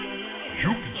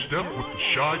 you can step with the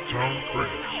Chi-Town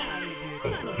Craze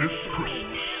on this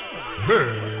Christmas.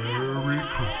 Merry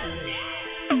Christmas.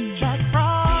 Jack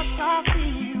Frost, I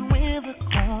see you in the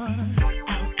corner,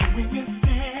 out doing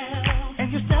yourself, and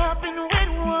you're stepping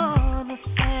with one of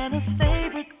Santa's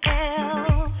favorite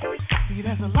elves. See,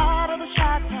 there's a lot of the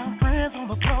Chi-Town friends on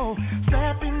the floor,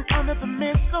 stepping under the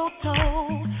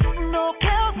mistletoe. No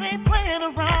girls ain't playing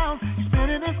around. He's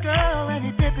spinning his girl and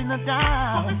he's dipping her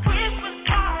down. For the Christmas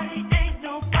party, ain't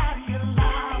nobody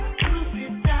allowed to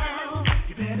sit down.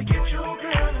 You better get your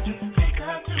girl and just take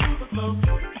her to the floor.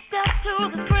 Step to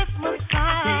the Christmas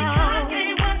sound.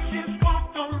 Kanye West just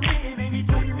walked on in and he's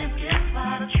putting his gift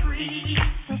by the tree.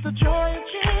 Since the joy and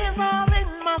cheer is all in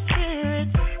my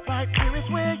spirit, right here is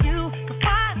where you can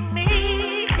find me.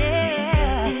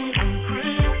 Yeah.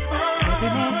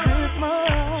 Living on Christmas.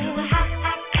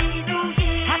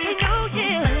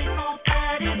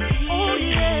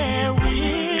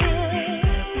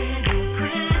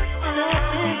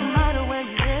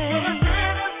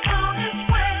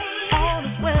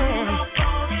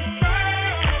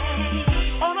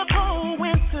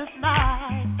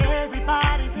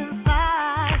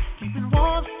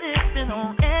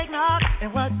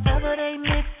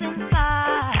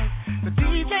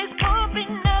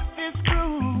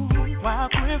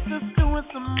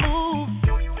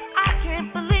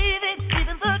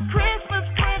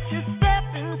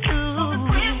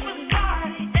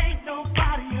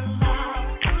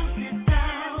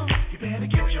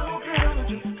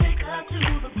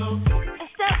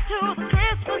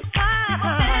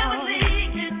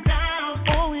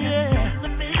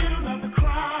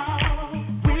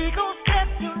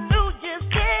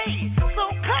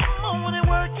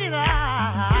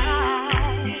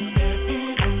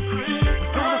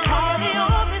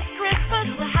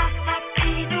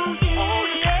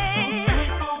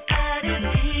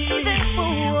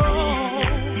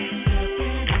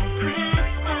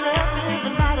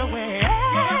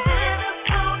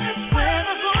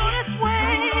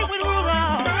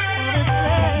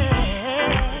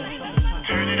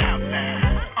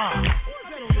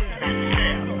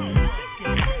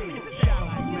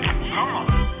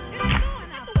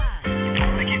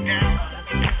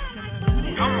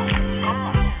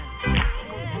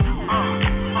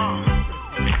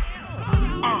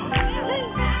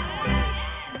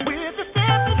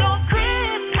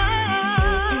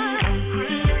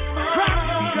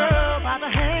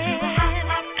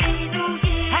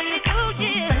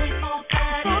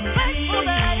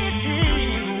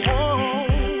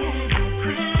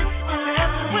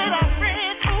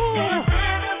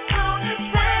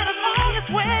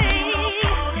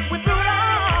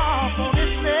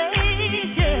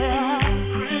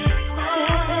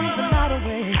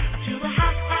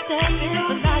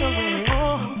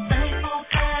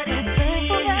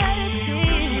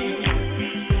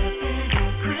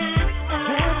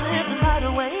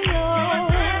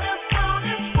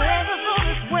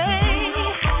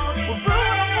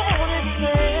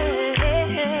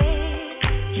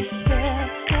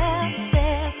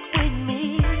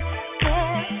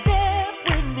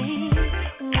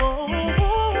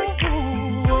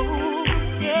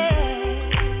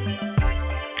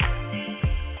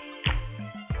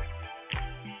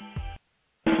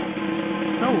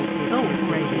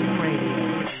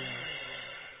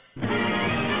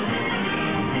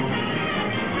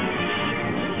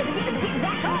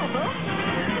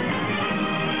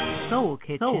 Soul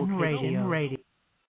Kitchen Radio.